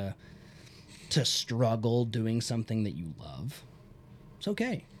okay to struggle doing something that you love. It's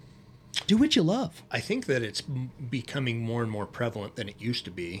okay. Do what you love. I think that it's becoming more and more prevalent than it used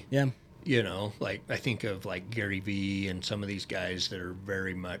to be. Yeah. You know, like, I think of like Gary Vee and some of these guys that are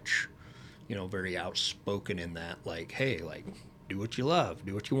very much, you know, very outspoken in that, like, hey, like, do what you love,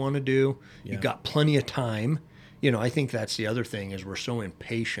 do what you want to do. Yeah. You've got plenty of time. You know, I think that's the other thing, is we're so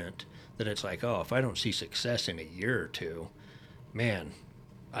impatient that it's like, oh, if I don't see success in a year or two, man,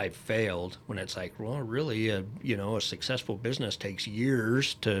 I failed, when it's like, well, really, a successful business takes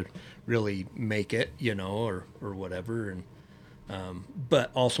years to really make it, or whatever. And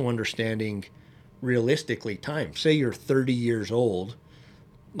but also understanding realistically time. Say you're 30 years old,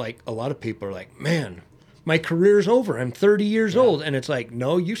 like a lot of people are like, man, my career's over. I'm 30 years old. And it's like,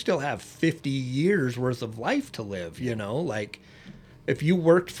 no, you still have 50 years worth of life to live, like if you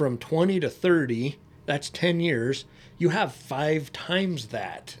worked from 20 to 30, that's 10 years. You have 5 times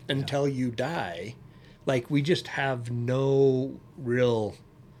that until you die. Like, we just have no real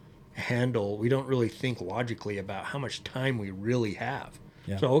handle. We don't really think logically about how much time we really have.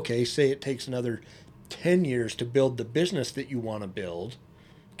 Yeah. So, okay, say it takes another 10 years to build the business that you want to build.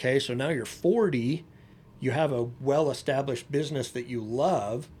 Okay, so now you're 40. You have a well-established business that you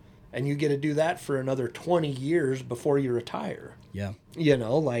love, and you get to do that for another 20 years before you retire. Yeah.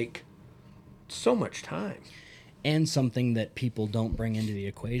 Like, so much time. And something that people don't bring into the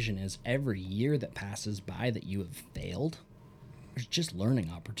equation is every year that passes by that you have failed, there's just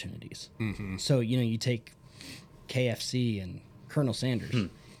learning opportunities. Mm-hmm. So, you take KFC and Colonel Sanders.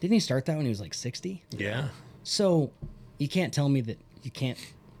 Didn't he start that when he was like 60? Yeah. So you can't tell me that you can't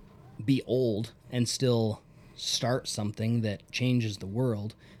be old and still start something that changes the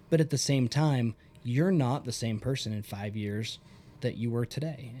world. But at the same time, you're not the same person in 5 years that you were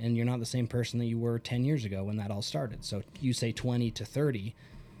today, and you're not the same person that you were 10 years ago when that all started. So you say 20 to 30,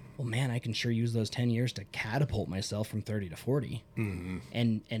 well, man, I can sure use those 10 years to catapult myself from 30 to 40. Mm-hmm.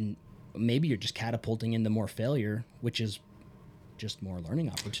 And maybe you're just catapulting into more failure, which is just more learning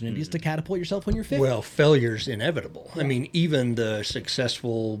opportunities to catapult yourself when you're 50. Well, failure's inevitable. I mean, even the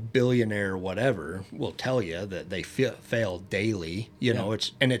successful billionaire whatever will tell you that they fail daily.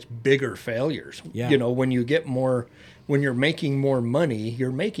 It's bigger failures. Yeah. When you're making more money,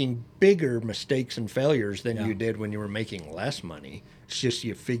 you're making bigger mistakes and failures than you did when you were making less money. It's just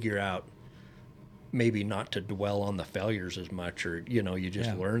you figure out maybe not to dwell on the failures as much, or you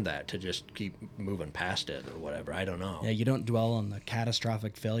just learn that to just keep moving past it or whatever. I don't know. Yeah, you don't dwell on the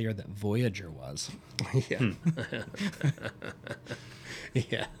catastrophic failure that Voyager was. Yeah.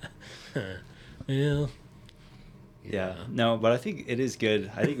 Yeah. Yeah. Yeah. No, but I think it is good.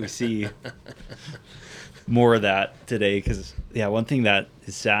 I think we see more of that today because, one thing that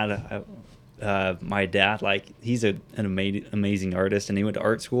is sad, my dad, he's an amazing artist, and he went to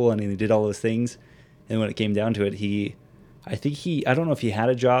art school and he did all those things. And when it came down to it, I don't know if he had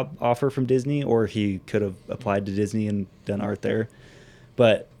a job offer from Disney or he could have applied to Disney and done art there.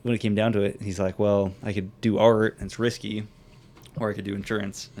 But when it came down to it, he's like, well, I could do art and it's risky, or I could do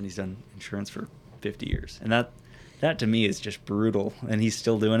insurance. And he's done insurance for 50 years. And that to me is just brutal. And he's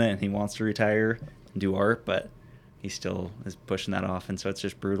still doing it, and he wants to retire and do art, but he still is pushing that off. And so it's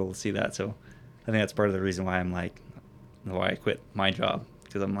just brutal to see that. So I think that's part of the reason why why I quit my job,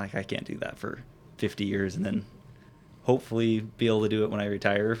 because I'm like, I can't do that for 50 years and then hopefully be able to do it when I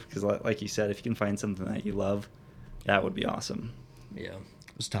retire. Because like you said, if you can find something that you love, that would be awesome. Yeah.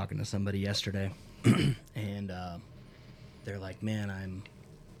 I was talking to somebody yesterday, and they're like, man,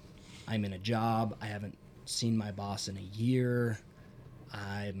 I'm in a job. I haven't seen my boss in a year.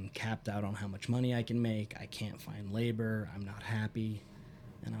 I'm capped out on how much money I can make. I can't find labor. I'm not happy.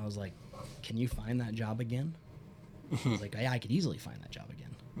 And I was like, can you find that job again? I was like, yeah, I could easily find that job again.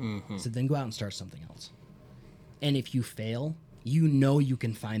 Mm-hmm. So then go out and start something else. And if you fail, you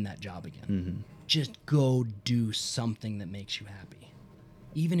can find that job again. Mm-hmm. Just go do something that makes you happy.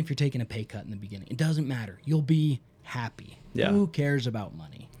 Even if you're taking a pay cut in the beginning, it doesn't matter. You'll be happy. Yeah. Who cares about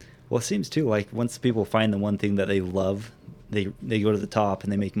money? Well, it seems too like once people find the one thing that they love, they go to the top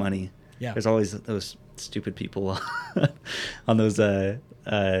and they make money. Yeah. There's always those stupid people on those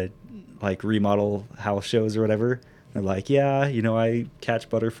like remodel house shows or whatever. They're like, yeah, I catch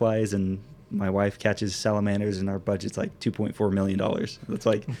butterflies and my wife catches salamanders and our budget's like $2.4 million. It's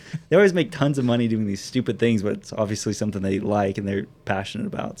like they always make tons of money doing these stupid things, but it's obviously something they like and they're passionate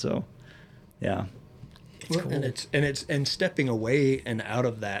about. So, yeah. Well, cool. and stepping away and out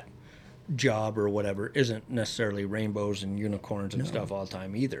of that job or whatever isn't necessarily rainbows and unicorns and stuff all the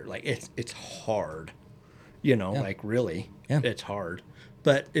time either. Like it's hard, like really, it's hard.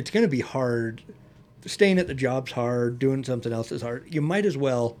 But it's going to be hard. Staying at the job's hard. Doing something else is hard. You might as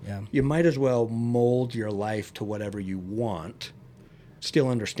well mold your life to whatever you want, still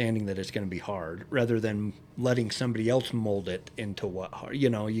understanding that it's going to be hard, rather than letting somebody else mold it into what hard.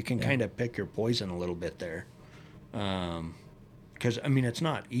 You can kind of pick your poison a little bit there, because it's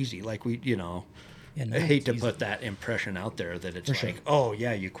not easy. Like I hate to put that impression out there that it's oh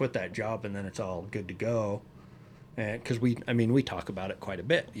yeah, you quit that job and then it's all good to go. Because we talk about it quite a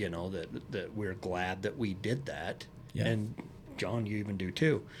bit, that we're glad that we did that, and John, you even do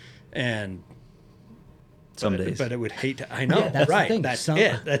too. And Some days. but it would hate to. I know, Yeah, that's the right? thing. That's Some-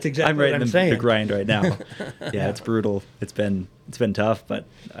 it. That's exactly I'm what right I'm in the saying. grind right now. Yeah, it's brutal. It's been tough, but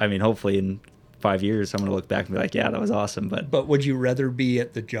I mean, hopefully in 5 years, I'm gonna look back and be like, yeah, that was awesome. But But would you rather be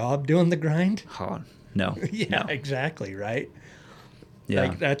at the job doing the grind? oh, no, Yeah, no. exactly. Right. Yeah,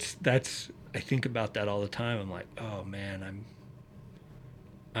 Like that's. I think about that all the time. I'm like, oh man,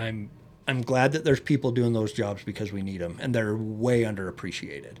 I'm glad that there's people doing those jobs because we need them, and they're way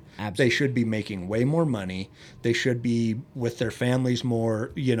underappreciated. Absolutely. They should be making way more money. They should be with their families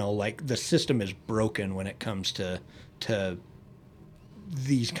more. You know, like the system is broken when it comes to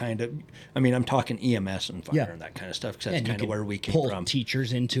these kind of. I mean, I'm talking EMS and fire Yeah. and that kind of stuff because And that's you kind of can where we came pull from.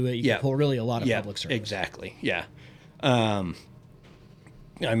 teachers into it. You Yeah. can pull really a lot of Yeah, public service. exactly. Yeah.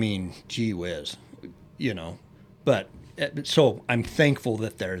 I mean, gee whiz, you know, but so I'm thankful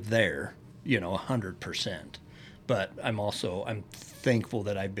that they're there, you know, 100%. But I'm thankful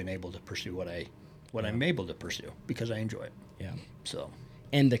that I've been able to pursue what I'm able to pursue because I enjoy it. Yeah. So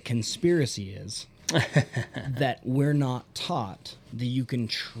And the conspiracy is that we're not taught that you can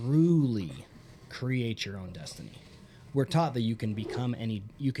truly create your own destiny. We're taught that you can become any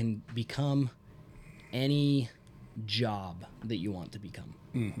job that you want to become.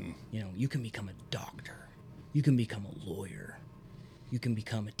 Mm-hmm. You know, you can become a doctor, you can become a lawyer, you can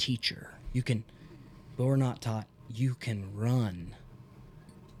become a teacher, but we're not taught you can run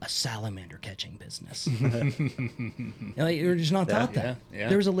a salamander catching business. Like, you're just not taught that. yeah.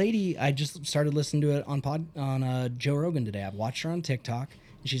 There was a lady, I just started listening to it on Joe Rogan today. I've watched her on TikTok,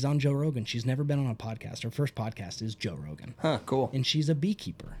 and she's on Joe Rogan. She's never been on a podcast. Her first podcast is Joe Rogan, Huh, cool. and she's a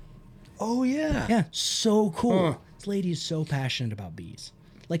beekeeper. Oh yeah. Yeah, so cool. Huh. This lady is so passionate about bees.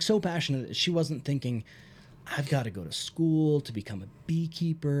 Like, so passionate that she wasn't thinking, I've got to go to school to become a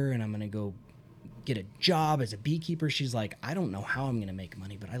beekeeper, and I'm going to go get a job as a beekeeper. She's like, I don't know how I'm going to make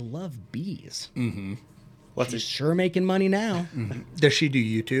money, but I love bees. what's She's it? sure making money now. Does she do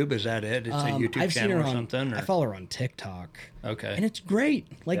YouTube? Is that it? It's a YouTube I've seen channel her or on something? Or? I follow her on TikTok. Okay. And it's great.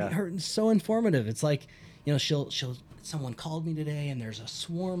 Like, Yeah. her, it's so informative. It's like, you know, she'll someone called me today and there's a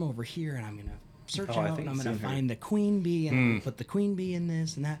swarm over here and I'm going to search Oh, I out think and I'm I've going to seen her. find the queen bee and I'm going to put the queen bee in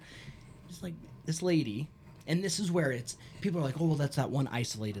this and that. It's like this lady, and this is where it's people are like, oh, well, that's that one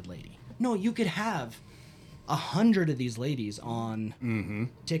isolated lady. No, you could have 100 of these ladies on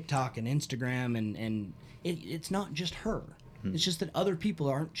TikTok and Instagram, and it's not just her. It's just that other people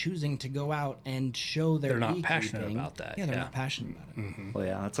aren't choosing to go out and show their They're not beekeeping. passionate about that, Yeah, they're yeah. not passionate about it. Well,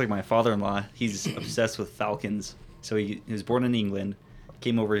 yeah, it's like my father-in-law. He's obsessed with falcons. So he was born in England,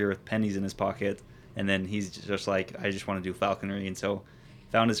 came over here with pennies in his pocket, and then he's just like, I just want to do falconry. And so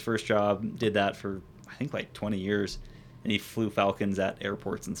found his first job, did that for, I think, like 20 years. And he flew falcons at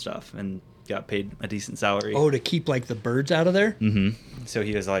airports and stuff and got paid a decent salary. Oh, to keep like the birds out of there? So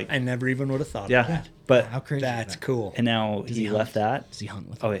he was like, I never even would have thought yeah. of that. But How crazy is That's that? cool. and now Does he hunt? left that. Does he hunt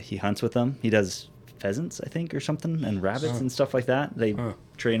with Oh, them? he hunts with them. He does pheasants, I think, or something, and rabbits and stuff like that. They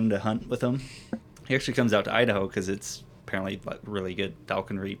train him to hunt with them. He actually comes out to Idaho because it's apparently like really good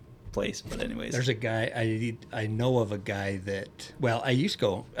falconry place. But anyways, There's a guy I know of a guy that I used to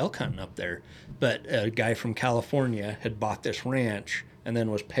go elk hunting up there, but a guy from California had bought this ranch and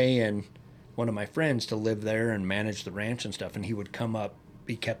then was paying one of my friends to live there and manage the ranch and stuff, and he would come up.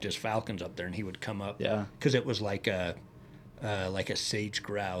 He kept his falcons up there, and he would come up. Yeah. because it was like a sage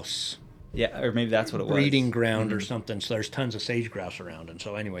grouse yeah, or maybe that's what it was. breeding ground or something. So there's tons of sage grouse around, and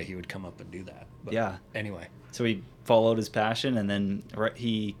so anyway, he would come up and do that. But Yeah. Anyway, So he followed his passion, and then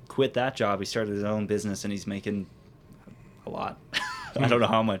he quit that job. He started his own business, and he's making a lot. I don't know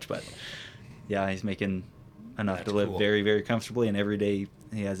how much, but yeah, he's making enough That's to live cool. very, very comfortably. And every day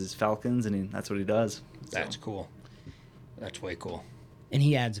he has his falcons, and that's what he does. So, that's cool. That's way cool. And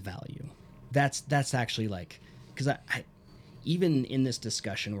he adds value. That's actually like, because I even in this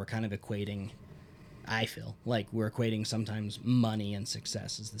discussion we're kind of equating, I feel like we're equating sometimes money and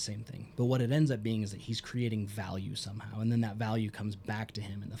success is the same thing, but what it ends up being is that he's creating value somehow, and then that value comes back to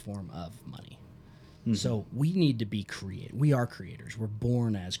him in the form of money. So we need to be we are creators. We're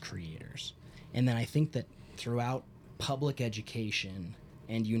born as creators. And then I think that throughout public education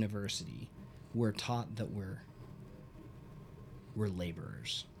and university, we're taught that we're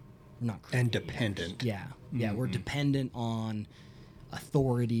laborers. We're not creators. And dependent. Yeah. Yeah, we're dependent on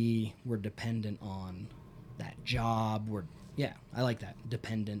authority. We're dependent on that job. I like that.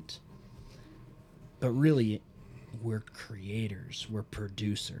 Dependent. But really, we're creators. We're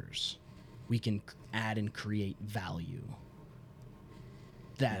producers. We can add and create value.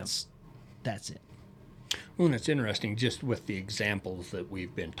 That's it. Well, and it's interesting just with the examples that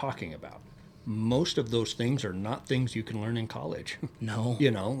we've been talking about. most of those things are not things you can learn in college. No.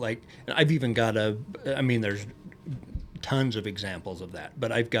 You know, like I've even got there's tons of examples of that,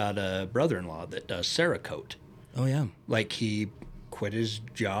 but I've got a brother-in-law that does Cerakote. Oh yeah. Like he quit his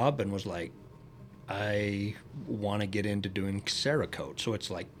job and was like, I want to get into doing Cerakote. So it's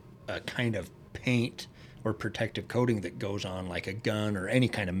like a kind of paint or protective coating that goes on like a gun or any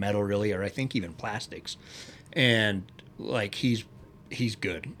kind of metal really, or I think even plastics. And like he's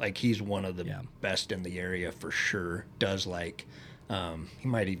good. Like he's one of the best in the area for sure. Does like he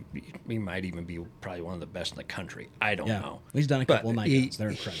might even be probably one of the best in the country. I don't know. He's done a But couple of my guns. They're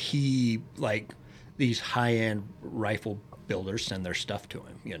incredible. He like these high-end rifle builders send their stuff to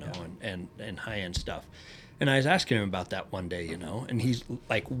him, you know, and high-end stuff. And I was asking him about that one day, you know, and he's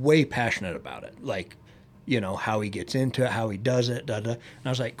like way passionate about it. Like, you know, how he gets into it, how he does it, da da. And I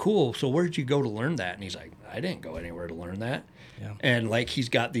was like, cool. So where'd you go to learn that? And he's like, I didn't go anywhere to learn that. Yeah. And like he's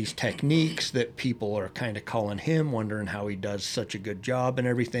got these techniques that people are kind of calling him, wondering how he does such a good job and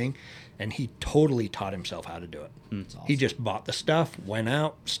everything. And he totally taught himself how to do it. That's awesome. He just bought the stuff, went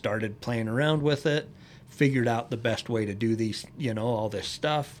out, started playing around with it, figured out the best way to do these, you know, all this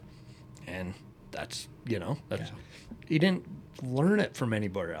stuff. And that's, you know, he didn't learn it from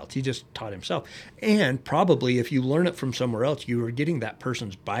anywhere else. He just taught himself. And probably if you learn it from somewhere else, you are getting that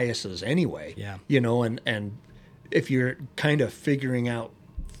person's biases anyway. Yeah. You know, and if you're kind of figuring out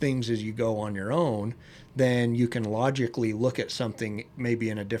things as you go on your own, then you can logically look at something maybe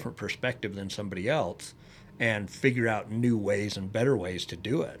in a different perspective than somebody else and figure out new ways and better ways to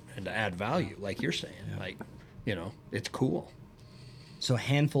do it and to add value, like you're saying. Like, you know, it's cool. So a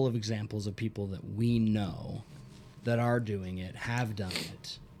handful of examples of people that we know that are doing it, have done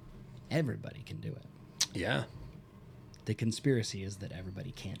it. Everybody can do it. Yeah. The conspiracy is that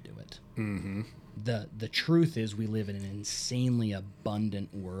everybody can't do it. Mm-hmm. The truth is we live in an insanely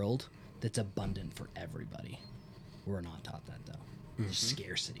abundant world that's abundant for everybody. We're not taught that, though. Mm-hmm.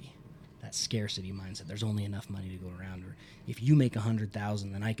 Scarcity. That scarcity mindset. There's only enough money to go around. Or if you make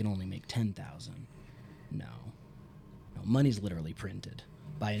 100,000, then I can only make 10,000. No, money's literally printed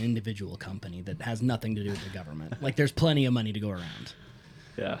by an individual company that has nothing to do with the government. Like there's plenty of money to go around.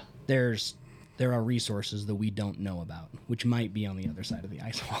 Yeah. There are resources that we don't know about, which might be on the other side of the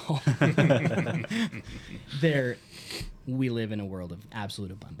ice wall. We live in a world of absolute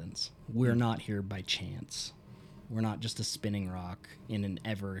abundance. We're not here by chance. We're not just a spinning rock in an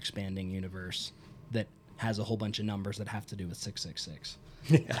ever-expanding universe that has a whole bunch of numbers that have to do with 666.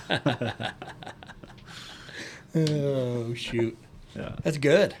 Oh, shoot. Yeah. That's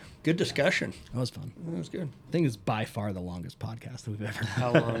good. Good discussion. That was fun. That was good. I think it's by far the longest podcast that we've ever done.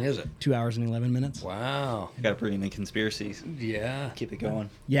 How long is it? 2 hours and 11 minutes. Wow. Got to bring in the conspiracies. Yeah. Keep it going.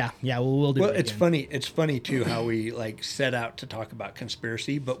 Yeah. Well, we'll do Well, it it's again. funny. It's funny too how we like set out to talk about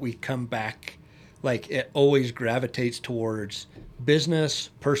conspiracy, but we come back like it always gravitates towards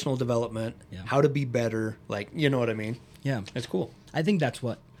business, personal development, how to be better. Like, you know what I mean? Yeah. It's cool. I think that's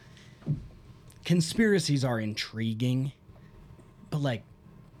what conspiracies are intriguing, but like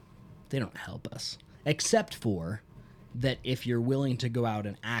they don't help us. Except for that if you're willing to go out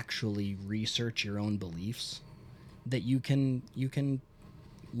and actually research your own beliefs, that you can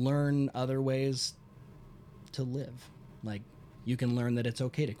learn other ways to live. Like you can learn that it's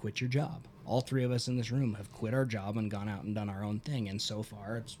okay to quit your job. All three of us in this room have quit our job and gone out and done our own thing, and so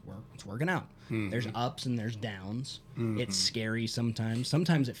far it's working out. Mm-hmm. There's ups and there's downs. Mm-hmm. It's scary sometimes.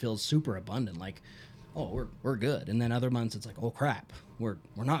 Sometimes it feels super abundant, like, oh, we're good, and then other months it's like, oh crap, we're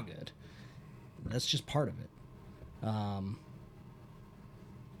not good. That's just part of it. But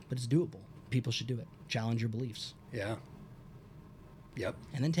it's doable. People should do it. Challenge your beliefs. Yeah. Yep.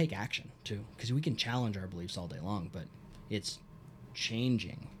 And then take action too, because we can challenge our beliefs all day long, but it's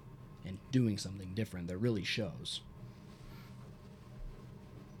changing and doing something different that really shows.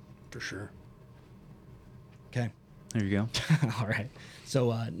 For sure. Okay. There you go. All right.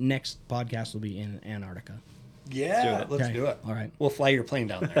 So next podcast will be in Antarctica. Yeah, let's Okay. do it. All right. We'll fly your plane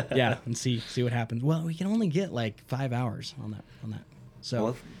down there. Yeah, and see what happens. Well, we can only get like 5 hours on that. So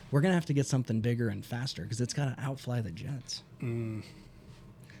Well, we're gonna have to get something bigger and faster because it's got to outfly the jets.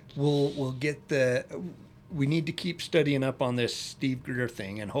 We'll get the. We need to keep studying up on this Steve Greer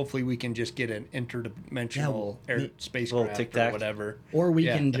thing, and hopefully we can just get an interdimensional spacecraft or Tic-Tac. whatever. Or we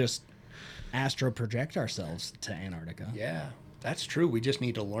can just astro project ourselves to Antarctica. Yeah, that's true. We just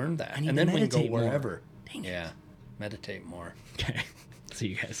need to learn that, I need and to then we can go meditate more. wherever. Dang it. Yeah, meditate more. Okay. See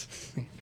you guys.